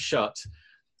slammed shut.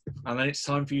 And then it's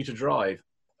time for you to drive.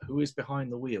 Who is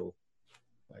behind the wheel?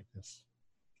 Like this.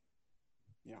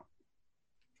 Yeah.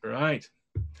 Right.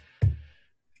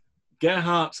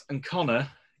 Gerhardt and Connor,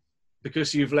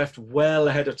 because you've left well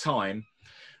ahead of time,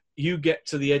 you get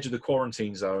to the edge of the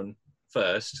quarantine zone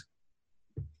first,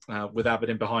 with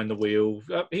Aberdeen behind the wheel.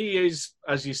 He is,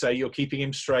 as you say, you're keeping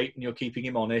him straight and you're keeping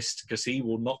him honest, because he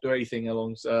will not do anything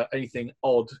anything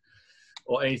odd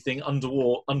or anything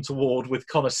untoward with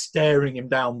Connor staring him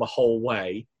down the whole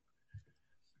way.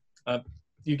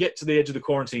 You get to the edge of the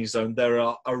quarantine zone. There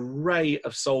are an array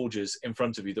of soldiers in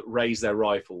front of you that raise their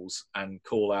rifles and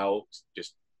call out,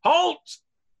 just, "Halt!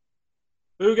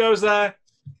 Who goes there?"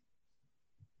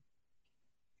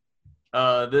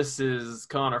 This is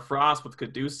Connor Frost with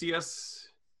Caduceus.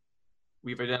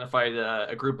 We've identified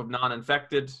a group of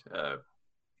non-infected.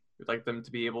 We'd like them to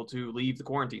be able to leave the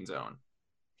quarantine zone.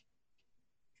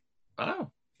 Oh,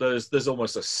 there's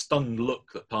almost a stunned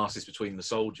look that passes between the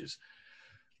soldiers.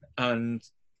 And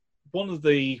one of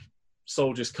the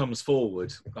soldiers comes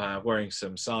forward wearing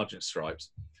some sergeant stripes,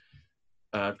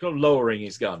 lowering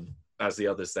his gun as the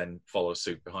others then follow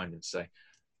suit behind him to say,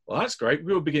 "Well, that's great.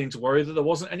 We were beginning to worry that there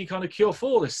wasn't any kind of cure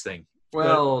for this thing."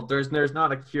 Well, there's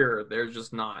not a cure. They're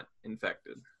just not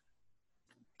infected.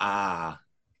 Well,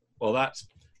 that's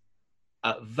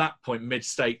at that point,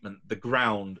 mid-statement, the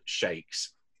ground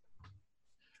shakes.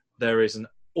 There is an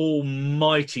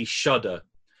almighty shudder,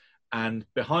 and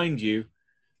behind you,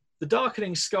 the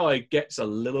darkening sky gets a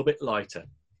little bit lighter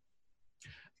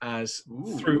as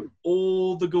through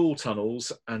all the ghoul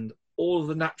tunnels and all of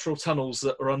the natural tunnels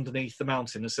that are underneath the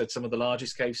mountain, as said, some of the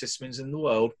largest cave systems in the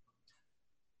world,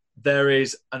 there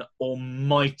is an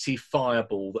almighty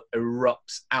fireball that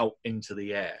erupts out into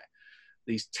the air.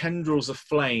 These tendrils of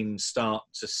flame start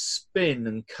to spin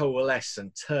and coalesce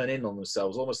and turn in on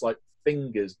themselves, almost like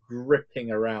fingers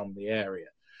gripping around the area.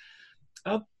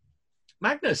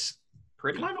 Magnus,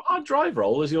 can I have a hard drive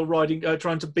roll as you're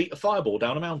trying to beat a fireball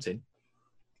down a mountain?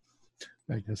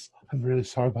 Magnus, I'm really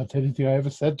sorry about anything I ever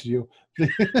said to you.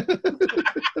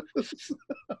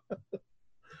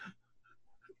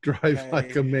 Drive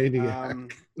like a maniac.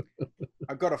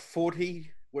 I've got a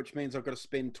 40, which means I've got to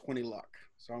spend 20 luck.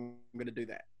 So I'm going to do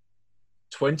that.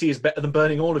 20 is better than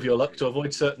burning all of your luck to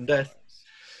avoid certain death.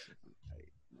 8,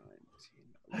 9,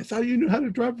 10, I thought you knew how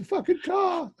to drive a fucking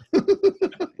car.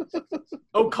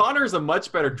 Oh, Connor's a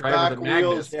much better driver than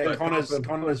Magnus. Yeah, but Connor's the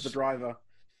driver.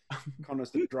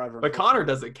 Connor's the driver. But Connor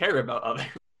doesn't care about others.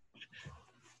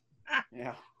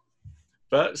 Yeah.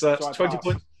 But so that's So I 20 pass.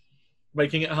 points,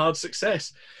 making it a hard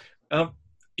success.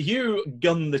 You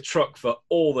gun the truck for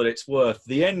all that it's worth.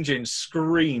 The engine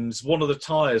screams. One of the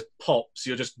tires pops.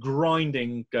 You're just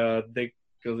grinding the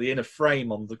inner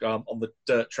frame on the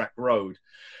dirt track road,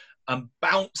 and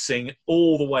bouncing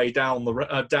all the way down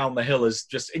the hill. As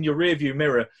just in your rearview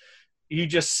mirror, you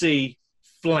just see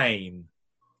flame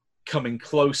coming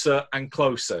closer and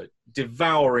closer,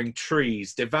 devouring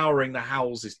trees, devouring the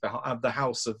houses behind the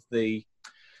house of the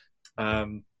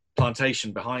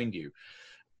plantation behind you.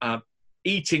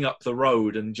 Eating up the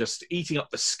road and just eating up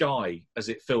the sky as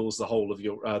it fills the whole of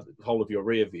your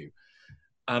rear view.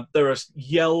 There are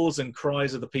yells and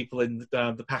cries of the people in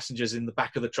the passengers in the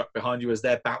back of the truck behind you as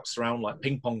they're bounced around like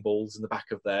ping pong balls in the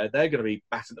back of there. They're going to be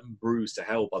battered and bruised to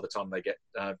hell by the time they get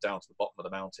down to the bottom of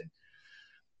the mountain.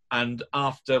 And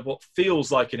after what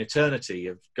feels like an eternity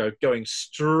of going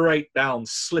straight down,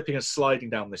 slipping and sliding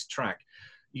down this track,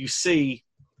 you see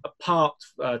a parked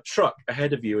truck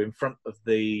ahead of you in front of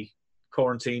the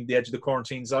edge of the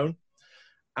quarantine zone,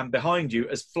 and behind you,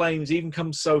 as flames even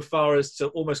come so far as to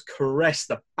almost caress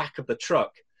the back of the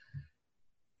truck,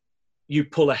 you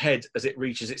pull ahead as it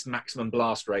reaches its maximum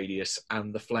blast radius,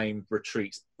 and the flame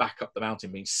retreats back up the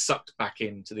mountain, being sucked back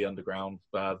into the underground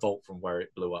vault from where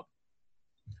it blew up.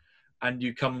 And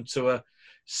you come to a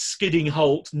skidding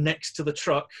halt next to the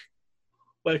truck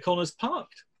where Connor's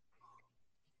parked.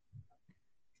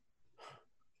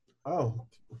 Oh.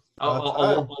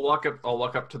 I'll walk up. I'll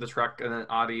walk up to the truck, and then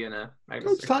Audie and Magnus.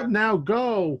 Don't stop now.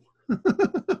 Go.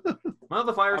 Well,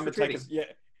 the fire's I'm retreating.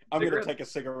 going to take a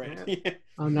cigarette. Yeah.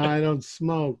 Oh no, I don't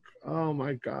smoke. Oh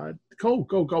my God. Go.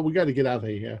 We got to get out of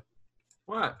here.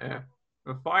 What? Yeah.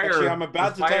 The fire. Actually, I'm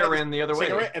about the to take fire ran the other way.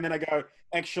 cigarette, and then I go,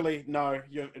 actually, no,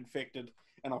 you're infected,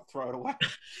 and I'll throw it away.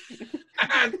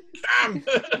 Damn!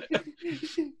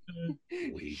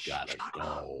 We gotta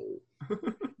go.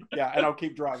 Yeah, and I'll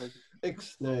keep driving.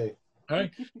 Ixnay. All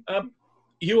right.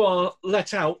 You are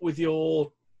let out with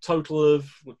your total of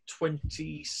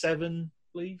 27, I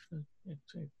believe.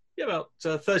 Yeah, about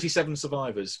 37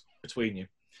 survivors between you.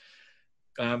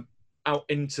 Out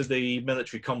into the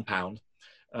military compound,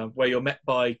 where you're met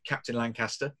by Captain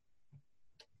Lancaster,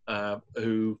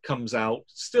 who comes out,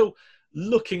 still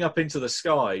looking up into the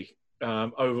sky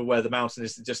over where the mountain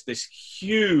is. Just this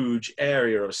huge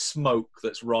area of smoke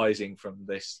that's rising from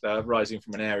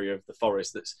an area of the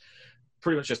forest that's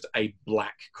pretty much just a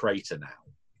black crater now.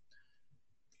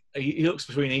 He looks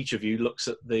between each of you, looks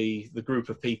at the group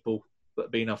of people that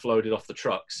have been offloaded off the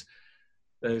trucks.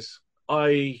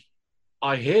 I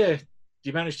hear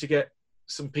you managed to get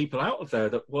some people out of there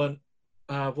that weren't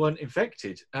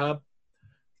infected. But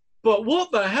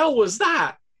what the hell was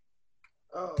that?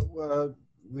 Well,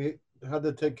 we had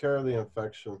to take care of the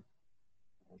infection.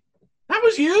 That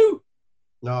was you?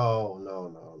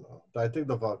 No. I think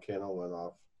the volcano went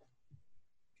off.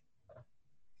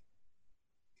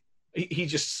 He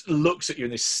just looks at you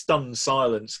in this stunned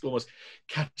silence, almost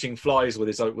catching flies with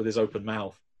his open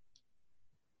mouth.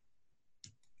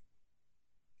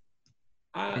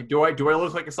 Do I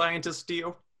look like a scientist to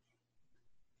you?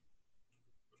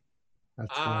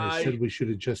 That's why I said we should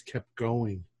have just kept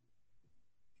going.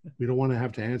 We don't want to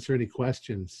have to answer any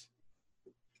questions.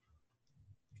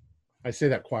 I say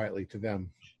that quietly to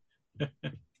them.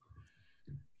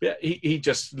 Yeah, he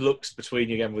just looks between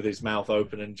you again with his mouth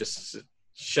open and just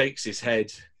shakes his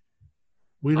head.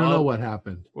 We don't know what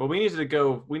happened. Well, we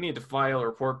need to file a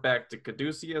report back to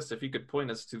Caduceus. If you could point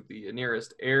us to the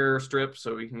nearest airstrip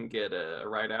so we can get a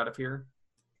ride out of here.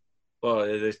 Well,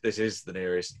 this is the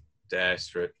nearest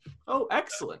airstrip. Oh,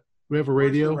 excellent. We have a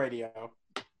radio? Radio.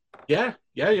 Yeah.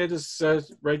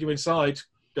 There's radio inside.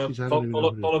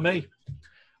 Follow me.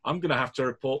 I'm going to have to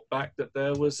report back that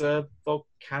there was a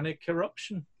volcanic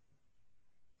eruption.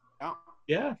 Oh.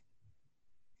 Yeah.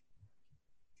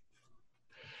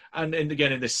 And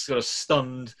again, in this sort of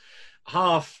stunned,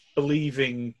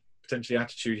 half-believing, potentially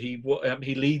attitude,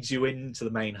 he leads you into the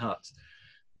main hut,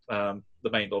 the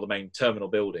main terminal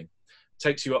building,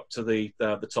 takes you up to the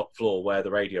top floor where the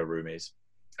radio room is,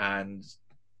 and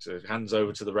hands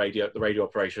over to the radio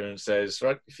operator and says,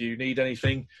 "Right, if you need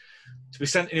anything to be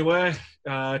sent anywhere,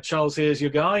 Charles here's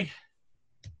your guy.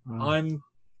 I'm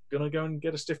gonna go and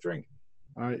get a stiff drink."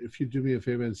 All right, if you do me a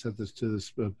favor and set this to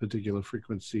this particular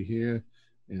frequency here.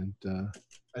 And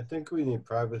I think we need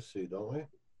privacy, don't we?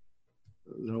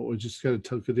 No, we just got to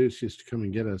tell Caduceus to come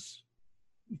and get us.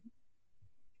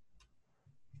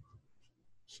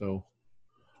 So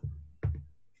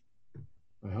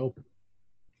I hope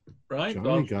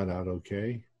Johnny got out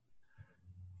okay.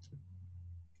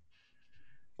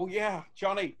 Oh yeah,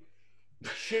 Johnny.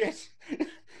 Shit.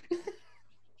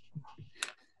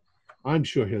 I'm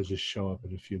sure he'll just show up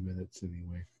in a few minutes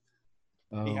anyway.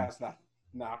 He has that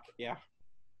knock, yeah.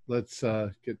 Let's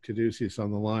get Caduceus on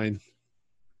the line.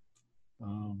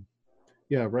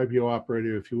 Yeah, radio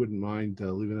operator, if you wouldn't mind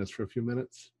leaving us for a few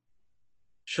minutes.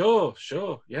 Sure.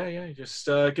 Yeah. Just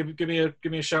give me a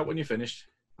shout when you're finished.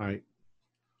 All right.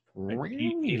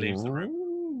 He leaves the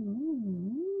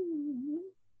room.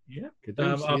 Yeah.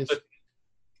 After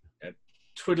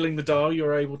twiddling the dial,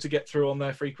 you're able to get through on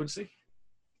their frequency.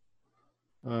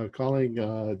 Calling.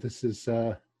 This is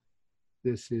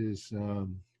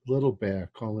Little Bear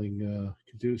calling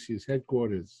Caduceus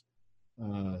headquarters.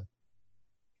 Come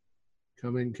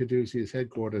in, Caduceus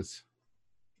headquarters.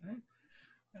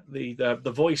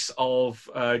 The voice of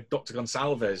Dr.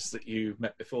 Gonsalves that you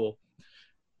met before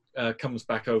comes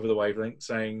back over the wavelength,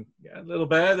 saying, "Yeah, Little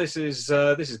Bear, this is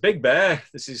Big Bear.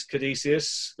 This is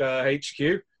Caduceus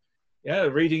HQ. Yeah,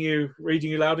 reading you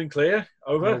loud and clear.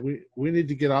 Over. We need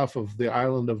to get off of the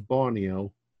island of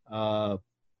Borneo.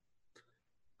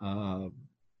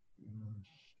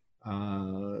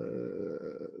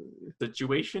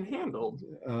 Situation handled.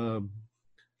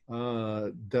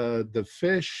 The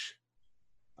fish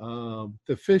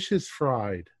is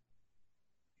fried.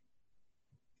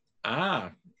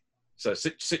 So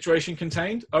situation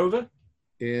contained. Over.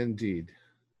 Indeed.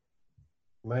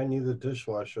 Might need a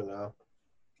dishwasher now.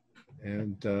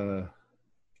 And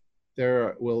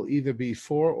there will either be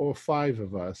 4 or 5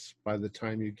 of us by the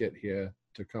time you get here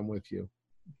to come with you.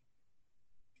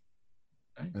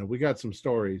 And we got some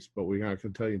stories, but we're not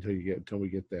going to tell you until we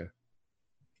get there.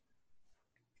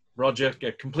 Roger.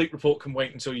 Yeah, complete report can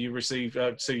wait until you receive.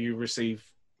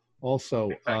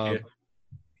 Also,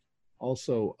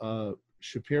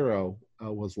 Shapiro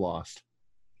was lost.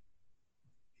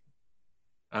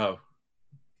 Oh,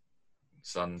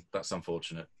 son, that's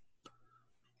unfortunate.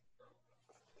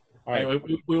 All right.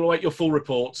 Anyway, we'll await your full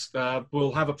reports.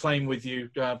 We'll have a plane with you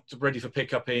ready for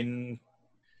pickup in.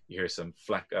 You hear some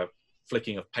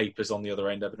flicking of papers on the other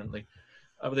end, evidently.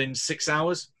 Within 6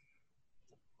 hours.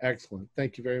 Excellent.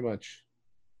 Thank you very much.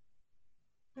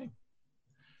 Okay.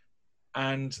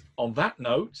 And on that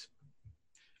note,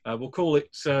 we'll call it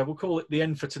the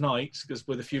end for tonight, because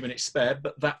with a few minutes spare.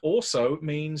 But that also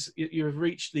means you have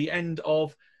reached the end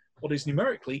of what is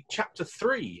numerically Chapter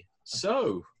 3.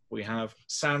 So we have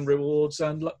sound rewards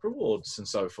and luck rewards and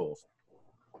so forth.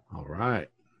 All right.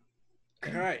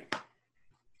 Okay.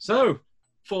 So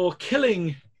for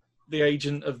killing the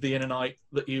agent of the Inner Night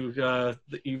that you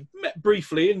met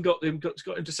briefly and got him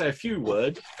to say a few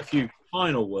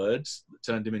final words that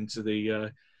turned him into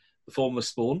the formless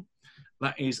spawn.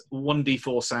 That is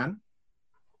 1d4 San.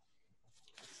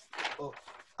 Oh,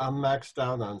 I'm maxed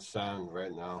out on sand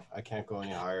right now. I can't go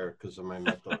any higher because of my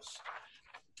mythos.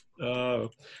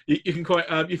 You can quite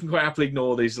happily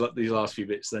ignore these last few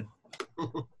bits then.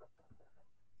 All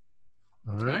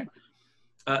right.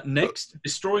 Next,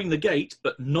 destroying the gate,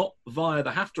 but not via the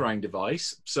Haftarang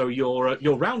device. So your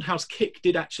roundhouse kick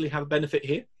did actually have a benefit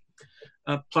here.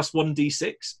 Plus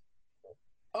 1d6.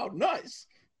 Oh, nice.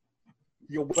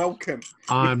 You're welcome.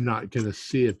 I'm not going to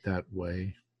see it that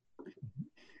way.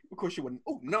 Of course you wouldn't.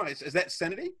 Oh, nice. Is that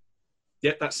sanity?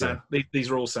 Yep, that's San.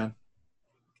 These are all San.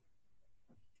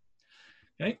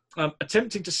 Okay.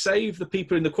 Attempting to save the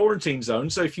people in the quarantine zone.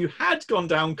 So if you had gone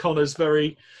down Connor's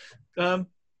very, let's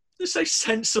say,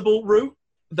 sensible route,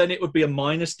 then it would be a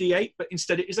minus d8, but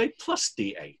instead it is a plus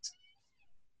d8.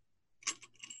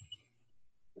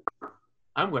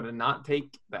 I'm going to not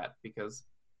take that because...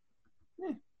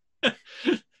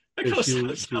 Because you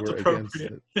that's were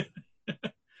appropriate. against it.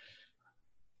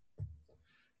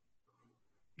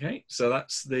 Okay, so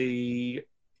that's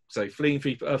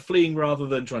fleeing rather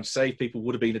than trying to save people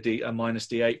would have been a minus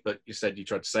d8, but you said you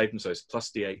tried to save them, so it's plus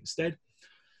d8 instead.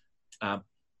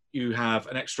 You have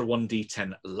an extra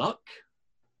 1d10 luck.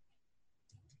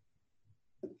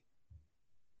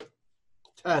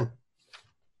 10.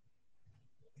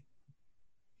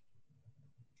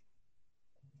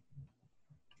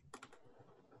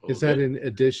 Is that in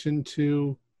addition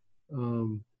to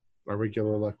our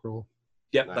regular luck roll?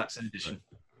 Yep, Nice. that's in addition.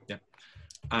 Yeah.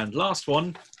 And last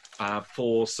one,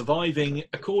 for surviving,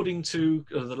 according to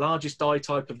the largest die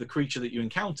type of the creature that you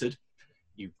encountered,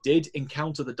 you did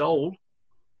encounter the Dole,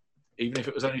 even if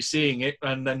it was only seeing it,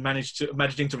 and then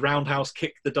managing to roundhouse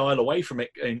kick the dial away from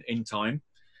it in time.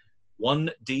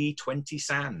 1d20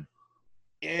 San.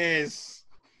 Yes.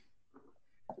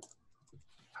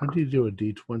 How do you do a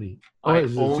D20? I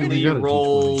it's only you got a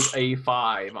rolled D20. a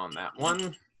 5 on that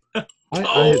one.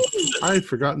 I had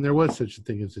forgotten there was such a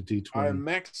thing as a D20. I'm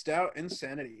maxed out in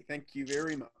sanity. Thank you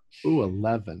very much. Ooh,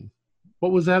 11.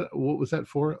 What was that? What was that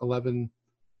for? 11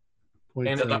 points.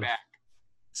 And of- back.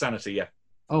 Sanity, yeah.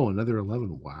 Oh, another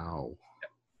 11. Wow.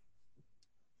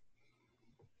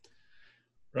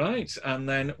 Right, and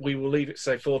then we will leave it,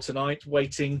 say, for tonight,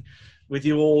 waiting with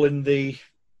you all in the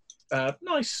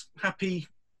nice, happy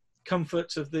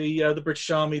comfort of the British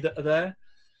Army that are there,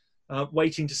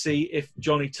 waiting to see if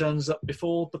Johnny turns up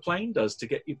before the plane does to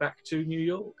get you back to New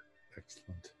York.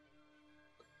 Excellent.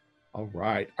 All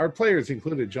right. Our players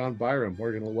included John Byram,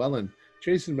 Morgan Llewellyn,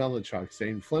 Jason Melanchok,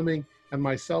 Zane Fleming, and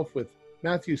myself, with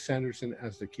Matthew Sanderson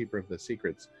as the keeper of the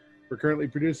secrets. We're currently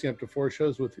producing up to 4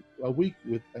 shows We're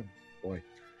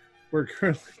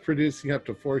currently producing up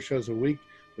to 4 shows a week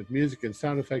with music and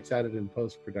sound effects added in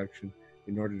post-production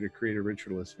in order to create a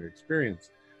richer listener experience.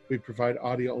 We provide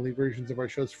audio-only versions of our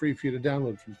shows free for you to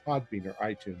download from Podbean or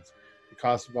iTunes. The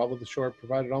cost of all of the show are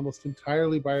provided almost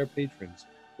entirely by our patrons.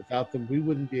 Without them, we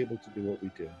wouldn't be able to do what we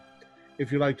do.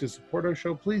 If you'd like to support our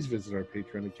show, please visit our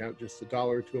Patreon account. Just $1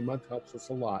 or $2 a month helps us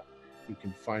a lot. You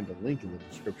can find a link in the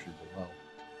description below.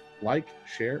 Like,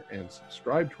 share, and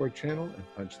subscribe to our channel, and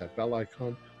punch that bell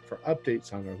icon for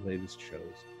updates on our latest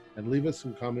shows. And leave us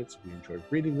some comments. We enjoy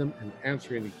reading them and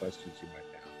answering any questions you might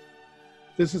have.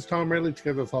 This is Tom Rayleigh,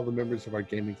 together with all the members of our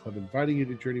gaming club, inviting you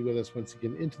to journey with us once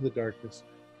again into the darkness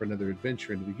for another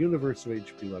adventure into the universe of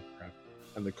H.P. Lovecraft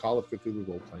and the Call of Cthulhu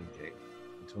role-playing game.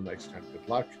 Until next time, good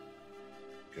luck,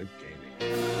 good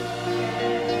gaming.